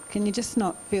sad, can you just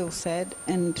not feel sad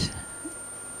and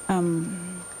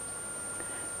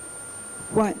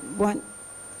won't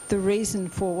the reason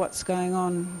for what's going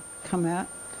on come out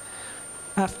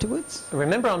afterwards?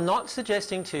 Remember, I'm not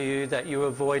suggesting to you that you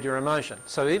avoid your emotion.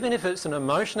 So even if it's an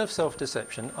emotion of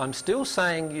self-deception, I'm still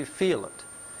saying you feel it.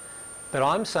 But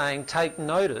I'm saying take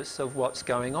notice of what's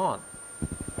going on,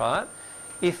 right?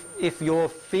 If you're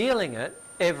feeling it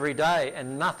every day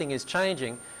and nothing is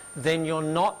changing, then you're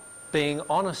not being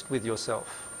honest with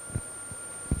yourself.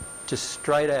 Just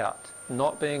straight out,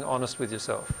 not being honest with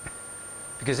yourself.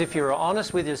 Because if you were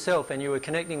honest with yourself and you were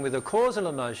connecting with a causal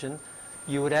emotion,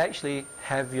 you would actually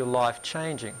have your life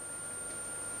changing.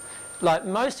 Like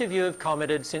most of you have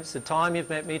commented since the time you've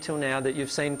met me till now that you've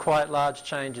seen quite large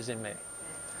changes in me.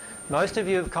 Most of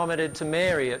you have commented to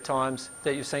Mary at times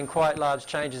that you've seen quite large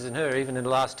changes in her, even in the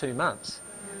last 2 months.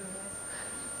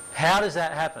 How does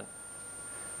that happen?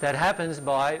 That happens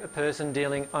by a person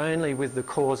dealing only with the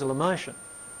causal emotion.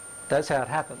 That's how it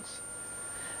happens.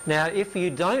 Now, if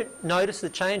you don't notice the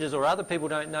changes, or other people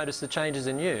don't notice the changes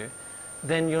in you,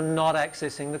 then you're not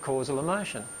accessing the causal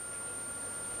emotion.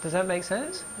 Does that make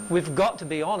sense? We've got to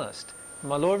be honest.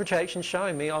 My law of attraction is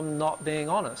showing me I'm not being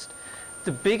honest.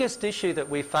 The biggest issue that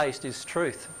we faced is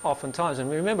truth, oftentimes.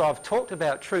 And remember, I've talked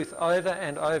about truth over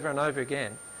and over and over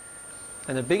again.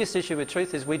 And the biggest issue with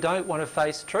truth is we don't want to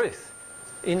face truth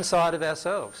inside of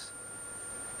ourselves.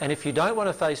 And if you don't want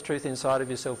to face truth inside of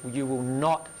yourself, you will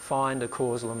not find a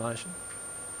causal emotion.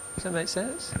 Does that make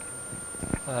sense?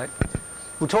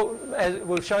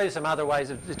 We'll show you some other ways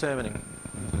of determining.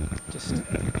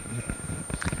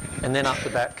 And then up the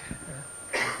back.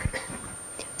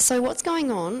 So what's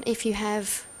going on if you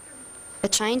have a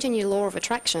change in your law of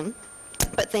attraction,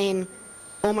 but then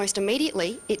almost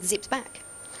immediately it zips back?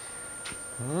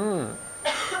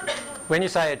 When you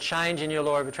say a change in your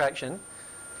law of attraction...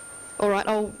 All right,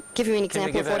 I'll give you an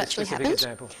example of what actually happened.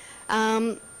 Example?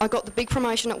 I got the big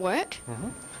promotion at work,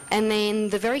 and then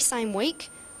the very same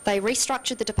week they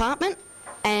restructured the department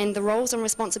and the roles and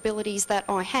responsibilities that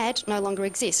I had no longer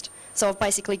exist. So I've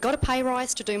basically got a pay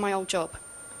rise to do my old job.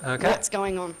 Okay. What's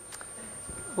going on?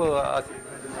 Well,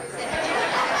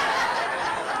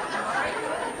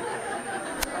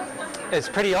 it's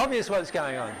pretty obvious what's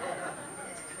going on.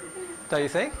 Don't you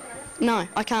think? No,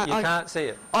 I can't. You can't see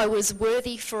it. I was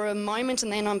worthy for a moment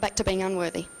and then I'm back to being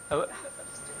unworthy.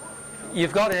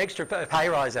 You've got an extra pay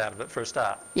rise out of it for a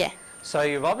start. Yeah. So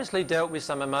you've obviously dealt with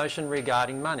some emotion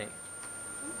regarding money.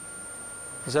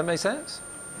 Does that make sense?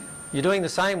 You're doing the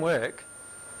same work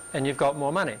and you've got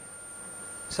more money.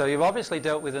 So you've obviously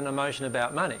dealt with an emotion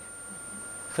about money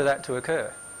for that to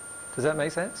occur. Does that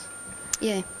make sense?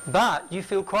 Yeah. But you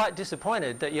feel quite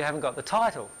disappointed that you haven't got the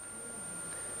title.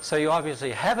 So you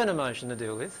obviously have an emotion to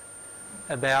deal with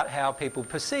about how people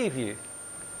perceive you.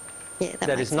 Yeah,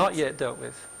 that is not yet dealt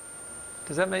with.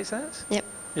 Does that make sense? Yep.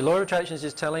 Your law of attraction is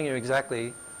just telling you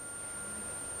exactly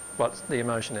what the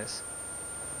emotion is.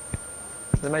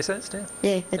 Does that make sense, Dan?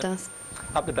 Yeah, it does.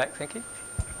 Up the back, thank you.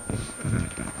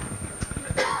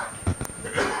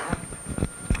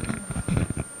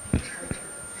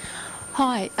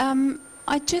 Hi,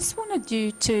 I just wanted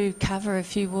you to cover,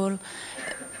 if you will,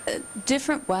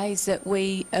 different ways that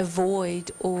we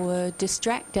avoid or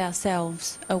distract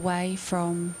ourselves away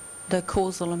from the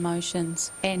causal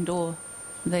emotions and or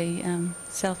the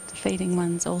self-defeating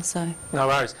ones also. No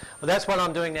worries. Well, that's what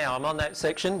I'm doing now. I'm on that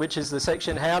section, which is the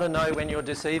section how to know when you're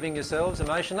deceiving yourselves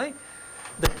emotionally.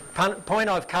 The point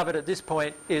I've covered at this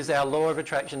point is our law of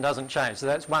attraction doesn't change. So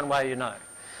that's one way you know.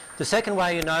 The second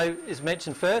way you know is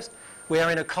mentioned first. We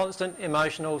are in a constant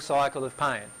emotional cycle of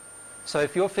pain. So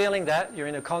if you're feeling that, you're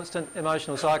in a constant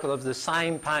emotional cycle of the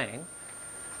same pain,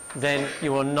 then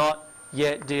you are not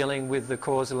yet dealing with the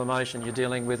causal emotion. You're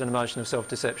dealing with an emotion of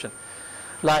self-deception.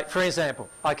 Like, for example,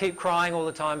 I keep crying all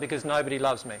the time because nobody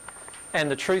loves me.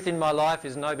 And the truth in my life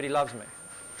is nobody loves me.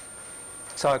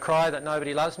 So I cry that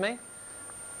nobody loves me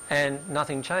and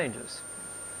nothing changes.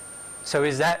 So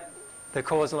is that the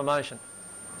causal emotion?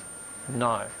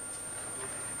 No.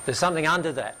 There's something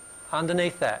under that,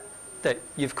 underneath that, that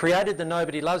you've created the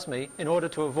nobody loves me in order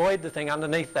to avoid the thing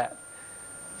underneath that.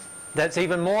 That's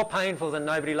even more painful than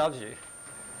nobody loves you,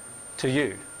 to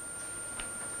you.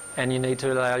 And you need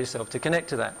to allow yourself to connect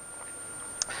to that.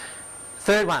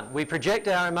 Third one, we project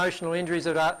our emotional injuries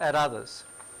at others.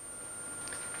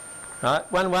 Right?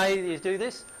 One way you do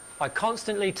this, I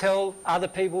constantly tell other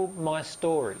people my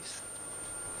stories.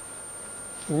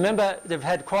 Remember, they've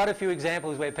had quite a few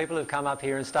examples where people have come up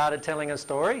here and started telling a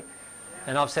story,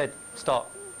 and I've said,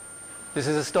 stop. This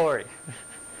is a story.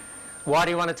 Why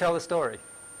do you want to tell a story?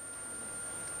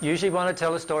 Usually want to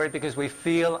tell a story because we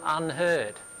feel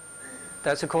unheard.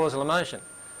 That's a causal emotion.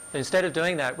 Instead of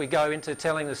doing that, we go into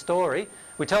telling the story.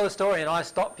 We tell the story and I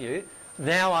stop you.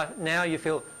 Now you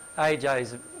feel,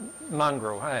 AJ's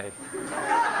mongrel, hey.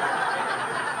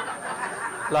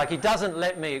 Like he doesn't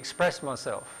let me express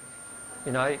myself.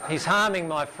 You know, he's harming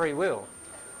my free will.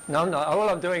 No, I'm not. All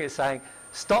I'm doing is saying,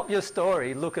 stop your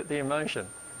story, look at the emotion.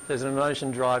 There's an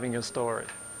emotion driving your story.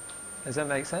 Does that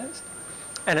make sense?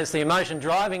 And it's the emotion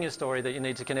driving your story that you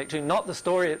need to connect to, not the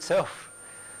story itself.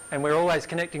 And we're always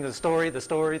connecting to the story,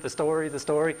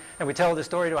 and we tell the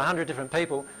story to 100 different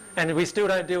people, and we still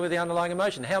don't deal with the underlying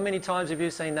emotion. How many times have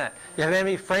you seen that? How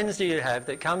many friends do you have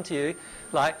that come to you,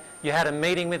 like you had a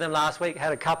meeting with them last week,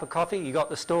 had a cup of coffee, you got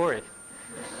the story.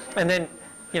 And then,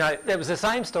 you know, it was the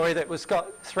same story that was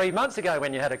got 3 months ago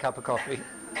when you had a cup of coffee.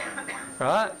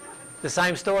 Right? The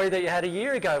same story that you had a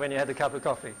year ago when you had the cup of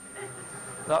coffee.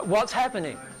 Like, what's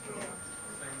happening?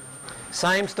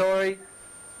 Same story.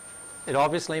 It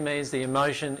obviously means the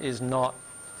emotion is not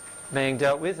being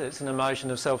dealt with. It's an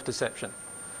emotion of self-deception.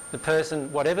 The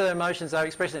person, whatever the emotions they're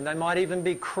expressing, they might even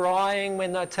be crying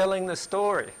when they're telling the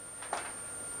story.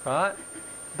 Right?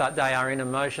 But they are in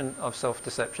emotion of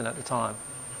self-deception at the time.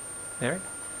 Mary?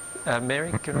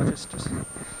 Mary, can I just...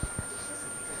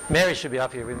 Mary should be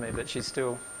up here with me, but she's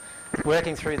still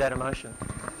working through that emotion.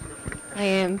 I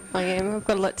am. I've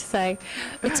got a lot to say.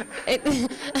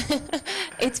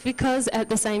 It's because at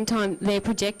the same time they're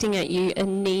projecting at you a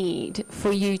need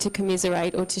for you to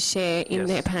commiserate or to share in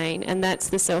their pain, and that's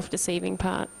the self-deceiving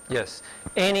part. Yes.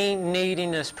 Any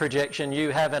neediness projection you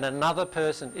have at another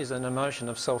person is an emotion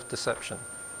of self-deception.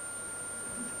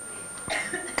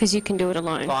 Because you can do it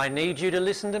alone. If I need you to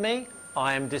listen to me,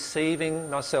 I am deceiving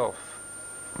myself.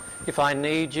 If I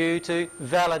need you to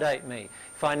validate me,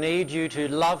 if I need you to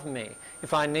love me,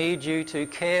 if I need you to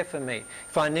care for me,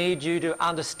 if I need you to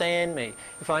understand me,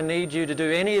 if I need you to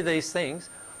do any of these things,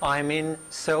 I am in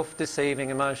self-deceiving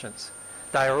emotions.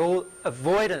 They are all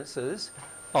avoidances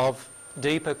of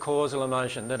deeper causal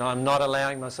emotion that I'm not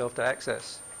allowing myself to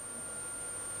access.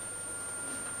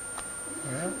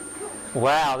 Yeah.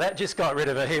 Wow, that just got rid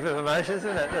of a heap of emotions,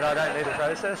 isn't it, that I don't need to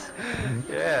process?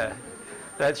 Yeah.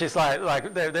 That's just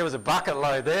like there was a bucket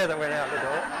load there that went out the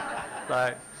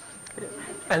door.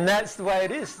 And that's the way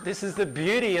it is. This is the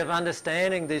beauty of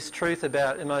understanding this truth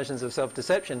about emotions of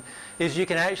self-deception, is you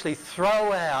can actually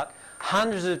throw out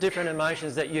hundreds of different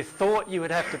emotions that you thought you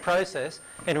would have to process.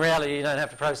 In reality, you don't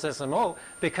have to process them all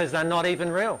because they're not even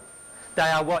real. They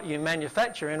are what you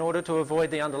manufacture in order to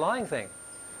avoid the underlying thing.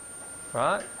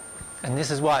 Right? And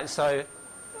this is why it's so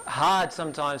hard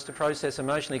sometimes to process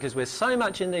emotionally, because we're so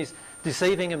much in these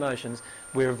deceiving emotions,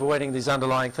 we're avoiding these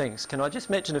underlying things. Can I just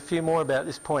mention a few more about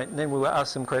this point, and then we'll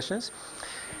ask some questions?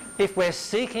 If we're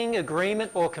seeking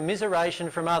agreement or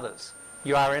commiseration from others,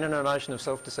 you are in an emotion of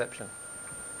self-deception.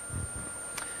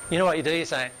 You know what you do? You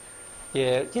say,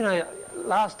 yeah, you know,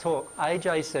 last talk,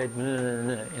 AJ said,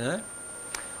 no, you know.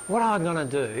 What I'm going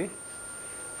to do,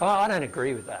 oh, I don't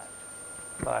agree with that.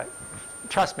 Like,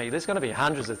 trust me, there's going to be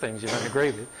hundreds of things you don't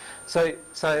agree with. So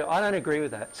I don't agree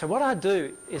with that. So what I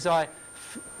do is I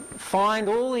find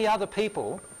all the other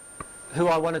people who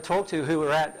I want to talk to who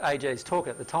were at AJ's talk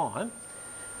at the time.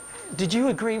 Did you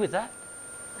agree with that?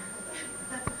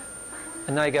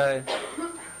 And they go,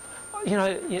 you know,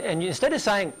 and instead of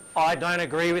saying, I don't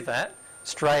agree with that,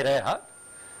 straight out,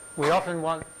 we often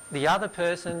want the other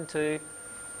person to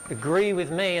agree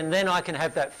with me, and then I can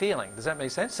have that feeling. Does that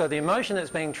make sense? So the emotion that's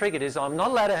being triggered is I'm not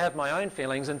allowed to have my own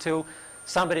feelings until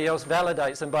somebody else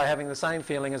validates them by having the same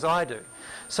feeling as I do.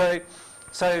 So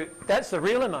that's the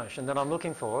real emotion that I'm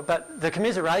looking for. But the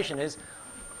commiseration is,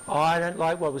 oh, I don't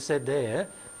like what was said there.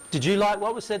 Did you like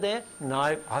what was said there?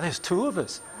 No. Oh, there's two of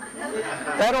us.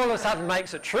 That all of a sudden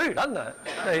makes it true, doesn't it?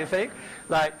 Do you think?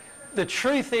 Like, the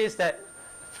truth is that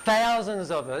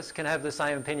thousands of us can have the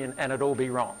same opinion and it all be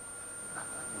wrong.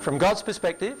 From God's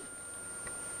perspective,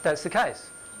 that's the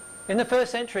case. In the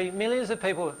first century, millions of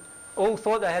people all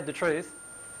thought they had the truth,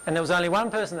 And there was only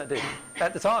one person that did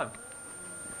at the time.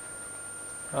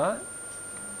 Right?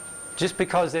 Just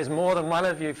because there's more than one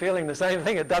of you feeling the same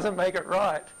thing, it doesn't make it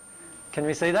right. Can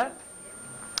we see that?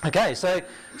 Okay, so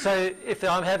if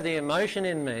I have the emotion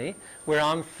in me where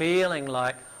I'm feeling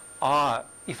like,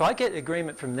 if I get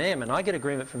agreement from them and I get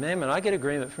agreement from them and I get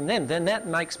agreement from them, then that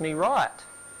makes me right.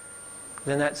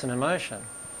 Then that's an emotion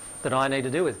that I need to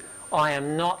deal with. I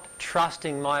am not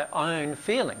trusting my own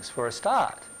feelings for a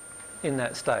start in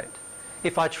that state.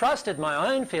 If I trusted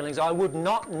my own feelings, I would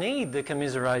not need the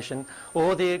commiseration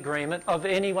or the agreement of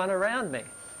anyone around me.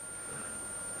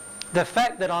 The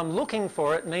fact that I'm looking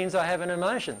for it means I have an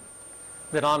emotion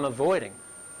that I'm avoiding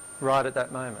right at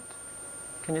that moment.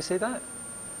 Can you see that?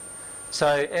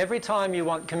 So every time you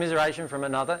want commiseration from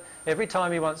another, every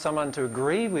time you want someone to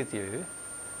agree with you,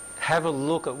 have a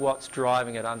look at what's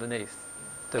driving it underneath.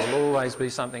 There will always be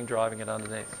something driving it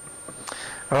underneath.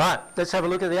 All right, let's have a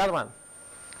look at the other one.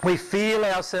 We feel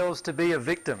ourselves to be a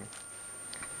victim.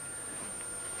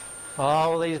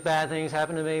 All these bad things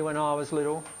happened to me when I was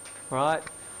little, right?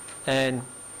 And,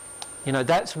 you know,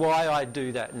 that's why I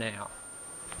do that now.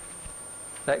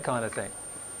 That kind of thing.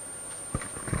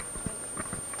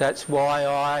 That's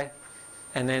why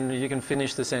and then you can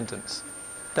finish the sentence.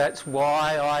 That's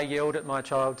why I yelled at my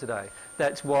child today.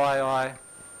 That's why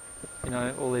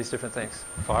all these different things.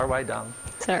 Fire away, dumb.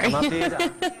 Sorry. Come up here,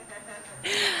 dumb.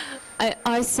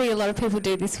 I see a lot of people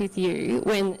do this with you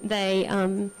when they,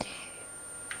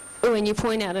 when you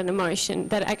point out an emotion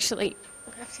that actually...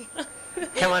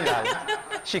 Come on, darling.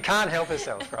 She can't help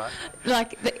herself, right?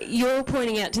 Like you're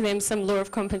pointing out to them some law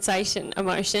of compensation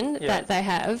emotion that they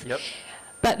have. Yep.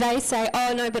 But they say,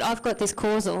 oh no, but I've got this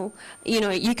causal,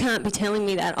 you can't be telling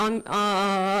me that,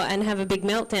 and have a big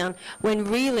meltdown, when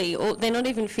really they're not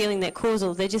even feeling that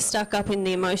causal, they're just stuck up in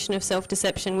the emotion of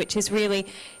self-deception, which is really,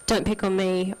 don't pick on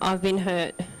me, I've been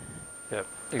hurt. Yep,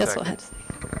 exactly. That's what I had to say.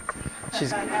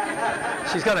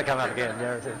 She's going to come up again,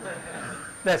 guaranteed.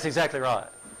 That's exactly right,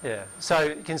 yeah. So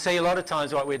you can see a lot of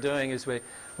times what we're doing is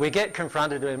we get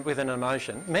confronted with an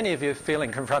emotion. Many of you are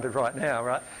feeling confronted right now,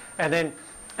 right? And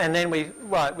then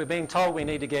we're being told we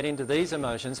need to get into these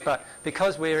emotions, but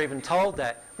because we're even told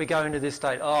that, we go into this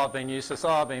state, I've been useless,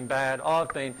 I've been bad, all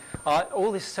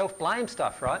this self-blame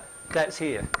stuff, right? That's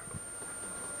here.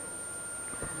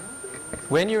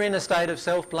 When you're in a state of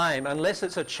self-blame, unless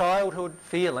it's a childhood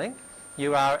feeling,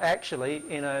 you are actually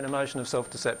in an emotion of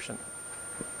self-deception.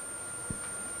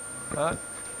 Right?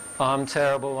 I'm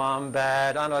terrible, I'm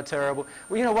bad, I'm not terrible.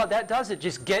 Well, you know what that does? It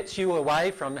just gets you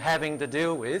away from having to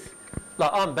deal with,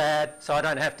 like, I'm bad, so I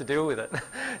don't have to deal with it.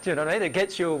 Do you know what I mean? It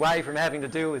gets you away from having to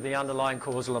deal with the underlying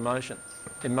causal emotion,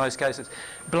 in most cases.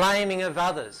 Blaming of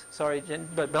others, sorry, Jen,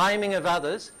 but blaming of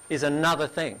others is another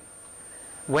thing.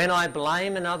 When I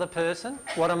blame another person,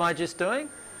 what am I just doing?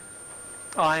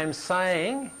 I am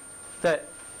saying that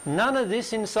none of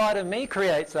this inside of me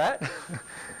creates that.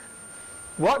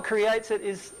 What creates it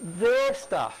is their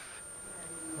stuff,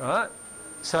 right?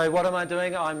 So what am I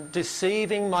doing? I'm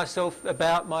deceiving myself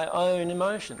about my own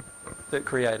emotion that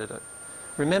created it.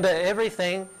 Remember,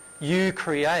 everything you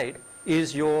create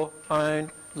is your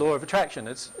own law of attraction.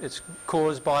 It's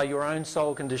caused by your own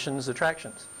soul conditions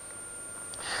attractions.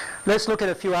 Let's look at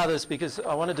a few others because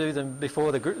I want to do them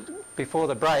before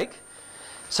the break.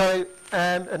 So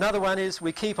another one is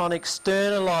we keep on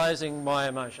externalising my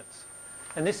emotions.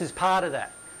 And this is part of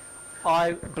that.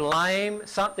 I blame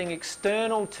something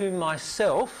external to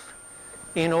myself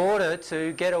in order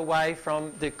to get away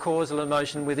from the causal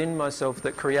emotion within myself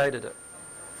that created it.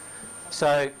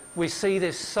 So we see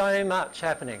this so much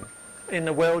happening in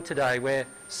the world today where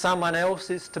someone else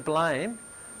is to blame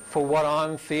for what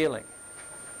I'm feeling.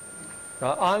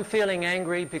 Right? I'm feeling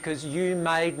angry because you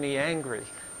made me angry.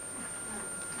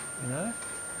 You know?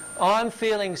 I'm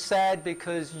feeling sad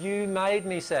because you made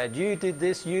me sad. You did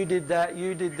this, you did that,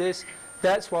 you did this.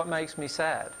 That's what makes me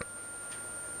sad.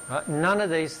 Right? None of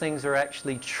these things are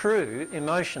actually true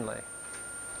emotionally.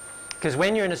 Because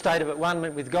when you're in a state of at one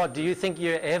with God, do you think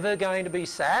you're ever going to be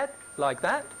sad like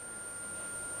that?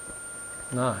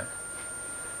 No.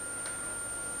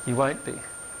 You won't be.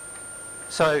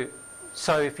 So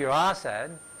if you are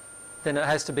sad, then it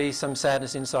has to be some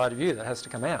sadness inside of you that has to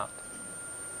come out.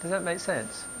 Does that make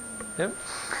sense? Yep.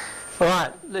 All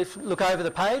right, let's look over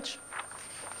the page.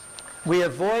 We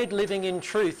avoid living in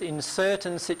truth in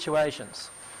certain situations.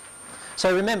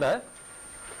 So remember,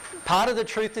 part of the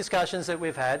truth discussions that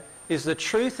we've had is the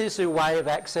truth is a way of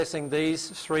accessing these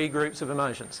three groups of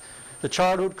emotions. The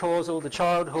childhood causal, the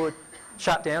childhood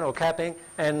shutdown or capping,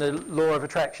 and the law of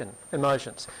attraction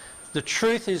emotions. The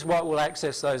truth is what will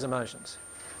access those emotions.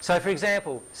 So for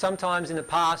example, sometimes in the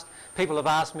past people have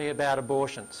asked me about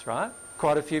abortions, right?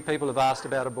 Quite a few people have asked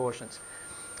about abortions.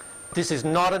 This is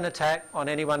not an attack on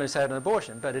anyone who's had an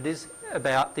abortion, but it is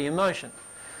about the emotion.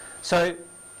 So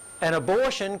an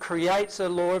abortion creates a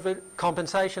law of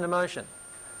compensation emotion.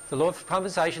 The law of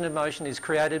compensation emotion is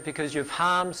created because you've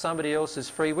harmed somebody else's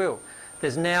free will.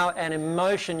 There's now an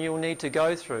emotion you'll need to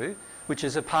go through, which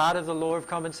is a part of the law of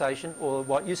compensation, or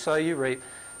what you sow you reap,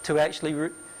 to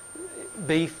actually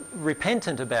be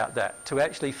repentant about that, to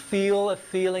actually feel a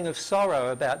feeling of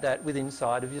sorrow about that within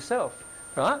inside of yourself,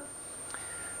 right?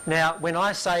 Now, when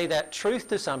I say that truth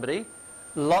to somebody,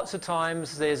 lots of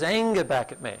times there's anger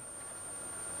back at me.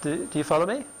 Do you follow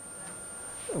me?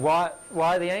 Why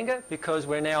the anger? Because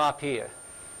we're now up here.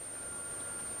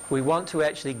 We want to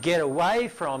actually get away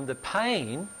from the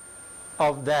pain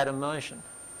of that emotion.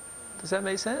 Does that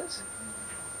make sense?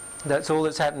 That's all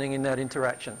that's happening in that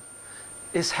interaction.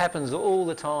 This happens all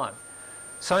the time.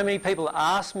 So many people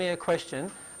ask me a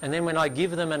question, and then when I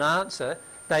give them an answer,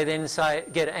 they then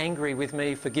get angry with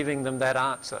me for giving them that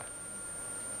answer.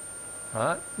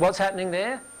 Right? What's happening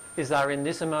there is they're in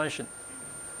this emotion.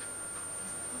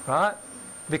 Right?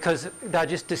 Because they're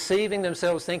just deceiving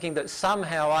themselves, thinking that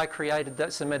somehow I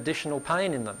created some additional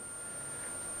pain in them.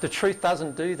 The truth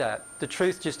doesn't do that. The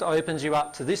truth just opens you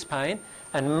up to this pain,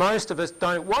 and most of us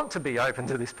don't want to be open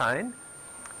to this pain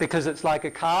because it's like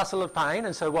a castle of pain,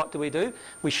 and so what do?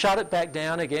 We shut it back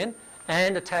down again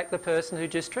and attack the person who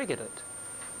just triggered it.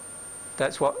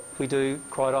 That's what we do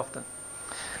quite often.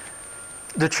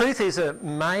 The truth is a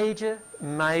major,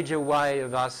 major way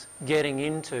of us getting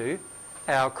into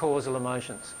our causal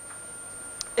emotions.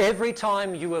 Every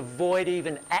time you avoid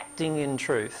even acting in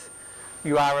truth,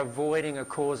 you are avoiding a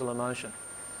causal emotion.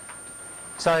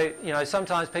 So, you know,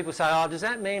 sometimes people say, oh, does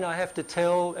that mean I have to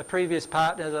tell a previous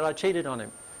partner that I cheated on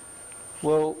him?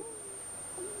 Well,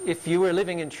 if you were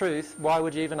living in truth, why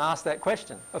would you even ask that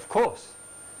question? Of course.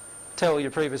 Tell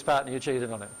your previous partner you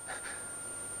cheated on him.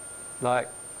 Like,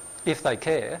 if they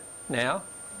care now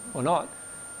or not,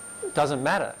 it doesn't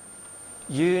matter.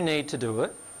 You need to do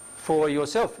it for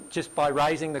yourself. Just by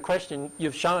raising the question,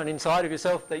 you've shown inside of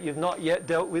yourself that you've not yet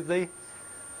dealt with the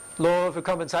law of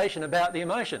compensation about the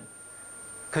emotion.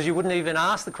 Because you wouldn't even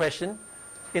ask the question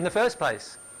in the first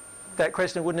place. That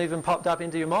question wouldn't even popped up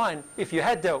into your mind if you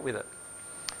had dealt with it.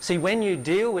 See, when you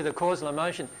deal with a causal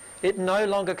emotion, it no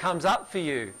longer comes up for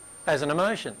you as an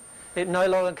emotion. It no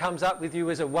longer comes up with you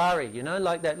as a worry, you know,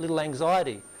 like that little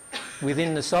anxiety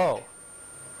within the soul.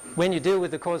 When you deal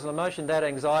with the causal emotion, that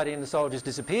anxiety in the soul just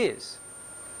disappears.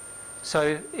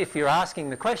 So if you're asking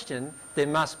the question, there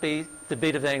must be the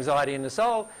bit of anxiety in the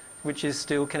soul which is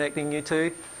still connecting you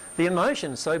to the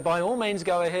emotion. So by all means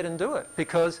go ahead and do it,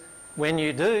 because when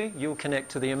you do, you'll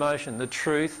connect to the emotion. The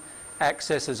truth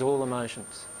accesses all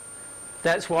emotions.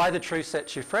 That's why the truth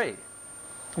sets you free.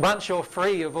 Once you're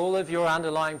free of all of your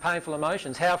underlying painful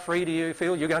emotions, how free do you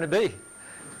feel you're going to be?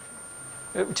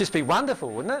 It would just be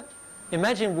wonderful, wouldn't it?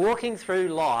 Imagine walking through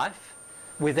life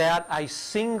without a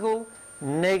single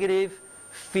negative,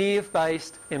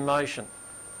 fear-based emotion.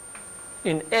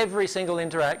 In every single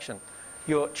interaction,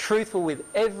 you're truthful with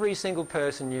every single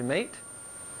person you meet.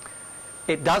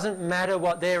 It doesn't matter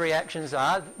what their reactions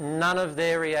are. None of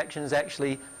their reactions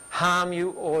actually harm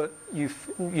you, or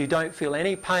you don't feel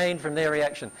any pain from their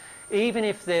reaction. Even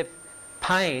if their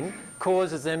pain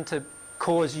causes them to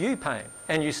cause you pain,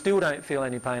 and you still don't feel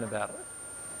any pain about it.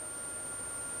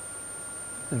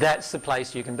 That's the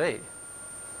place you can be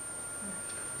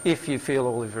if you feel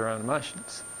all of your own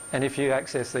emotions and if you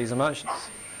access these emotions.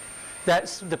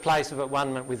 That's the place of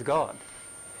at-one-ment with God.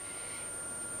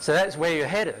 So that's where you're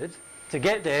headed. To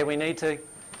get there, we need to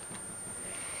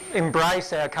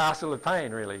embrace our castle of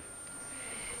pain, really.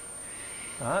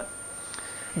 Right?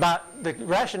 But the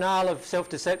rationale of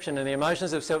self-deception and the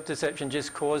emotions of self-deception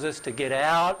just cause us to get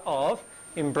out of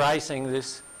embracing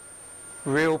this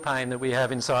real pain that we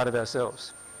have inside of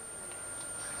ourselves.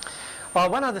 Well,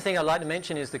 one other thing I'd like to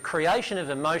mention is the creation of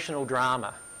emotional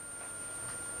drama.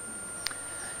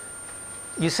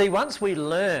 You see, once we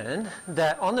learn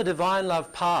that on the divine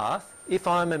love path, if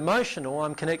I'm emotional,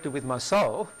 I'm connected with my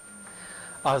soul,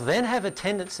 I then have a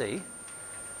tendency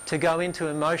to go into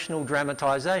emotional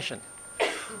dramatisation.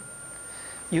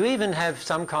 You even have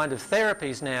some kind of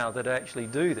therapies now that actually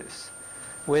do this,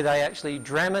 where they actually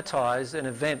dramatise an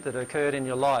event that occurred in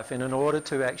your life in order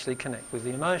to actually connect with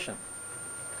the emotion.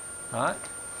 Right?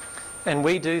 And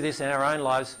we do this in our own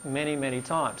lives many, many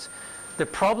times. The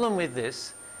problem with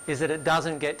this is that it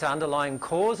doesn't get to underlying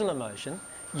causal emotion.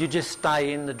 You just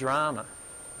stay in the drama.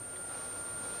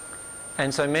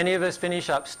 And so many of us finish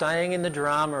up staying in the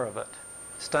drama of it.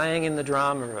 staying in the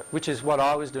drama of it, which is what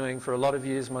I was doing for a lot of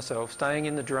years myself, staying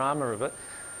in the drama of it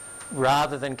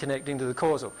rather than connecting to the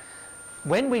causal.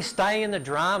 When we stay in the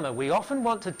drama, we often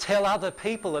want to tell other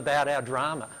people about our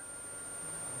drama.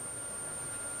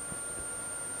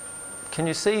 Can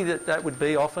you see that that would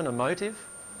be often a motive?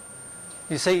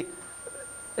 You see,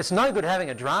 it's no good having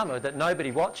a drama that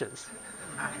nobody watches,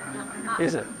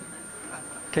 is it?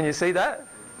 Can you see that?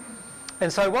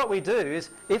 And so what we do is,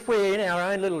 if we're in our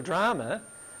own little drama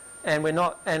and we're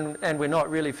not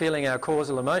really feeling our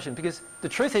causal emotion, because the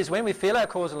truth is, when we feel our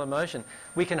causal emotion,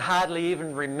 we can hardly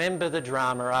even remember the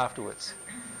drama afterwards.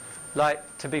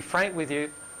 Like, to be frank with you,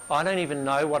 I don't even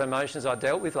know what emotions I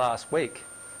dealt with last week.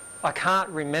 I can't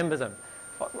remember them.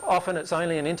 Often it's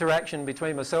only an interaction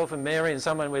between myself and Mary and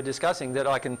someone we're discussing that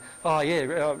I can, oh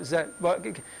yeah, is that, what,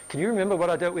 can you remember what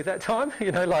I dealt with that time?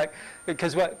 You know, like,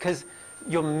 because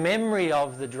your memory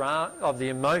of the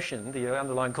emotion, the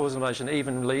underlying causal emotion,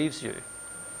 even leaves you.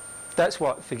 That's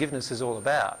what forgiveness is all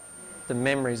about. The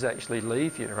memories actually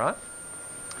leave you, right?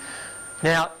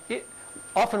 Now,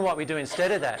 often what we do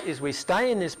instead of that is we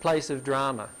stay in this place of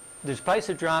drama. This place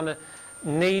of drama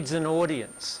needs an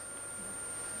audience.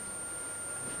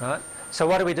 Right? So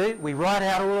what do? We write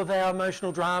out all of our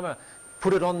emotional drama,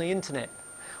 put it on the internet.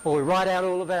 Or we write out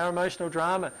all of our emotional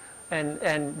drama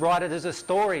and write it as a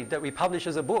story that we publish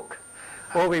as a book.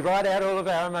 Or we write out all of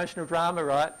our emotional drama,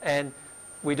 right, and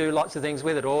we do lots of things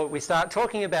with it. Or we start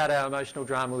talking about our emotional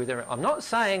drama with everyone. I'm not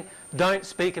saying don't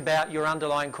speak about your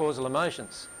underlying causal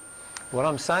emotions. What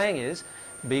I'm saying is,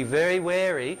 be very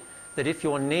wary that if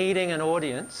you're needing an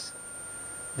audience,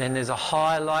 then there's a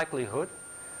high likelihood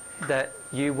that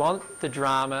you want the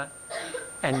drama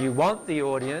and you want the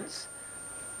audience.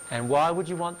 And why would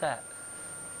you want that?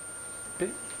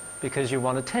 Because you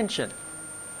want attention,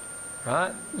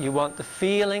 right? You want the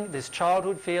feeling, this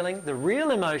childhood feeling. The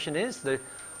real emotion is that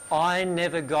I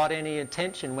never got any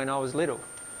attention when I was little.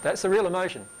 That's the real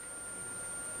emotion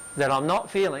that I'm not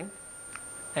feeling,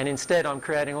 and instead I'm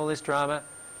creating all this drama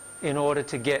in order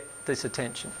to get this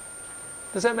attention.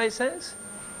 Does that make sense?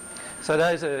 So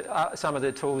those are some of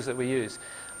the tools that we use.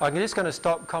 I'm just going to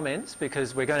stop comments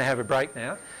because we're going to have a break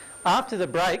now. After the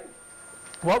break,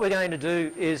 what we're going to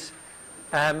do is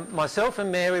myself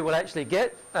and Mary will actually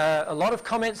get a lot of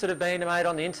comments that have been made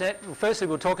on the internet. Firstly,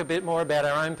 we'll talk a bit more about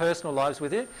our own personal lives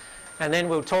with you, and then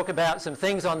we'll talk about some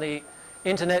things on the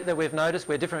internet that we've noticed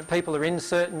where different people are in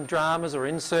certain dramas or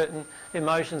in certain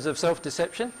emotions of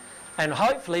self-deception. And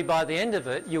hopefully by the end of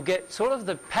it, you'll get sort of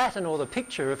the pattern or the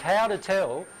picture of how to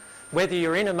tell whether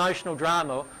you're in emotional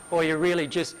drama or you're really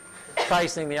just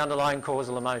facing the underlying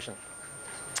causal emotion.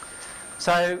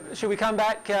 So should we come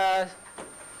back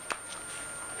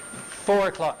 4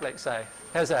 o'clock, let's say?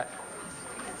 How's that?